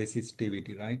is the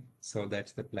resistivity, right? So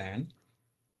that's the plan.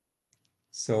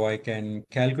 So I can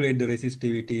calculate the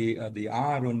resistivity. The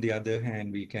R on the other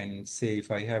hand, we can say if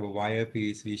I have a wire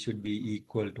piece, we should be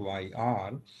equal to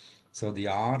IR. So the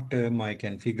R term I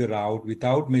can figure out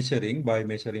without measuring by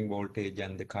measuring voltage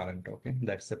and the current. Okay,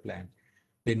 that's the plan.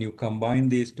 Then you combine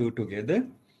these two together.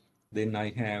 Then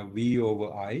I have V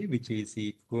over I, which is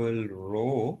equal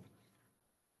rho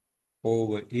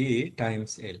over A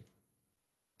times L.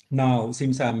 Now,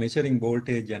 since I'm measuring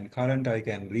voltage and current, I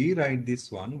can rewrite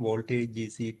this one. Voltage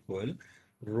is equal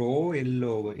rho L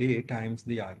over A times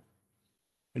the I.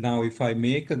 Now, if I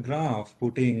make a graph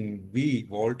putting V,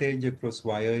 voltage across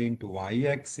wire, into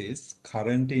y-axis,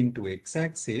 current into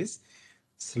x-axis,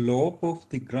 slope of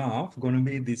the graph going to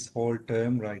be this whole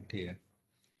term right here.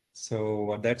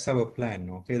 So that's our plan.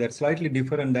 Okay, that's slightly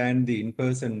different than the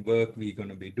in-person work we're going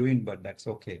to be doing, but that's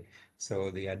okay. So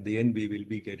at the end, we will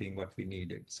be getting what we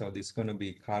needed. So this is going to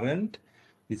be current.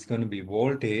 It's going to be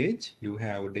voltage. You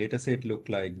have data set look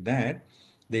like that.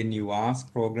 Then you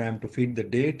ask program to feed the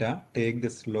data, take the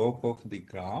slope of the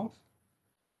graph.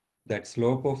 That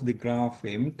slope of the graph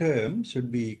M term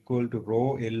should be equal to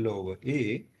rho L over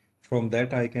A. From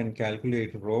that, I can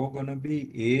calculate rho gonna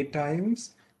be A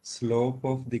times slope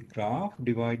of the graph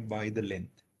divided by the length.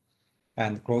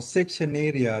 And cross-section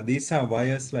area, these are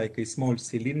wires like small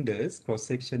cylinders.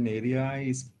 Cross-section area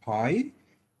is pi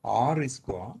r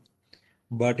square.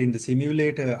 But in the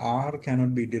simulator, r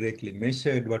cannot be directly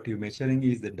measured. What you're measuring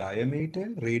is the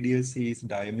diameter. Radius is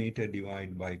diameter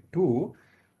divided by 2.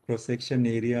 Cross-section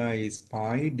area is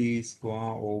pi d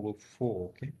square over 4.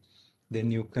 Okay.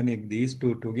 Then you connect these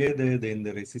two together, then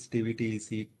the resistivity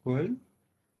is equal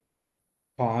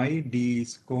pi d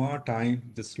square times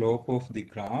the slope of the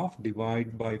graph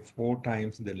divided by 4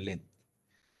 times the length.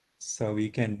 So we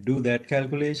can do that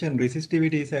calculation.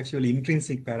 Resistivity is actually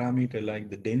intrinsic parameter like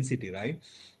the density, right?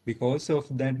 Because of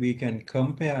that, we can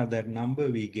compare that number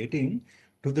we getting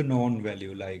to the known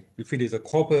value. Like if it is a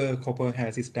copper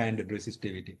has a standard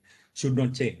resistivity, should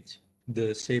not change.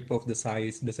 The shape of the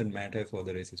size doesn't matter for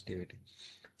the resistivity.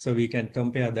 So we can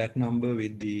compare that number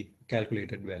with the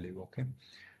calculated value, okay?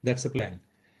 That's the plan.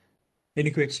 Any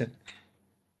question?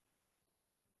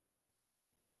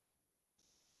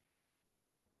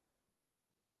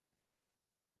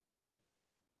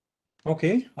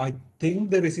 Okay, I think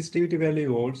the resistivity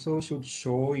value also should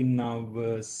show in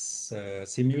our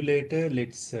simulator.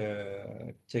 Let's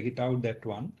check it out, that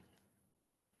one.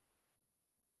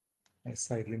 As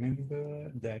I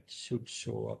remember, that should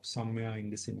show up somewhere in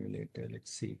the simulator.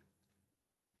 Let's see.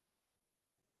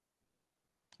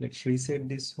 Let's reset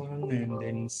this one and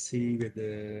then see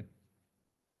whether.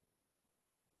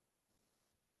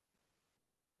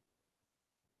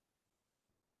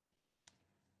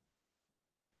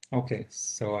 Okay,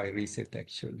 so I reset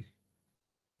actually.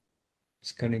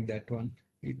 Let's connect that one.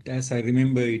 As I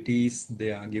remember, it is,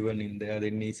 they are given in there,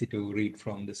 then easy to read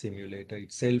from the simulator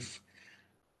itself.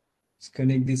 Let's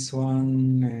connect this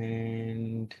one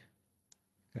and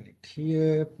connect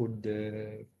here, put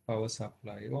the power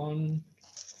supply on.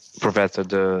 Professor,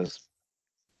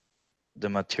 the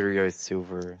material is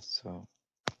silver, so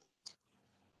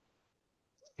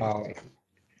Uh,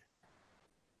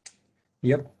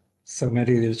 yep, so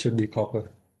material should be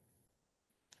copper.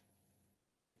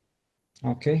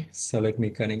 Okay, so let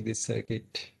me connect this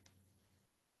circuit.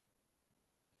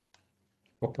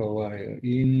 Copper wire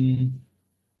in.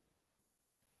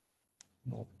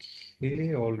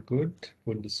 Okay, all good.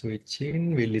 Put the switch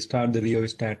in. We'll start the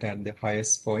rheostat at the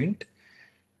highest point.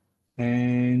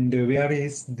 And where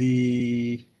is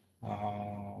the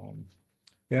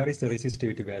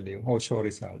resistivity value? Oh, show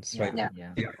results, right?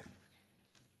 Yeah.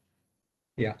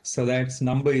 Yeah, so that's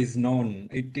number is known.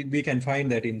 We can find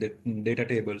that in the data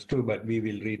tables too, but we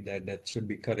will read that. That should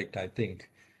be correct, I think.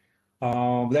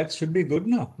 That should be good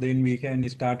now. Then we can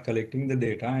start collecting the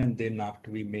data, and then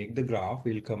after we make the graph,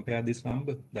 we'll compare this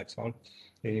number. That's all.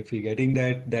 And if we're getting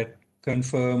that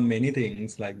confirm many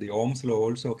things, like the Ohm's law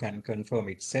also can confirm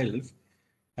itself,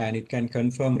 and it can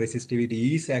confirm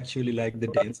resistivity is actually like the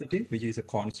density, which is a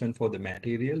constant for the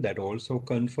material. That also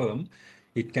confirm.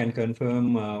 It can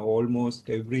confirm almost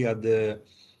every other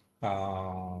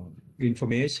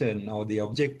information or the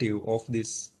objective of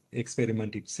this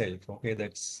experiment itself. Okay,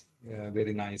 that's a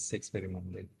very nice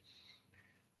experiment then.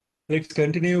 Let's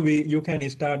continue. You can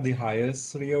start the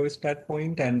highest rheostat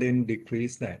point and then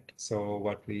decrease that. So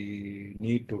what we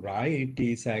need to write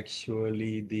is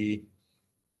actually the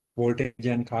voltage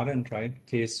and current, right?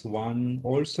 Case 1.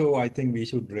 Also, I think we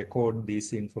should record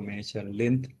this information.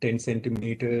 Length 10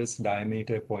 centimeters,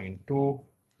 diameter 0.2.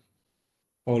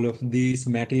 All of these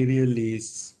material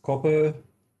is copper.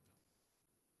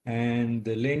 And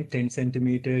the length 10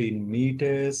 centimeter in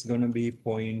meters gonna be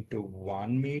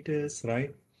 0.1 meters,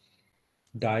 right?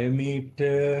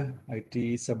 Diameter, it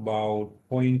is about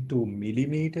 0.2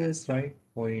 millimeters, right?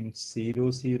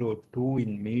 0.002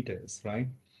 in meters, right?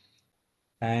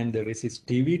 And the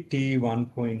resistivity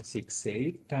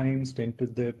 1.68 times 10 to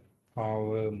the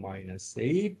power minus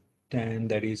 8, and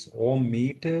that is ohm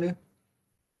meter.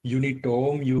 Unit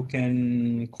ohm you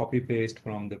can copy paste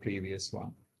from the previous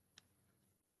one.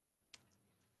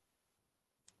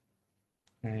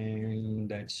 And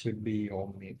that should be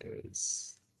ohm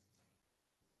meters.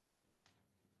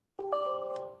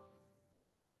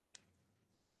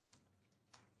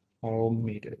 Ohm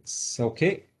meters.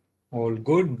 Okay, all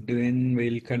good. Then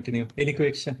we'll continue. Any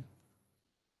question?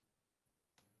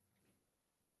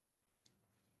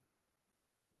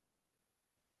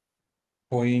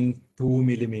 Point 2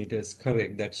 millimeters,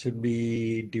 correct. That should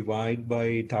be divided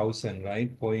by 1000,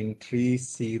 right?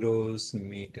 0.30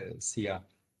 meters. Yeah,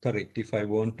 correct. If I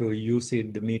want to use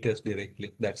it, the meters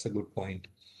directly, that's a good point.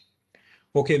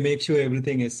 Okay, make sure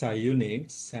everything is SI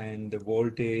units and the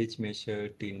voltage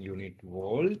measured in unit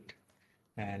volt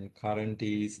and current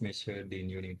is measured in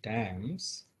unit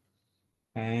amps.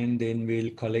 And then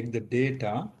we'll collect the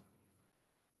data,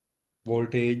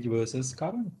 voltage versus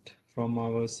current from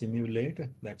our simulator.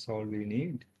 That's all we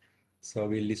need. So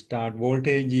we'll start.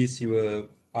 Voltage is your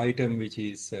item which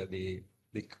is the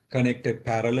connected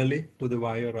parallelly to the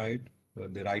wire, right?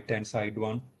 The right hand side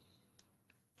one,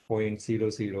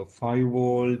 0.005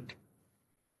 volt.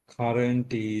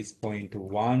 Current is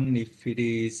 0.1. If it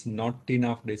is not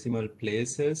enough decimal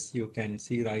places, you can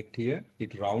see right here,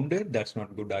 it rounded. That's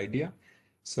not a good idea.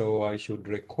 So I should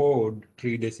record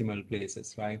 3 decimal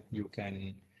places, right? You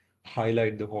can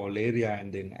highlight the whole area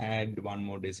and then add 1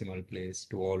 more decimal place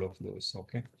to all of those,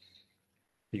 okay?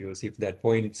 Because if that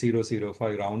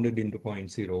 0.005 rounded into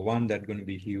 0.01, that's going to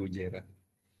be huge error.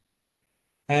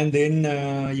 And then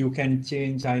you can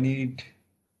change, I need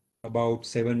about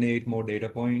 7-8 more data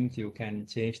points. You can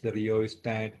change the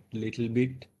rheostat little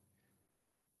bit,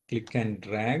 click and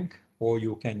drag, or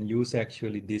you can use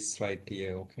actually this right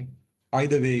here, okay?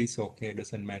 Either way is okay,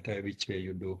 doesn't matter which way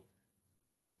you do.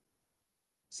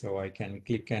 So I can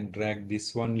click and drag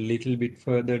this one little bit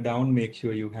further down, make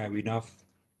sure you have enough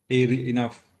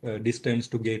distance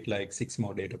to get like 6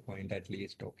 more data point at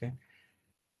least, okay?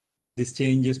 This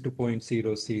changes to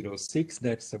 0.006,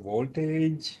 that's the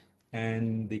voltage,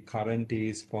 and the current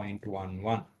is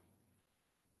 0.11.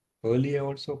 Earlier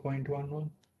also 0.11,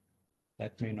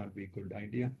 that may not be a good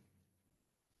idea.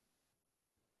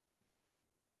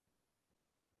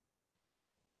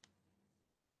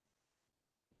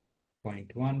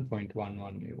 Point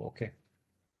 0.11, okay.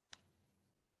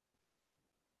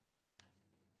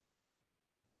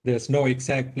 There's no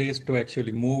exact place to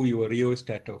actually move your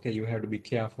rheostat, okay? You have to be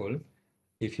careful.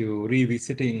 If you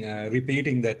repeating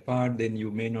that part, then you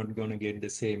may not gonna get the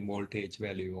same voltage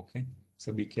value, okay?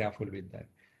 So be careful with that.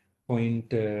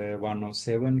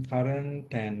 0.107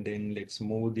 current, and then let's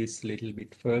move this little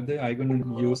bit further. I'm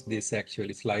gonna use this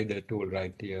actually slider tool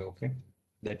right here, okay?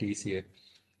 That easier.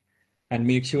 And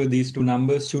make sure these two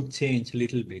numbers should change a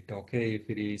little bit, okay? If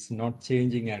it is not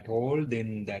changing at all,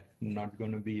 then that's not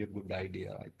going to be a good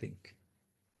idea, I think.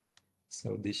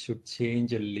 So this should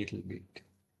change a little bit.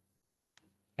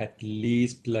 At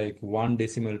least like 1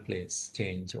 decimal place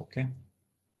change, okay?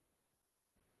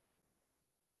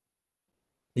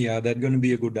 Yeah, that's going to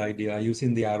be a good idea.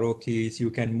 Using the arrow keys,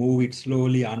 you can move it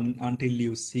slowly until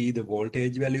you see the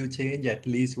voltage value change at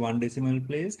least 1 decimal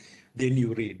place. Then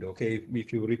you read, okay?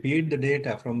 If you repeat the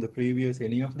data from the previous,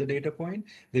 any of the data point,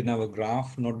 then our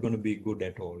graph not going to be good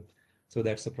at all. So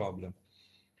that's the problem.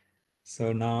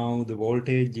 So now the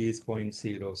voltage is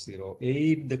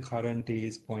 0.008, the current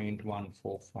is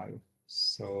 0.145.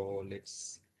 So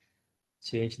let's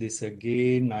change this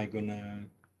again. I'm gonna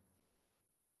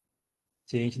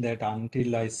change that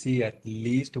until I see at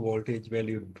least voltage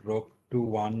value drop to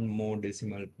 1 more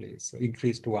decimal place. So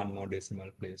increase to 1 more decimal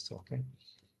place, okay?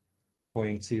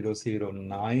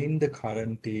 0.009, the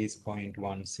current is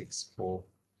 0.164.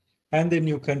 And then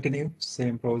you continue,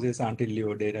 same process until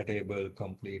your data table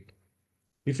complete.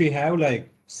 If we have like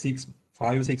 5,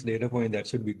 6 data points, that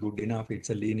should be good enough.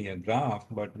 It's a linear graph,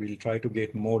 but we'll try to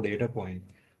get more data points.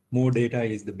 More data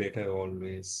is the better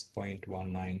always,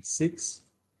 0.196.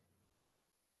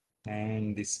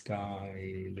 And this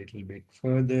guy a little bit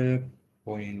further,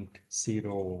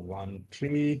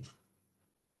 0.013,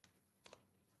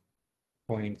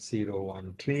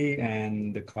 0.013,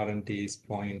 and the current is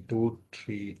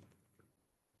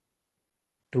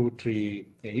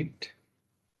 0.238.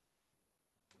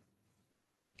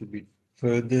 A bit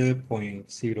further,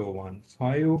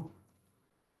 0.015.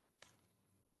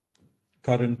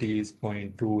 Current is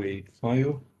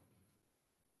 0.285.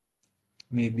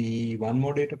 Maybe one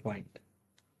more data point.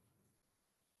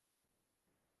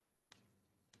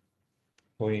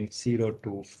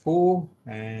 0.024,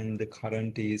 and the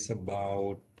current is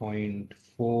about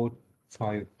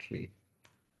 0.453.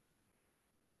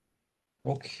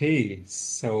 Okay,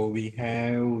 so we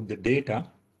have the data.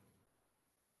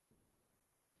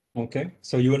 Okay,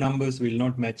 so your numbers will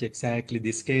not match exactly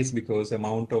this case because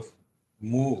amount of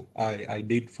move I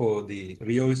did for the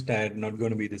rheostat not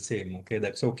going to be the same. Okay,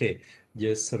 that's okay.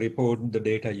 Just report the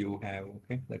data you have.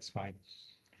 Okay, that's fine.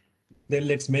 Then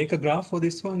let's make a graph for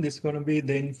this one. This is going to be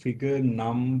then figure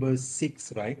number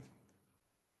 6, right?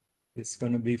 It's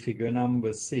going to be figure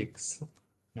number 6.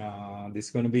 This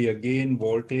is going to be again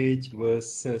voltage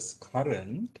versus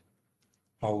current.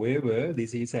 However,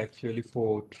 this is actually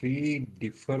for 3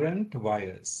 different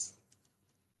wires.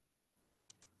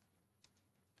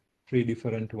 3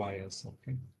 different wires,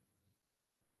 okay?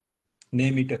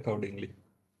 Name it accordingly.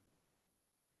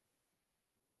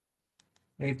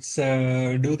 Let's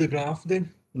do the graph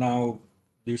then. Now,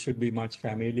 you should be much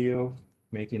familiar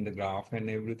making the graph and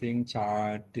everything,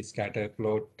 chart, scatter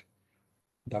plot,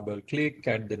 double click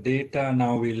at the data.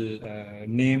 Now we'll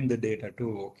name the data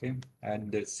too, okay?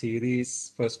 And the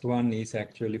series, first one is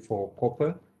actually for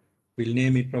copper. We'll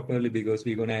name it properly because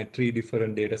we're gonna add 3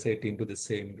 different data set into the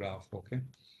same graph, okay?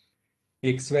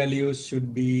 X values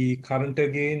should be current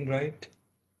again, right?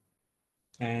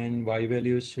 And Y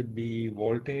values should be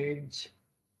voltage.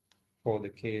 For the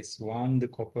case 1, the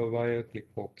copper wire, click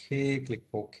OK.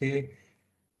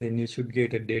 Then you should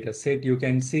get a data set. You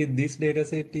can see this data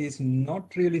set is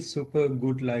not really super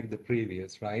good like the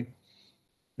previous, right?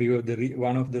 Because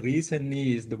one of the reason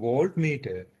is the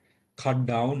voltmeter cut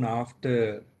down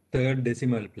after 3rd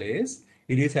decimal place.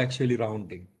 It is actually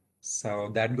rounding. So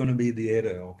that's going to be the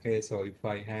error. Okay, so if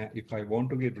I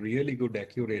want to get really good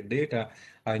accurate data,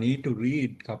 I need to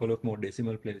read a couple of more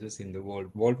decimal places in the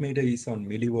volt. Voltmeter is on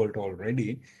millivolt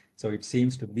already, so it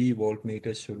seems to be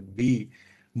voltmeter should be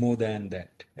more than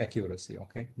that accuracy.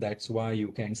 Okay, that's why you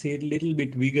can see it a little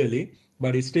bit wiggly,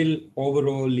 but it's still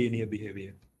overall linear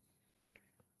behavior.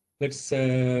 Let's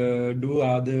do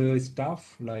other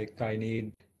stuff like I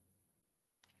need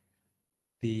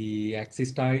the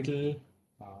axis title,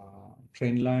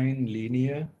 trend line,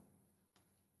 linear,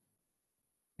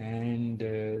 and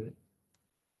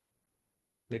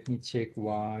let me check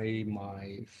why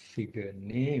my figure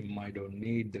name, I don't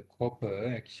need the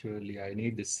copper. Actually, I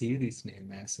need the series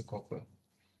name as a copper.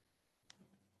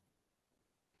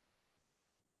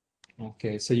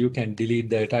 Okay, so you can delete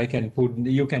that. You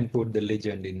can put the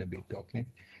legend in a bit, okay?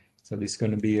 So this is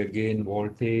going to be again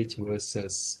voltage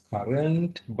versus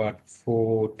current, but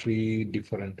for 3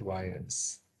 different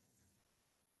wires.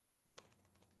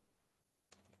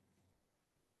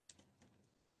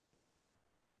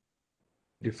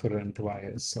 Different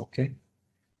wires, okay?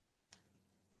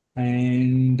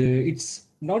 And it's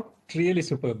not really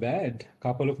super bad.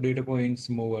 Couple of data points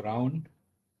move around,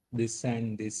 this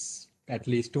and this, at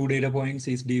least 2 data points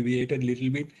is deviated a little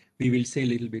bit, we will see a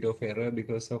little bit of error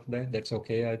because of that. That's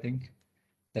okay, I think.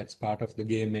 That's part of the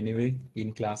game anyway.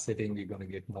 In class setting, we're going to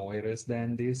get more errors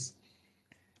than this.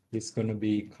 It's going to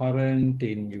be current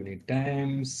in unit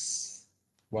amps.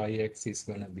 Yx is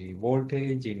going to be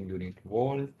voltage in unit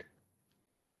volt.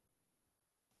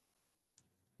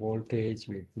 Voltage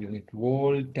with unit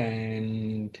volt,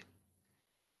 and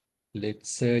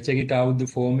let's check it out, the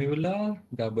formula.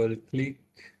 Double click,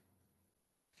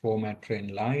 format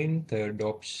trend line, third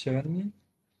option.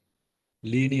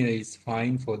 Linear is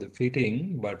fine for the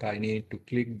fitting, but I need to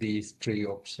click these 3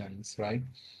 options, right?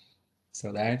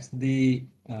 So that's the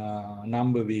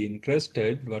number we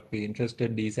interested. What we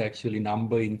interested is actually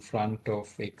number in front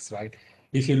of X, right?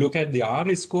 If you look at the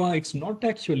R square, it's not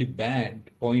actually bad,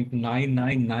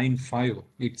 0.9995.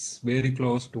 It's very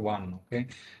close to 1, okay?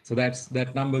 So that's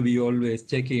that number we always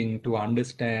checking to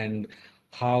understand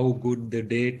how good the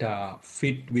data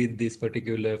fit with this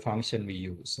particular function we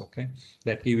use, okay?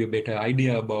 That give you a better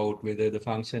idea about whether the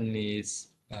function is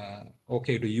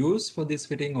okay to use for this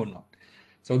fitting or not.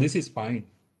 So this is fine.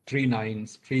 3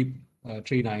 nines, 3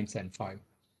 nines and 5.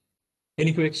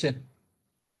 Any question?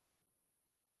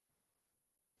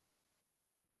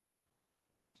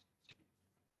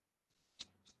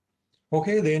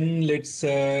 Okay, then let's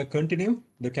continue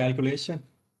the calculation.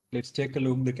 Let's take a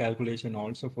look the calculation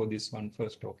also for this one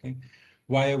first, okay?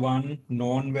 Y1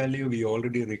 known value we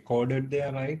already recorded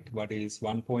there, right? What is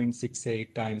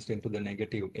 1.68 times 10 to the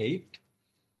negative 8.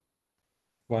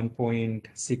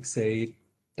 1.68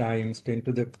 times 10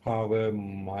 to the power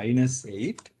minus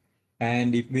 8.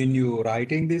 And if when you're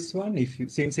writing this one,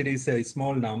 since it is a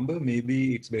small number,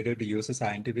 maybe it's better to use a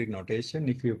scientific notation.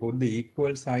 If you put the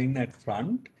equal sign at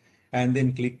front and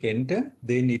then click enter,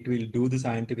 then it will do the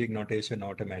scientific notation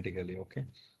automatically, okay?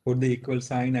 Put the equal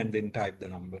sign and then type the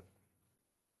number.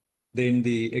 Then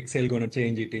the Excel gonna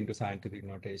change it into scientific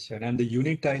notation. And the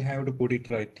unit I have to put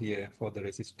it right here for the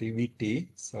resistivity.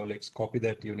 So let's copy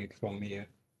that unit from here.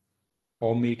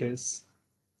 Ohm meters.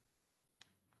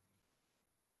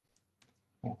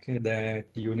 Okay, that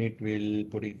unit will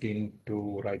put it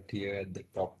into right here at the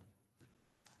top.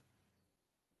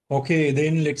 Okay,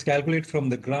 then let's calculate from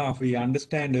the graph. We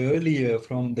understand earlier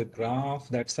from the graph,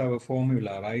 that's our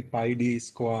formula, right? Pi d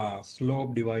square,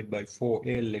 slope divided by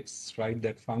 4L. Let's write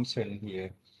that function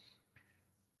here.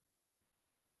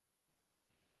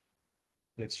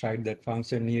 Let's write that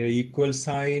function here. Equal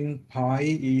sign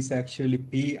pi is actually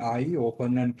pi,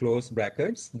 open and close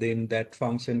brackets. Then that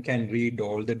function can read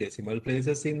all the decimal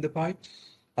places in the pi.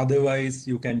 Otherwise,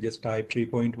 you can just type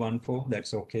 3.14.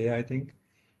 That's okay, I think.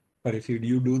 But if you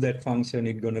do that function,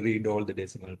 it's going to read all the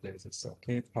decimal places.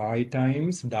 Okay, pi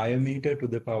times diameter to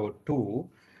the power 2.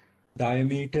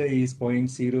 Diameter is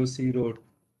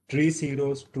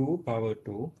 0.00302 power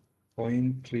 2.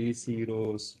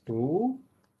 0.302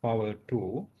 power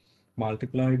 2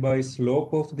 multiplied by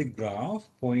slope of the graph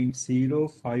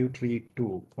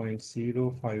 0.0532.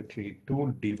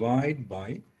 0.0532 divide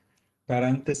by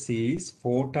parentheses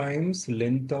 4 times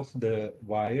length of the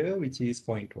wire, which is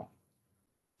 0.1.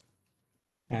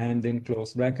 And then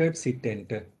close brackets, hit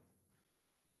enter.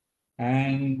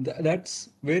 And that's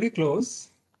very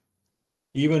close.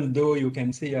 Even though you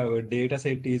can see our data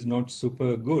set is not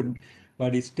super good,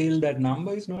 but still that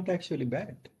number is not actually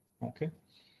bad. Okay.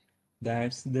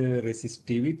 That's the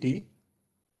resistivity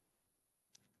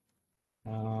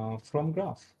from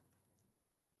graph.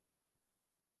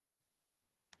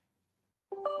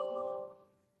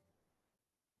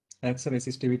 That's the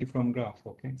resistivity from graph.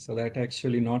 Okay. So that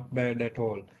actually not bad at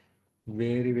all.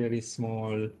 Very, very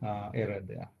small error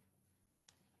there.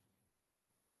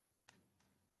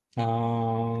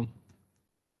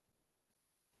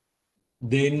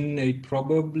 Then it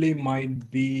probably might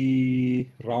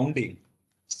be rounding.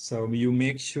 So you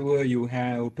make sure you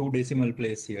have 2 decimal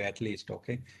places here at least,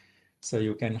 okay? So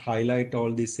you can highlight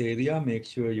all this area, make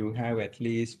sure you have at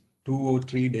least 2 or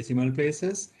 3 decimal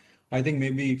places. I think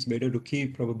maybe it's better to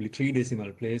keep probably 3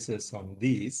 decimal places on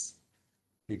these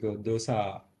because those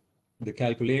are the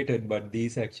calculated, but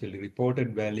these actually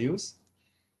reported values.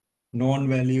 Known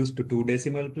values to 2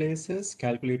 decimal places,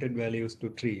 calculated values to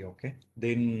 3, okay?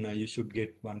 Then you should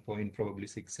get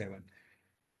 1.67.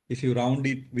 If you round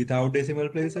it without decimal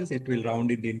places, it will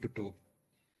round it into 2.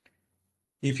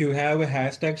 If you have a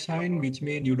hashtag sign, which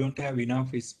means you don't have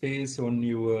enough space on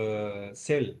your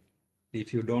cell.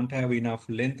 If you don't have enough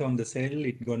length on the cell,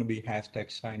 it's going to be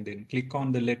hashtag sign. Then click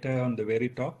on the letter on the very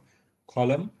top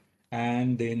column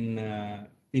and then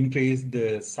increase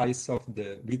the size of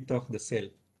the width of the cell.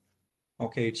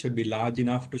 Okay, it should be large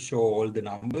enough to show all the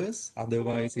numbers.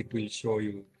 Otherwise, it will show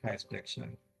you hashtag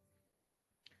sign.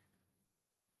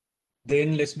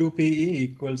 Then let's do PE,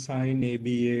 equal sign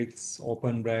ABX,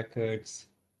 open brackets,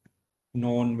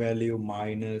 known value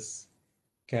minus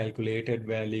calculated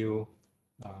value,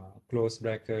 close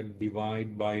bracket,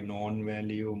 divide by known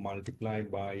value, multiply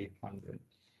by 100.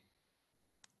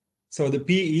 So the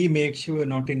PE, make sure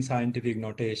not in scientific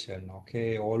notation,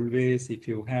 okay? Always, if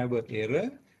you have an error,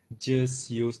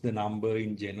 just use the number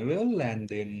in general and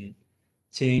then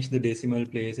change the decimal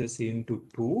places into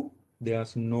 2.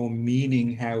 There's no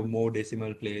meaning have more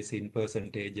decimal place in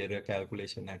percentage error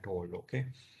calculation at all, okay?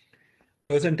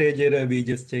 Percentage error, we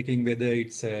just checking whether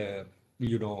it's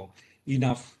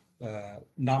enough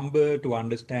number to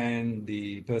understand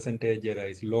the percentage error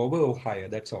is lower or higher.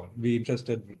 That's all. We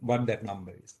interested what that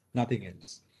number is, nothing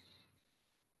else.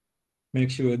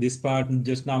 Make sure this part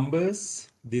just numbers,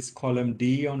 this column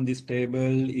D on this table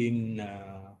in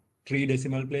 3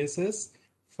 decimal places.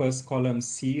 First column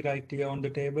C right here on the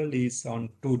table is on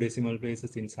 2 decimal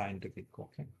places in scientific,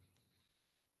 okay?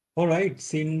 All right,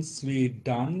 since we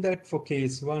done that for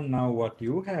case 1, now what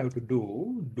you have to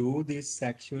do this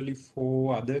actually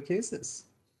for other cases.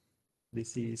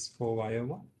 This is for wire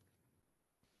 1.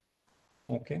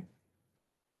 Okay.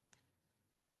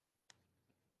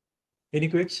 Any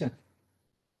question?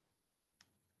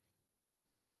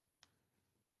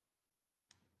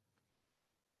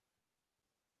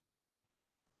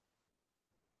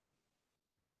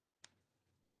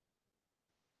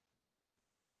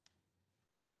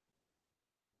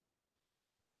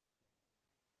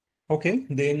 Okay,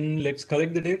 then let's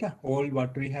collect the data. All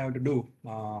what we have to do,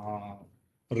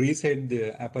 reset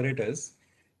the apparatus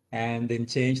and then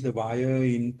change the wire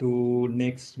into,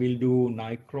 next we'll do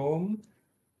nichrome.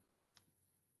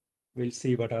 We'll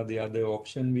see what are the other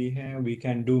option we have. We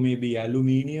can do maybe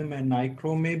aluminium and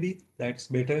nichrome maybe. That's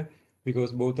better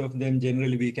because both of them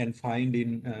generally we can find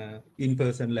in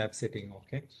in-person lab setting,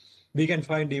 okay? We can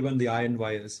find even the iron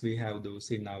wires. We have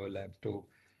those in our lab too.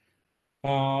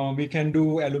 We can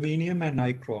do aluminium and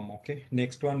nichrome, okay?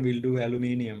 Next one we'll do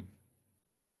aluminium.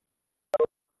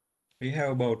 We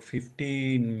have about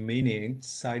 15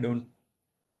 minutes. I don't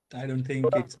think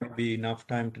it's maybe enough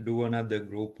time to do another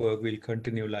group work. We'll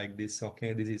continue like this,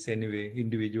 okay? This is anyway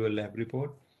individual lab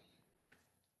report.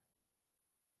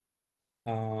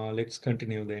 Let's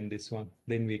continue then this one.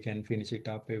 Then we can finish it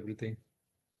up everything.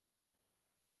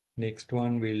 Next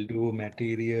one we'll do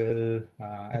material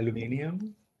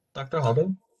aluminium. Dr.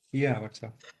 Halden? Yeah, what's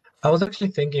up? I was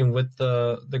actually thinking with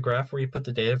the graph where you put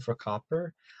the data for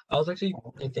copper, I was actually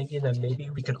thinking that maybe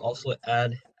we could also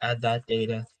add that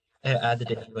data, add the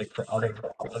data like for other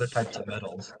types of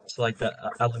metals. So like the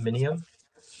aluminum,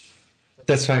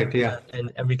 That's right, yeah.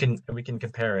 and we can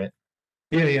compare it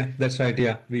Yeah, that's right,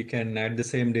 yeah. We can add the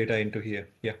same data into here,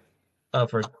 yeah.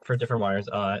 for different wires.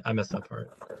 I messed up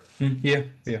part. Yeah.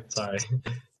 Sorry.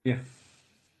 Yeah.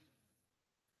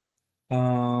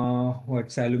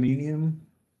 What's aluminium?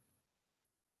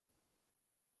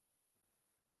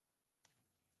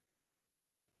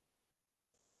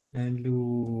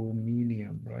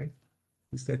 Aluminium, right?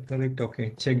 Is that correct?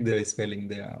 Okay, check the spelling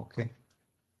there. Okay.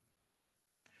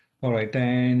 All right,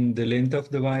 and the length of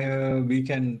the wire, we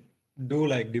can do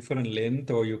like different length,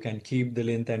 or you can keep the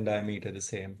length and diameter the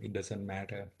same. It doesn't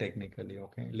matter technically.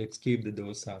 Okay, let's keep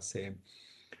those are same.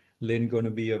 Length going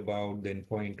to be about then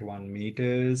 0.1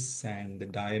 meters, and the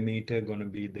diameter going to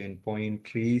be then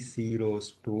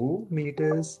 0.302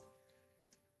 meters.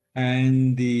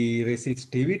 And the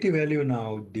resistivity value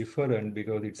now different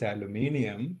because it's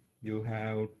aluminium. You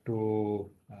have to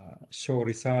show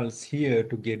results here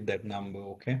to get that number,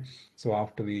 okay? So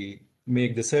after we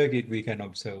make the circuit, we can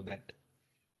observe that.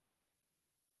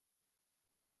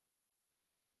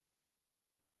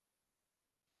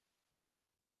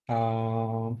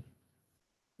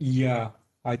 Yeah,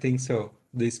 I think so.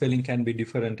 The spelling can be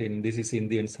different in, this is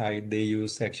Indian side. They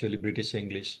use actually British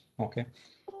English, okay?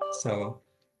 So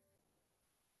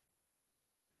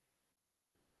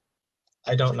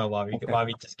I don't know why okay.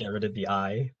 we just get rid of the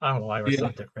I. I don't know why we're so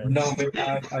Yeah, different. no,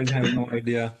 I have no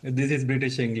idea. This is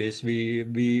British English. We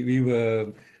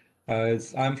were,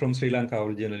 I'm from Sri Lanka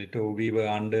originally too. We were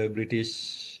under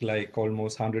British like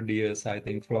almost 100 years, I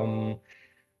think, from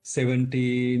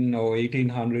 17 or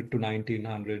 1800 to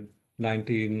 1900,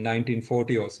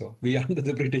 1940 or so. We under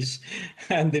the British,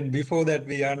 and then before that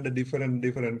we under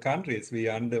different countries. We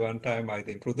under one time I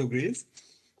think Portuguese.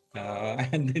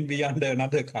 And then we under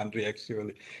another country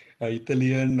actually,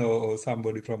 Italian or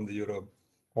somebody from the Europe.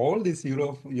 All these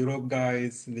Europe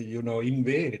guys,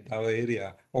 invade our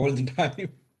area all the time,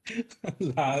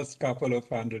 last couple of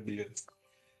 100 years.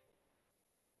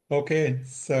 Okay,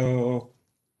 so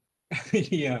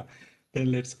yeah, then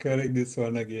let's correct this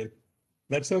one again.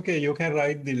 That's okay. You can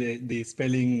write the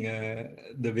spelling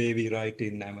the way we write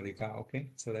in America.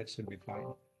 Okay, so that should be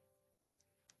fine.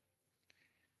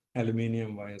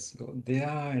 Aluminium wires go there,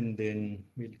 and then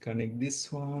we'll connect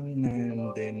this one,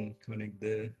 and then connect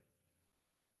the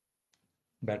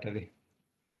battery.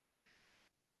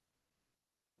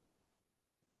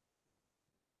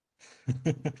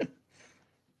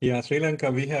 Yeah, Sri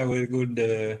Lanka, we have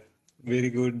very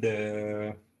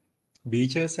good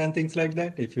beaches and things like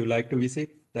that. If you like to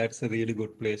visit, that's a really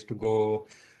good place to go.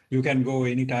 You can go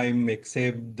anytime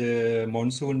except the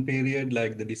monsoon period,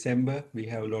 like the December. We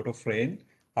have a lot of rain.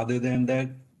 Other than that,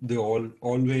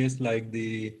 always like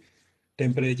the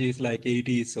temperature is like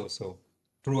 80s or so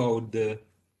throughout the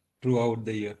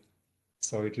year.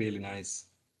 So it's really nice.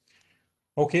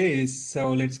 Okay,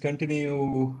 so let's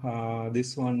continue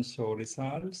this one. Show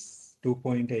results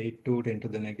 2.82 10 to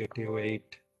the negative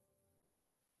 8.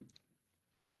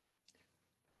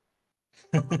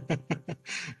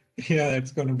 Yeah,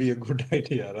 that's going to be a good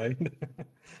idea, right?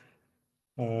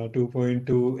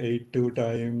 2.282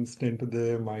 times 10 to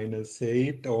the minus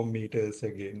 8 ohm meters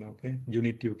again. Okay,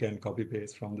 unit you can copy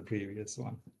paste from the previous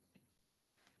one.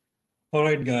 All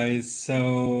right, guys.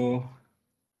 So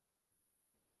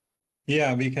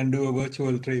yeah, we can do a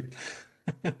virtual trip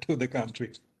to the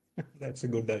country. That's a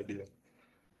good idea.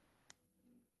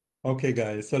 Okay,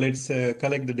 guys. So let's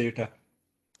collect the data.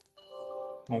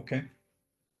 Okay.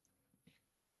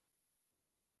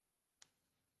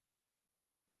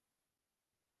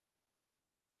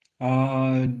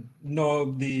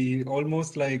 No, the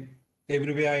almost like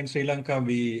everywhere in Sri Lanka,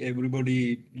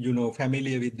 everybody,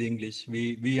 familiar with the English.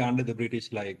 We under the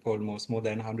British like almost more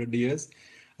than 100 years.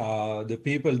 The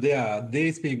people there,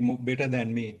 they speak better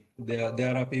than me.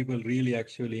 There are people really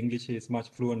actually English is much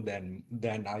fluent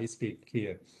than I speak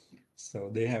here.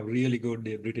 So they have really good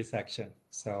British accent.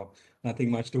 So nothing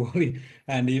much to worry.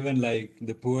 And even like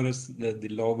the poorest, the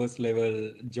lowest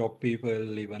level job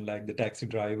people, even like the taxi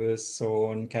drivers, so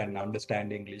on, can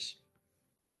understand English.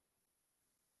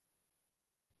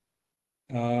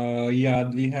 Yeah,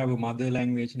 we have a mother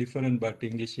language different, but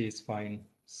English is fine.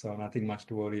 So nothing much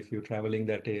to worry if you're traveling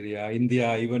that area.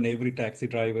 India, even every taxi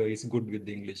driver is good with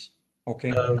English. Okay.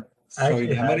 I So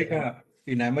actually had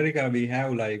in America, we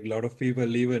have like a lot of people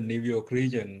live in New York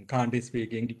region, can't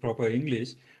speak proper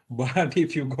English. But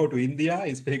if you go to India,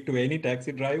 speak to any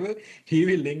taxi driver, he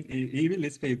will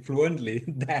speak fluently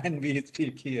than we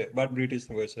speak here, but British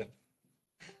version.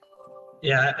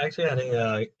 yeah, I actually had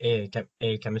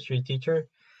a chemistry teacher.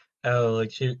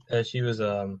 Like she was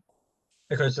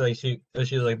because like she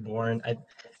was like born.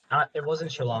 It wasn't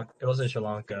Sri Lanka. It wasn't Sri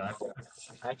Lanka.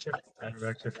 I actually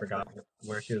forgot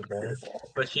where she was born,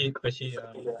 but she grew up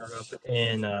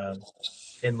in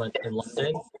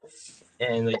London,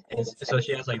 and like so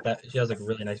she has like that. She has like a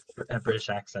really nice British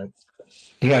accent.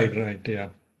 Right, right, yeah.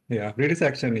 Yeah, British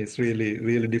accent is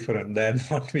really different than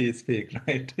what we speak,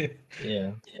 right?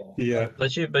 Yeah, Yeah.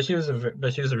 but she was a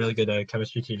really good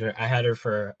chemistry teacher. I had her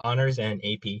for honors and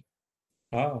AP.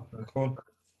 Oh, cool.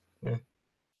 Yeah.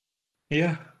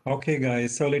 Yeah, okay,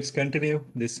 guys. So let's continue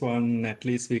this one. At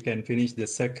least we can finish the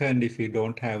second. If you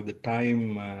don't have the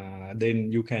time,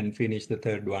 then you can finish the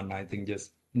third one. I think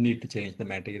just need to change the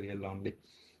material only.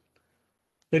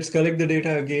 Let's collect the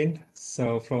data again.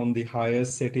 So from the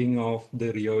highest setting of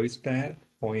the rheostat,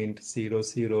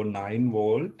 0.009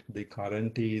 volt, the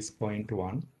current is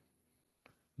 0.1.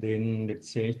 Then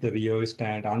let's change the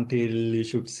rheostat until you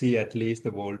should see at least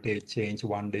the voltage change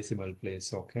 1 decimal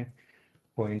place. Okay,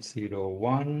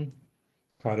 0.01.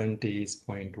 Current is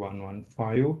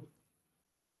 0.115,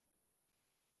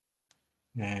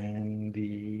 and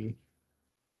the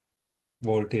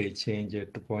voltage change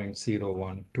it to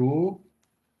 0.012.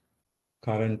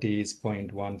 Current is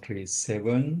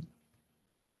 0.137.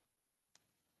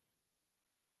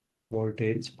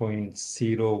 Voltage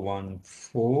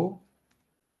 0.014.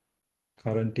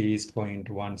 Current is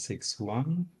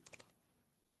 0.161.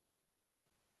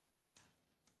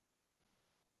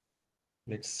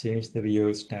 Let's change the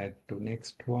rheostat to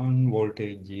next one.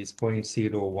 Voltage is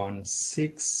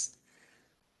 0.016.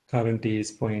 Current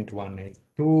is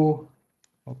 0.182.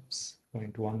 Oops,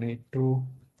 0.182.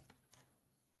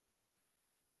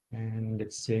 And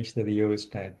let's change the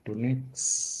rheostat to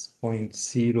next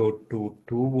 0.022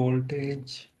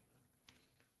 voltage.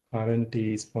 Current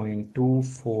is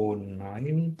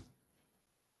 0.249.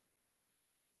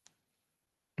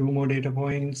 Two more data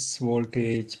points.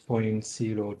 Voltage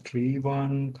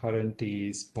 0.031. Current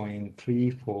is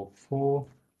 0.344.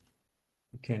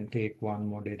 You can take one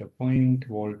more data point.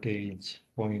 Voltage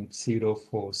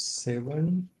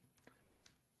 0.047.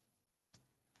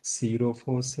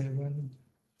 047.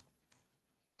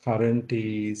 current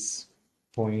is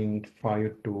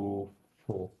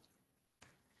 0.524.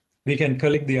 We can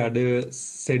collect the other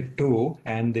set too,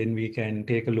 and then we can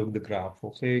take a look the graph.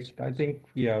 Okay, I think,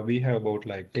 yeah, we have about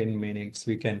like 10 minutes.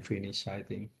 We can finish, I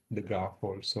think, the graph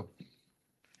also.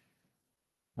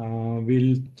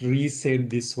 We'll reset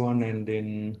this one and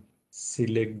then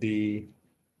select the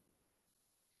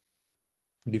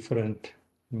different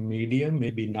medium.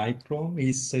 Maybe nichrome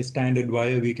is a standard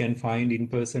wire we can find in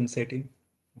person setting,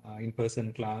 in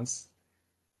person class.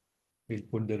 We'll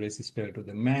put the resistor to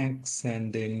the max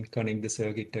and then connect the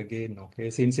circuit again. Okay,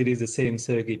 since it is the same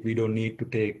circuit, we don't need to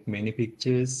take many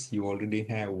pictures. You already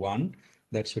have one.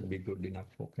 That should be good enough.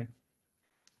 Okay.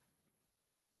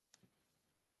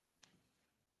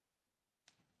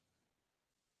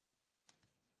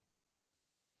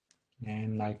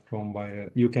 And nichrome wire,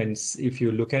 you can, if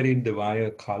you look at it, the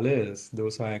wire colors,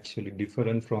 those are actually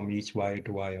different from each wire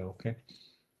to wire. Okay.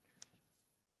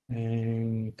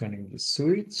 And connect the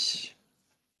switch.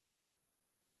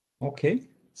 Okay,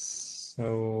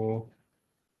 so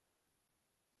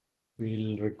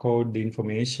we'll record the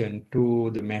information to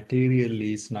the material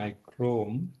is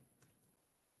nichrome.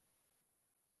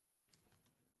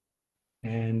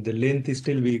 And the length is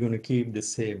still we're going to keep the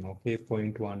same, okay,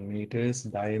 0.1 meters,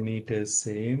 diameter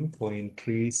same,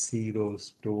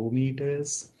 0.302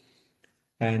 meters.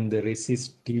 And the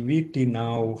resistivity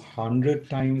now 100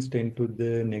 times 10 to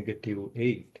the negative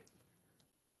 8.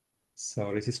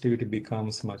 So resistivity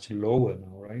becomes much lower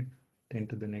now, right? 10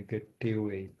 to the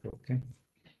negative 8, okay.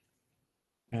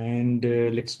 And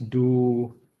let's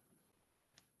do,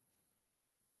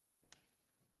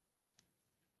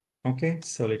 okay,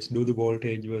 so let's do the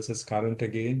voltage versus current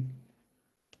again.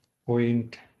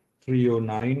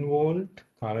 0.309 volt,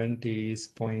 current is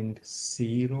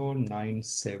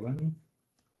 0.097,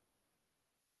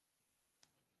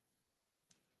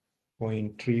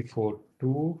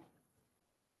 0.342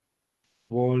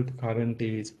 volt, current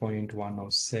is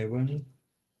 0.107,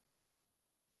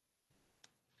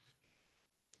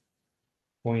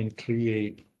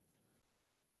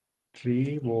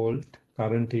 0.383 volt,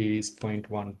 current is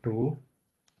 0.12,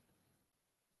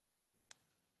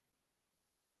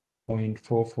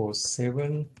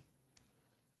 0.447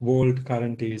 volt,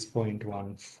 current is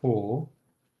 0.14.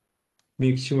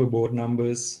 Make sure both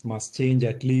numbers must change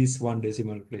at least one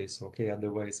decimal place, okay?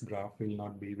 Otherwise, graph will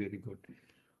not be very good.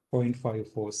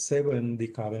 0.547, the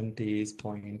current is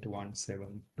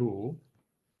 0.172.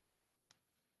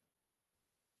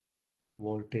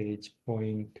 Voltage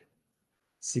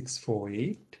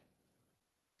 0.648.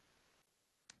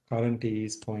 Current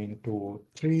is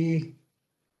 0.23.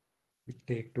 We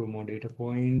take two more data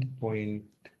point,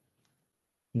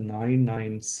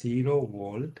 0.990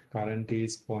 volt. Current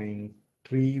is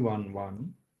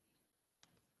 0.311.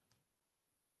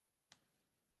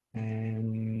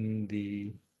 And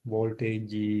the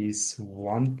voltage is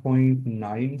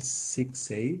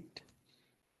 1.968.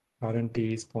 Current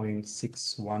is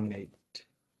 0.618.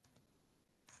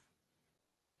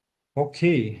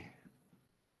 Okay.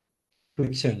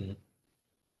 Prediction.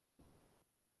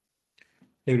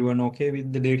 Everyone okay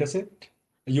with the data set?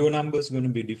 Your number is going to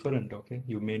be different, okay?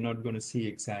 You may not going to see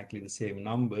exactly the same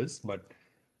numbers, but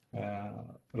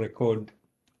record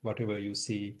whatever you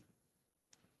see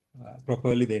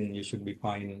properly, then you should be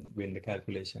fine when the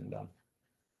calculation done.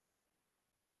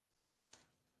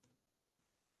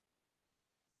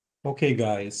 Okay,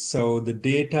 guys, so the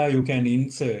data you can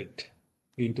insert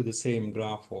into the same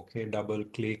graph, okay? Double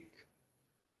click,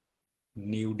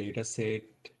 new data set,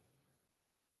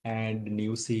 add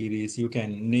new series. You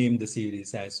can name the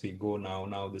series as we go now.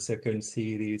 Now the second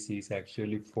series is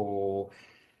actually for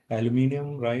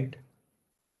aluminum, right?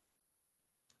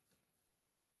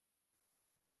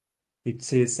 It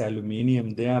says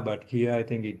aluminum there, but here I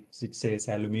think it says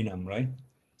aluminum, right?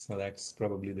 So that's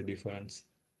probably the difference.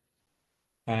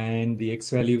 And the X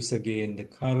values again, the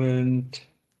current,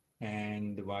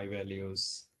 and the Y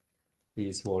values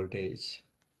is voltage.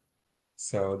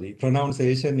 So the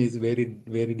pronunciation is very,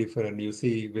 very different. You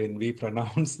see, when we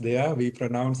pronounce there, we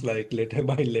pronounce like letter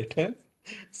by letter.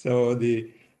 So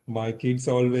my kids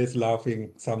always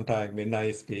laughing sometime when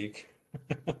I speak.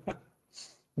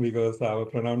 Because our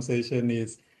pronunciation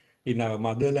is in our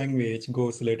mother language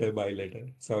goes letter by letter.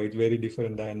 So it's very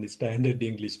different than the standard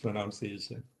English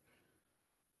pronunciation.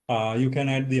 You can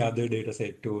add the other data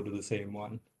set too to the same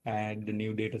one. Add the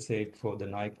new data set for the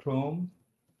nichrome.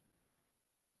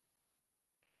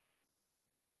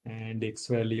 And X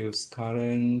values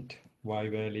current, Y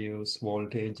values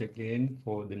voltage again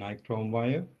for the nichrome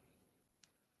wire.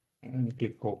 And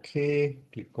click OK,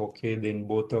 then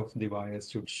both of the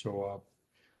wires should show up.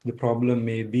 The problem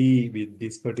may be with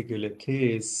this particular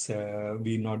case,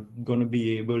 we're not going to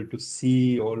be able to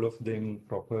see all of them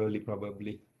properly,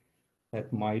 probably.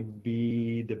 That might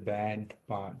be the bad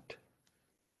part.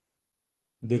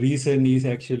 The reason is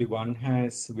actually one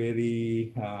has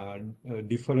very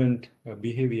different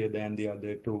behavior than the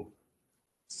other two.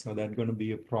 So that's going to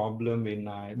be a problem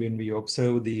when we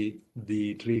observe the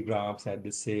tree graphs at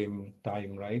the same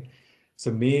time, right?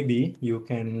 So maybe you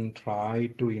can try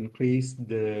to increase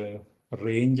the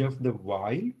range of the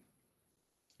Y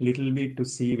little bit to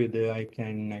see whether I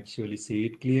can actually see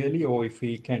it clearly, or if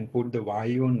we can put the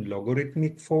Y on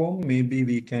logarithmic form, maybe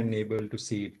we can able to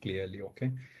see it clearly,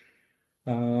 okay?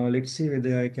 Let's see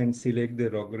whether I can select the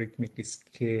logarithmic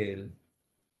scale.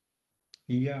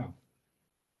 Yeah.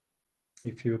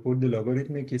 If you put the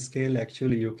logarithmic scale,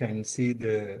 actually you can see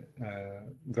the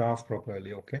graph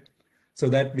properly, okay? So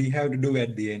that we have to do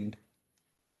at the end.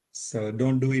 So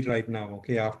don't do it right now,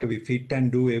 okay? After we fit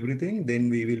and do everything, then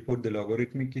we will put the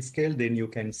logarithmic scale, then you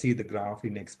can see the graph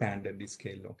in expanded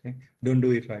scale, okay? Don't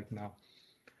do it right now.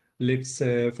 Let's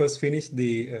first finish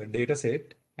the data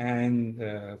set and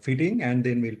fitting, and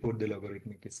then we'll put the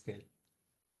logarithmic scale.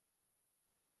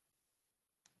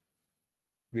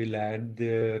 We'll add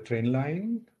the trend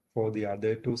line for the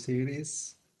other two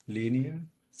series, linear,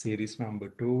 series number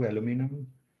 2, aluminum,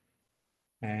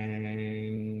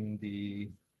 and the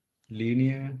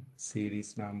linear,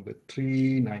 series number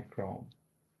 3, nichrome.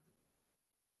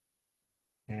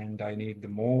 And I need the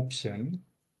more option,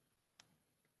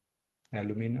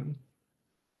 aluminum.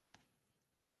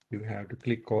 You have to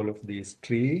click all of these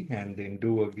 3 and then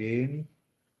do again,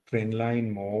 trend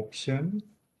line, more option,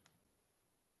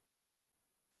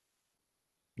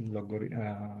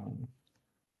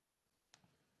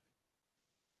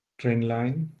 trend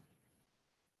line,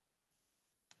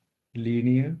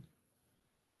 linear.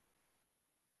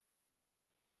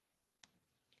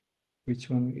 Which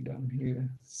one we done here?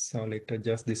 So let's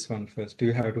adjust this one first.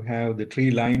 You have to have the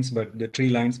 3 lines, but the 3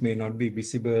 lines may not be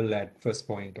visible at first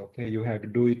point, okay? You have to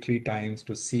do it 3 times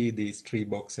to see these 3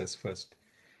 boxes first.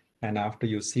 And after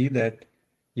you see that,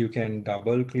 you can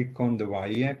double click on the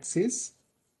y-axis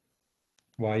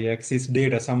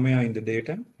data, somewhere in the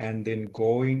data, and then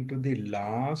go into the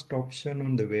last option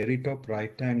on the very top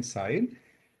right hand side.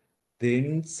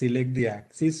 Then select the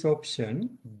axis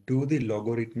option, do the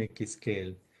logarithmic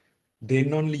scale.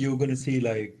 Then only you're going to see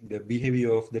like the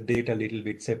behavior of the data a little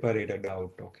bit separated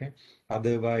out, okay?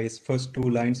 Otherwise, first 2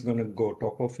 lines going to go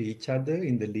top of each other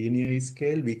in the linear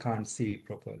scale. We can't see it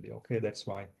properly, okay? That's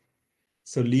why.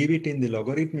 So leave it in the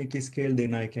logarithmic scale,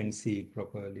 then I can see it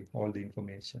properly, all the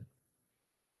information.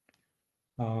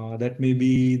 That may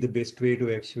be the best way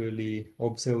to actually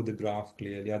observe the graph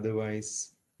clearly.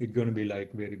 Otherwise, it's going to be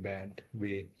like very bad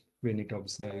way when it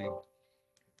observing.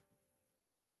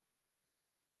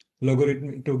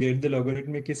 Logarithmic, to get the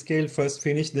logarithmic scale, first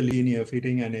finish the linear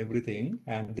fitting and everything,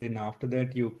 and then after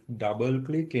that you double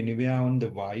click anywhere on the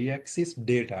y-axis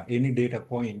data, any data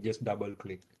point, just double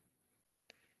click.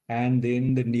 And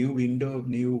then the new window,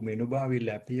 new menu bar will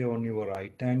appear on your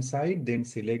right hand side. Then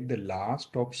select the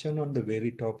last option on the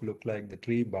very top, look like the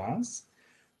 3 bars.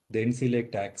 Then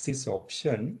select axis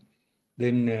option.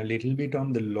 Then a little bit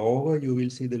on the lower, you will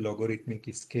see the logarithmic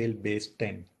scale base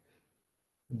 10.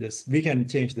 This, we can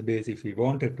change the base if we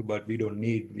wanted to, but we don't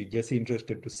need. We're just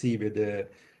interested to see whether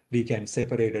we can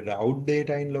separate it out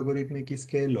data in logarithmic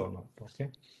scale or not, okay?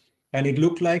 And it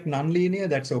looked like nonlinear,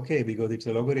 that's okay, because it's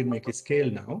a logarithmic scale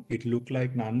now. It looked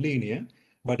like nonlinear,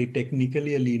 but it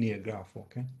technically a linear graph,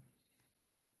 okay?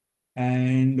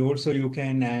 And also you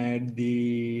can add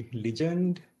the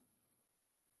legend,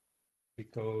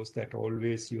 because that's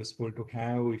always useful to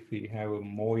have if we have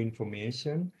more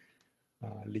information.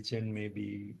 Legend may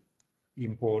be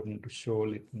important to show.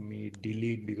 Let me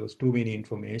delete because too many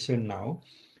information now.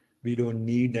 We don't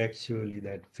need actually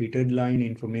that fitted line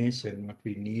information. What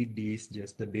we need is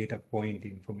just the data point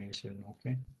information,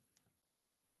 okay?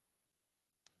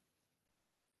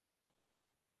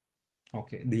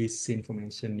 Okay, this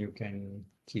information you can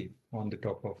keep on the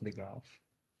top of the graph.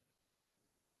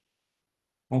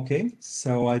 Okay,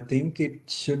 so I think it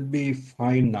should be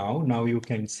fine now. Now you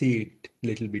can see it a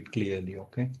little bit clearly,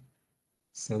 okay?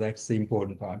 So that's the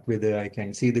important part, whether I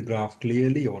can see the graph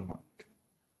clearly or not.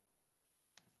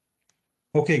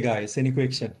 Okay, guys, any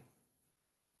question?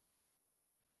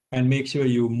 And make sure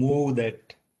you move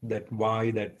that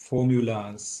y, that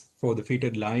formulas for the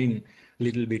fitted line a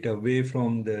little bit away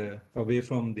from the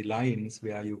lines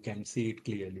where you can see it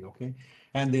clearly, okay?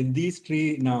 And then these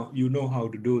 3, now you know how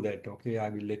to do that, okay? I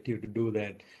will let you to do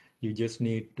that. You just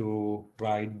need to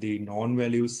write the known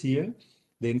values here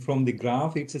Then from the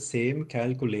graph, it's the same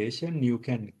calculation. You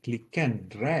can click and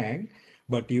drag,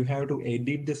 but you have to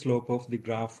edit the slope of the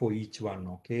graph for each one,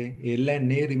 okay? L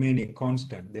and A remaining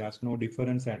constant. There's no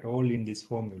difference at all in this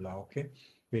formula, okay?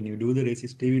 When you do the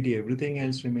resistivity, everything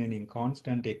else remaining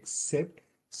constant except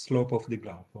slope of the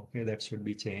graph, okay? That should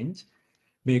be changed.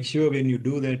 Make sure when you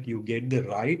do that, you get the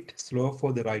right slope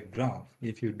for the right graph.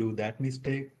 If you do that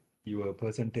mistake, your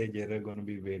percentage error going to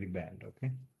be very bad,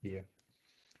 okay? Here.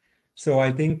 So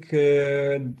I think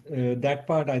that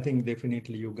part, I think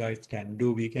definitely you guys can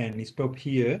do. We can stop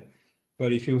here.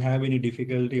 But if you have any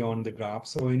difficulty on the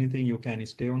graphs or anything, you can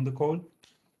stay on the call.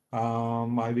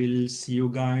 I will see you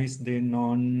guys then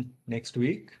on next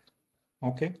week.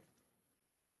 Okay.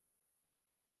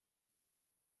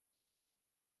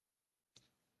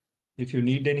 If you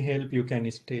need any help, you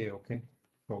can stay, okay,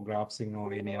 for graphing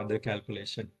or any other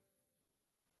calculation.